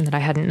observation that I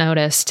hadn't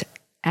noticed.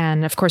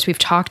 And of course, we've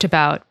talked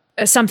about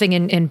something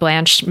in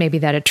Blanche maybe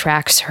that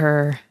attracts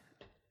her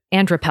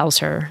and repels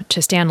her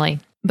to Stanley.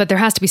 But there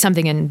has to be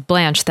something in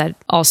Blanche that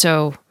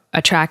also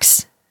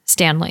attracts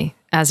Stanley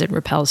as it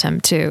repels him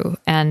too.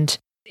 And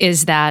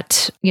is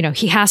that,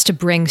 he has to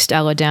bring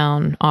Stella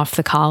down off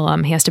the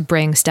column. He has to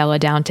bring Stella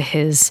down to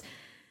his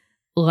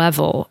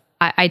level.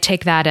 I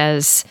take that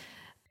as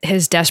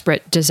his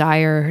desperate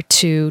desire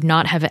to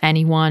not have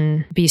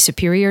anyone be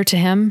superior to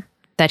him,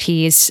 that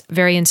he's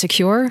very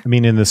insecure. I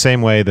mean, in the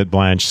same way that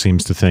Blanche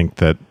seems to think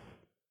that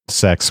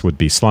sex would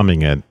be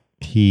slumming it,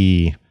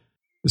 he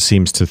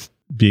seems to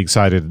be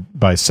excited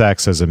by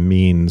sex as a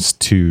means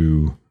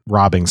to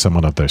robbing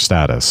someone of their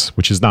status,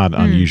 which is not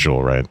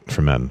unusual, right,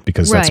 for men,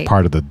 because that's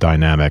part of the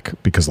dynamic,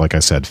 because like I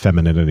said,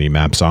 femininity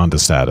maps onto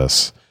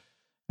status,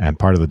 and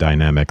part of the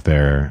dynamic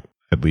there,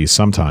 at least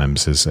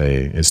sometimes,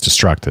 is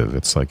destructive.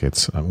 It's like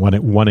it's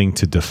wanting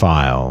to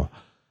defile,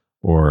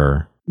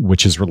 or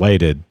which is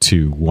related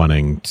to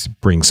wanting to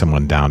bring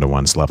someone down to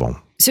one's level.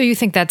 So you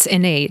think that's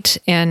innate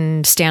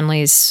in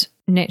Stanley's...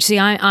 See,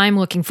 I'm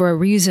looking for a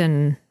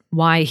reason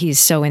why he's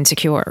so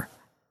insecure.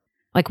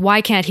 Like,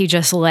 why can't he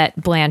just let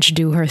Blanche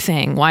do her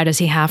thing? Why does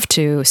he have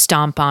to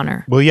stomp on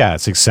her? Well, yeah,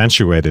 it's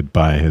accentuated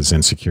by his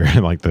insecurity.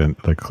 Like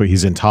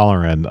he's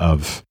intolerant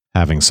of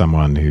having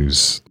someone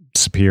who's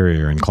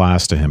superior in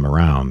class to him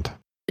around.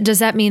 Does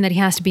that mean that he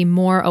has to be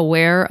more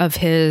aware of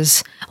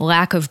his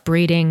lack of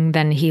breeding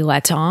than he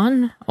lets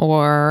on?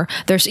 Or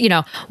there's,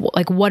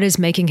 like, what is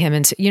making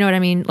him, you know what I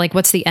mean? Like,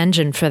 what's the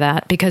engine for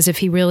that? Because if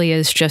he really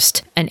is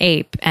just an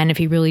ape, and if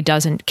he really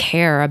doesn't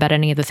care about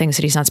any of the things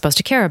that he's not supposed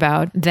to care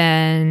about,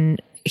 then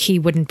he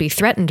wouldn't be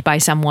threatened by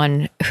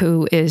someone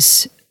who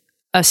is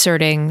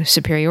asserting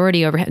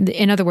superiority over him.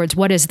 In other words,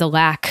 what is the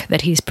lack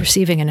that he's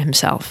perceiving in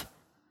himself?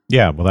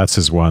 Yeah, well, that's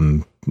his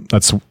one.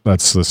 That's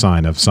the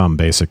sign of some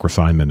basic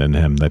refinement in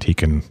him, that he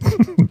can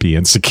be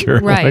insecure.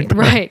 Right.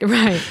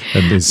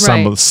 And he's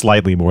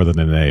slightly more than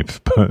an ape.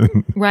 But,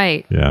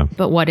 right. Yeah.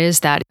 But what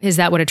is that? Is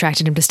that what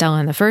attracted him to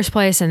Stella in the first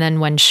place? And then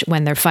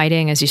when they're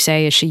fighting, as you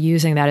say, is she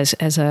using that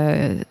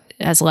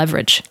as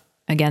leverage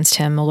against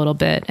him a little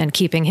bit and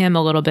keeping him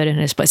a little bit in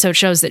his place? So it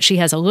shows that she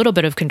has a little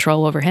bit of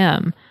control over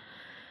him.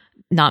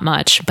 Not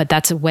much, but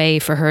that's a way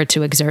for her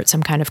to exert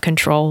some kind of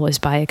control, is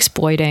by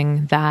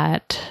exploiting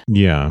that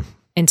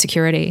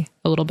insecurity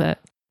a little bit.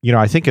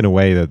 I think in a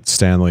way that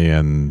Stanley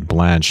and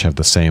Blanche have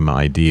the same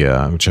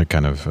idea, which I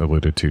kind of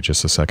alluded to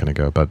just a second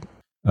ago, but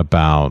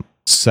about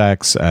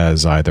sex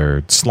as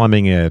either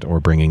slumming it or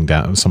bringing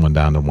someone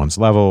down to one's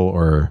level,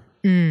 or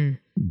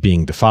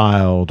being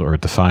defiled or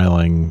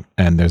defiling.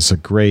 And there's a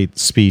great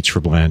speech for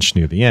Blanche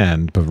near the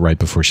end, but right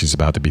before she's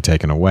about to be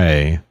taken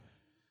away,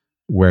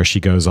 where she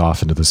goes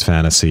off into this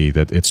fantasy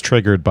that it's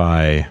triggered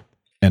by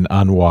an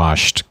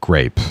unwashed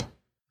grape.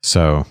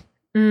 So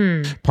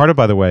part of,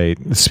 by the way,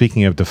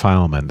 speaking of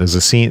defilement, there's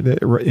a scene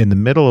in the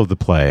middle of the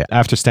play,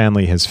 after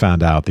Stanley has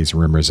found out these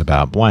rumors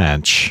about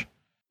Blanche,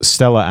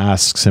 Stella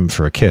asks him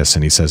for a kiss,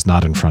 and he says,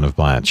 not in front of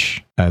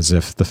Blanche, as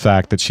if the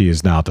fact that she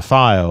is now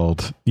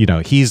defiled,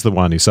 he's the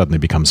one who suddenly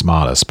becomes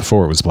modest.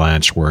 Before it was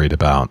Blanche worried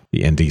about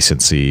the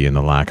indecency and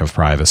the lack of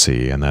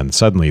privacy, and then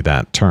suddenly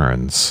that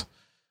turns.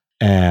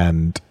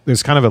 And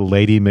there's kind of a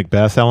Lady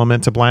Macbeth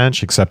element to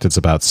Blanche, except it's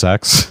about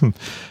sex,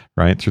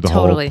 right? Through the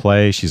whole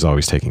play, she's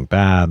always taking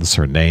baths.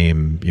 Her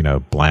name,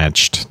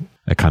 blanched,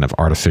 a kind of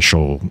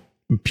artificial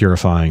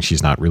purifying.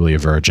 She's not really a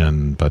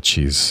virgin, but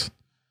she's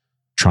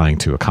trying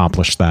to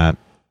accomplish that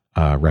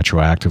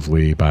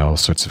retroactively by all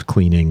sorts of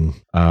cleaning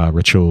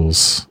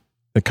rituals.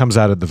 It comes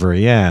out at the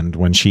very end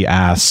when she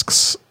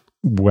asks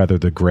whether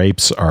the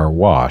grapes are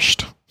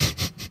washed.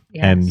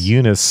 Yes. And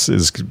Eunice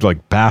is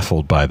like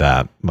baffled by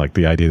that, like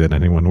the idea that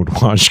anyone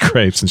would wash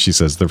grapes. And she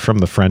says, they're from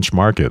the French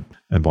market.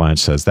 And Blanche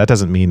says, that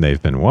doesn't mean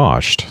they've been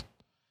washed.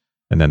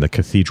 And then the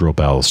cathedral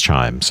bells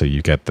chime. So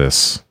you get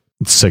this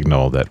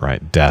signal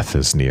that, death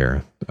is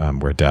near,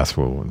 where death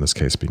will, in this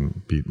case,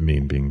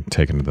 mean being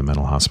taken to the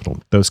mental hospital.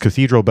 Those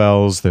cathedral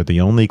bells, they're the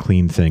only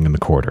clean thing in the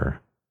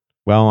quarter.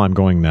 Well, I'm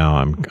going now.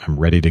 I'm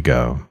ready to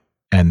go.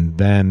 And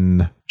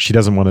then she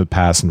doesn't want to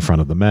pass in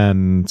front of the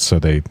men, so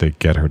they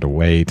get her to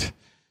wait.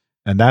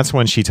 And that's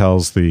when she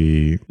has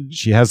the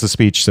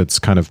speech that's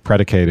kind of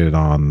predicated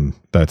on,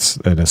 that's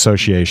an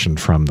association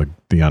from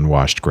the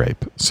unwashed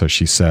grape. So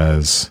she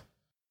says,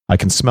 I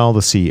can smell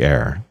the sea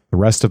air. The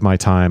rest of my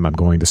time I'm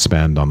going to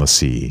spend on the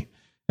sea.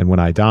 And when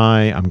I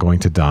die, I'm going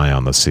to die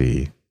on the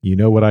sea. You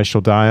know what I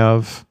shall die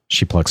of?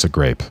 She plucks a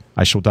grape.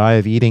 I shall die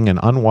of eating an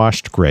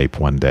unwashed grape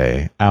one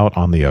day out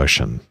on the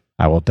ocean.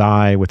 I will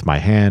die with my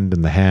hand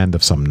in the hand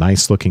of some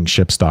nice-looking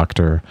ship's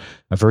doctor,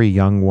 a very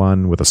young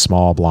one with a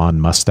small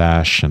blonde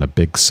mustache and a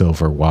big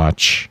silver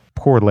watch.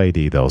 Poor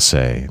lady, they'll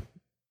say.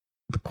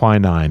 The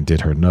quinine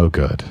did her no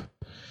good.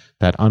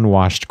 That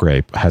unwashed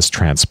grape has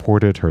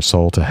transported her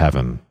soul to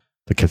heaven.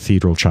 The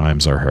cathedral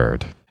chimes are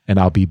heard. And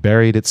I'll be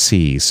buried at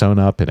sea, sewn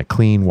up in a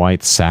clean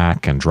white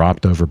sack and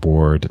dropped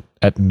overboard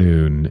at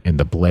noon in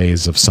the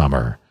blaze of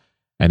summer,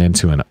 and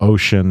into an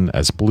ocean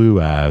as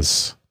blue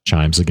as,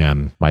 chimes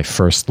again, my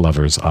first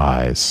lover's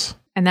eyes.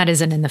 And that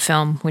isn't in the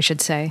film, we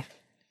should say.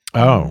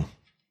 Oh.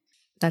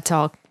 That's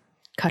all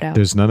cut out.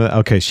 There's none of,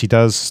 okay, she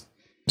does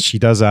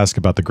ask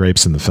about the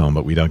grapes in the film,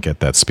 but we don't get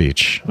that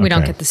speech. We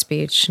don't get the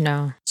speech,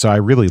 no. So I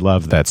really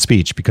love that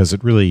speech because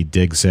it really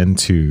digs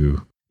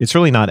into, it's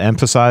really not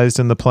emphasized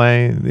in the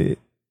play,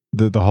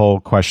 the whole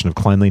question of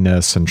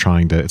cleanliness and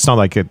trying to, it's not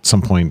like at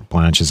some point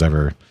Blanche is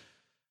ever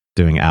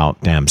doing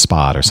out damn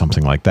spot or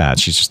something like that.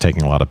 She's just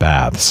taking a lot of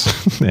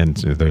baths and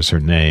there's her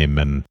name.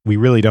 And we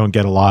really don't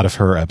get a lot of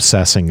her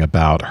obsessing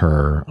about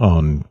her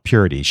own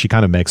purity. She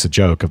kind of makes a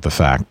joke of the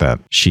fact that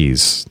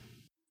she's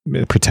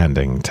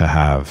pretending to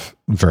have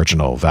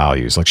virginal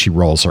values. Like she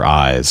rolls her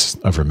eyes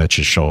over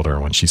Mitch's shoulder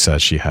when she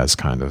says she has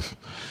kind of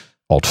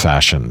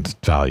old-fashioned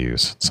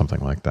values,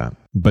 something like that.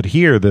 But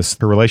here,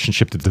 her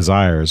relationship to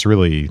desire is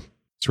really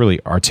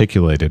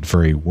articulated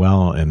very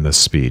well in this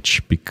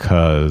speech,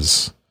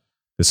 because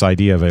this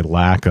idea of a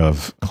lack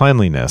of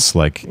cleanliness,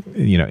 like,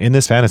 in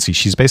this fantasy,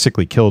 she's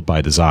basically killed by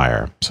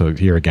desire. So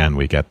here again,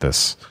 we get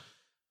this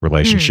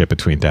relationship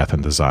between death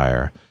and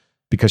desire,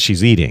 because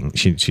she's eating.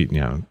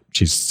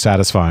 She's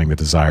satisfying the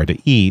desire to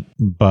eat,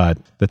 but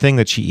the thing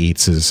that she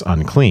eats is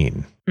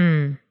unclean.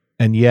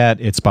 And yet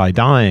it's by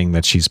dying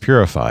that she's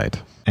purified.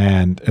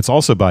 And it's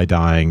also by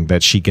dying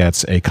that she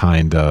gets a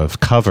kind of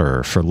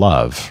cover for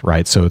love,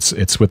 right? So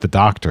it's with the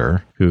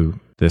doctor, who,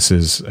 this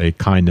is a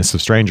kindness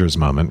of strangers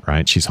moment,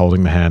 right? She's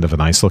holding the hand of a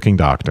nice looking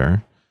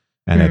doctor.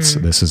 And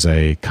this is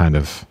a kind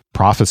of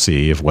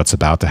prophecy of what's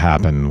about to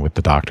happen with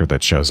the doctor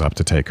that shows up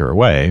to take her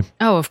away.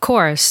 Oh, of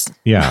course.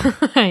 Yeah.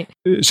 Right.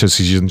 So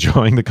she's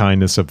enjoying the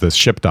kindness of this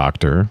ship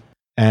doctor.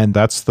 And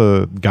that's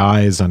the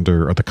guise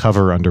or the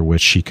cover under which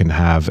she can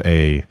have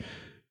a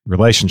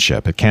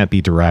relationship. It can't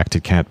be direct.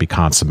 It can't be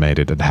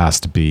consummated. It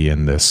has to be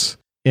in this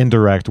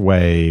indirect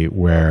way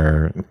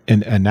where,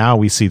 and now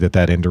we see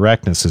that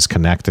indirectness is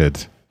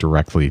connected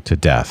directly to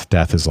death.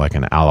 Death is like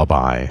an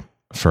alibi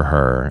for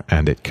her,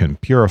 and it can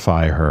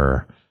purify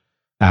her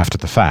after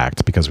the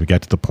fact, because we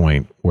get to the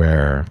point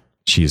where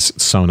she's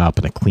sewn up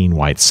in a clean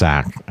white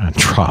sack and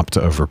dropped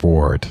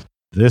overboard.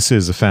 This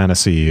is a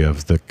fantasy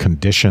of the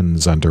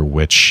conditions under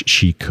which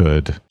she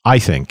could, I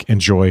think,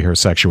 enjoy her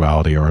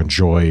sexuality or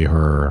enjoy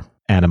her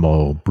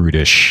animal,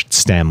 brutish,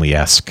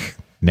 Stanley-esque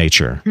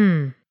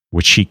nature,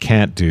 which she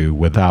can't do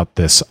without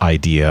this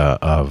idea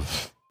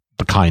of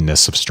the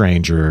kindness of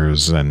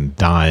strangers and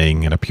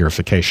dying in a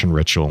purification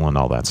ritual and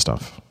all that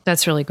stuff.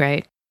 That's really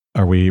great.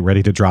 Are we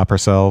ready to drop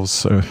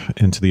ourselves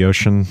into the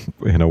ocean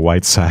in a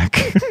white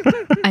sack?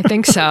 I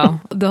think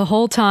so. The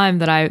whole time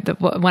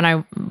when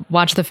I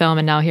watched the film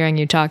and now hearing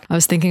you talk, I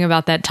was thinking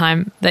about that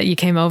time that you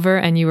came over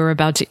and you were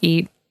about to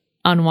eat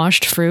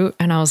unwashed fruit.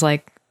 And I was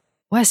like,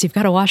 Wes, you've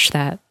got to wash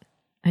that.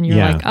 And you're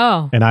like,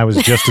 oh. And I was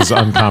just as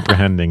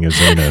uncomprehending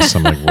as Eunice.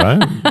 I'm like,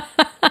 what?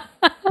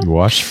 You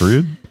wash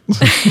fruit?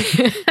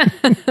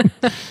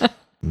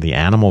 The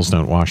animals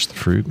don't wash the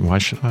fruit. Why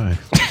should I?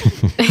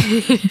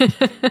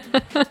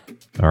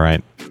 All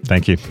right.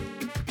 Thank you.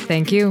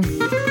 Thank you.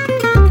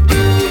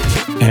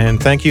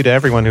 And thank you to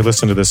everyone who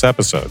listened to this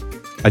episode.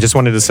 I just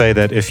wanted to say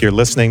that if you're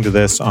listening to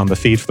this on the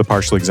feed for the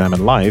Partially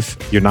Examined Life,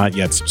 you're not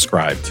yet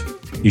subscribed.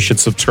 You should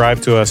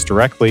subscribe to us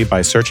directly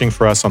by searching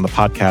for us on the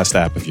podcast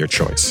app of your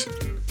choice.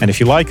 And if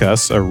you like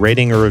us, a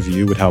rating or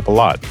review would help a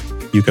lot.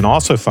 You can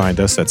also find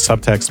us at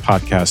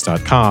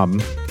subtextpodcast.com,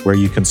 where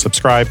you can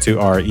subscribe to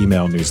our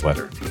email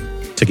newsletter.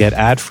 To get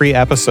ad-free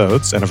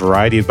episodes and a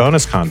variety of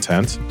bonus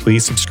content,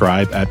 please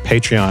subscribe at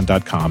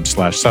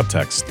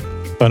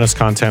patreon.com/subtext. Bonus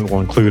content will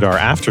include our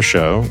after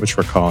show, which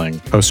we're calling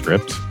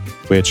Postscript,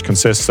 which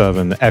consists of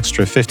an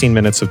extra 15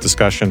 minutes of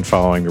discussion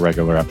following the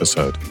regular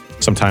episode.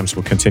 Sometimes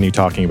we'll continue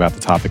talking about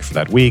the topic for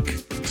that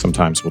week.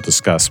 Sometimes we'll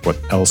discuss what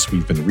else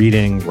we've been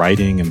reading,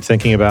 writing, and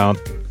thinking about.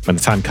 When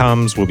the time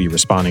comes, we'll be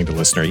responding to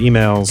listener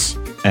emails.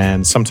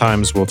 And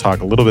sometimes we'll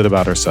talk a little bit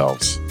about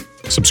ourselves.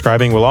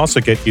 Subscribing will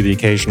also get you the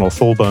occasional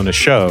full bonus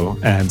show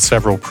and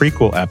several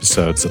prequel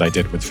episodes that I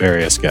did with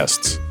various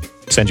guests.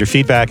 Send your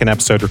feedback and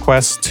episode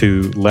requests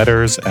to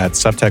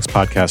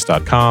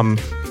letters@subtextpodcast.com.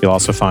 You'll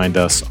also find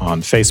us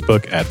on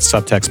Facebook at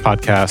Subtext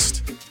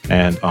Podcast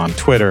and on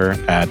Twitter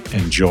at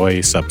Enjoy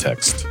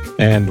Subtext.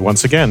 And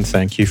once again,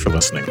 thank you for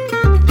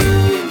listening.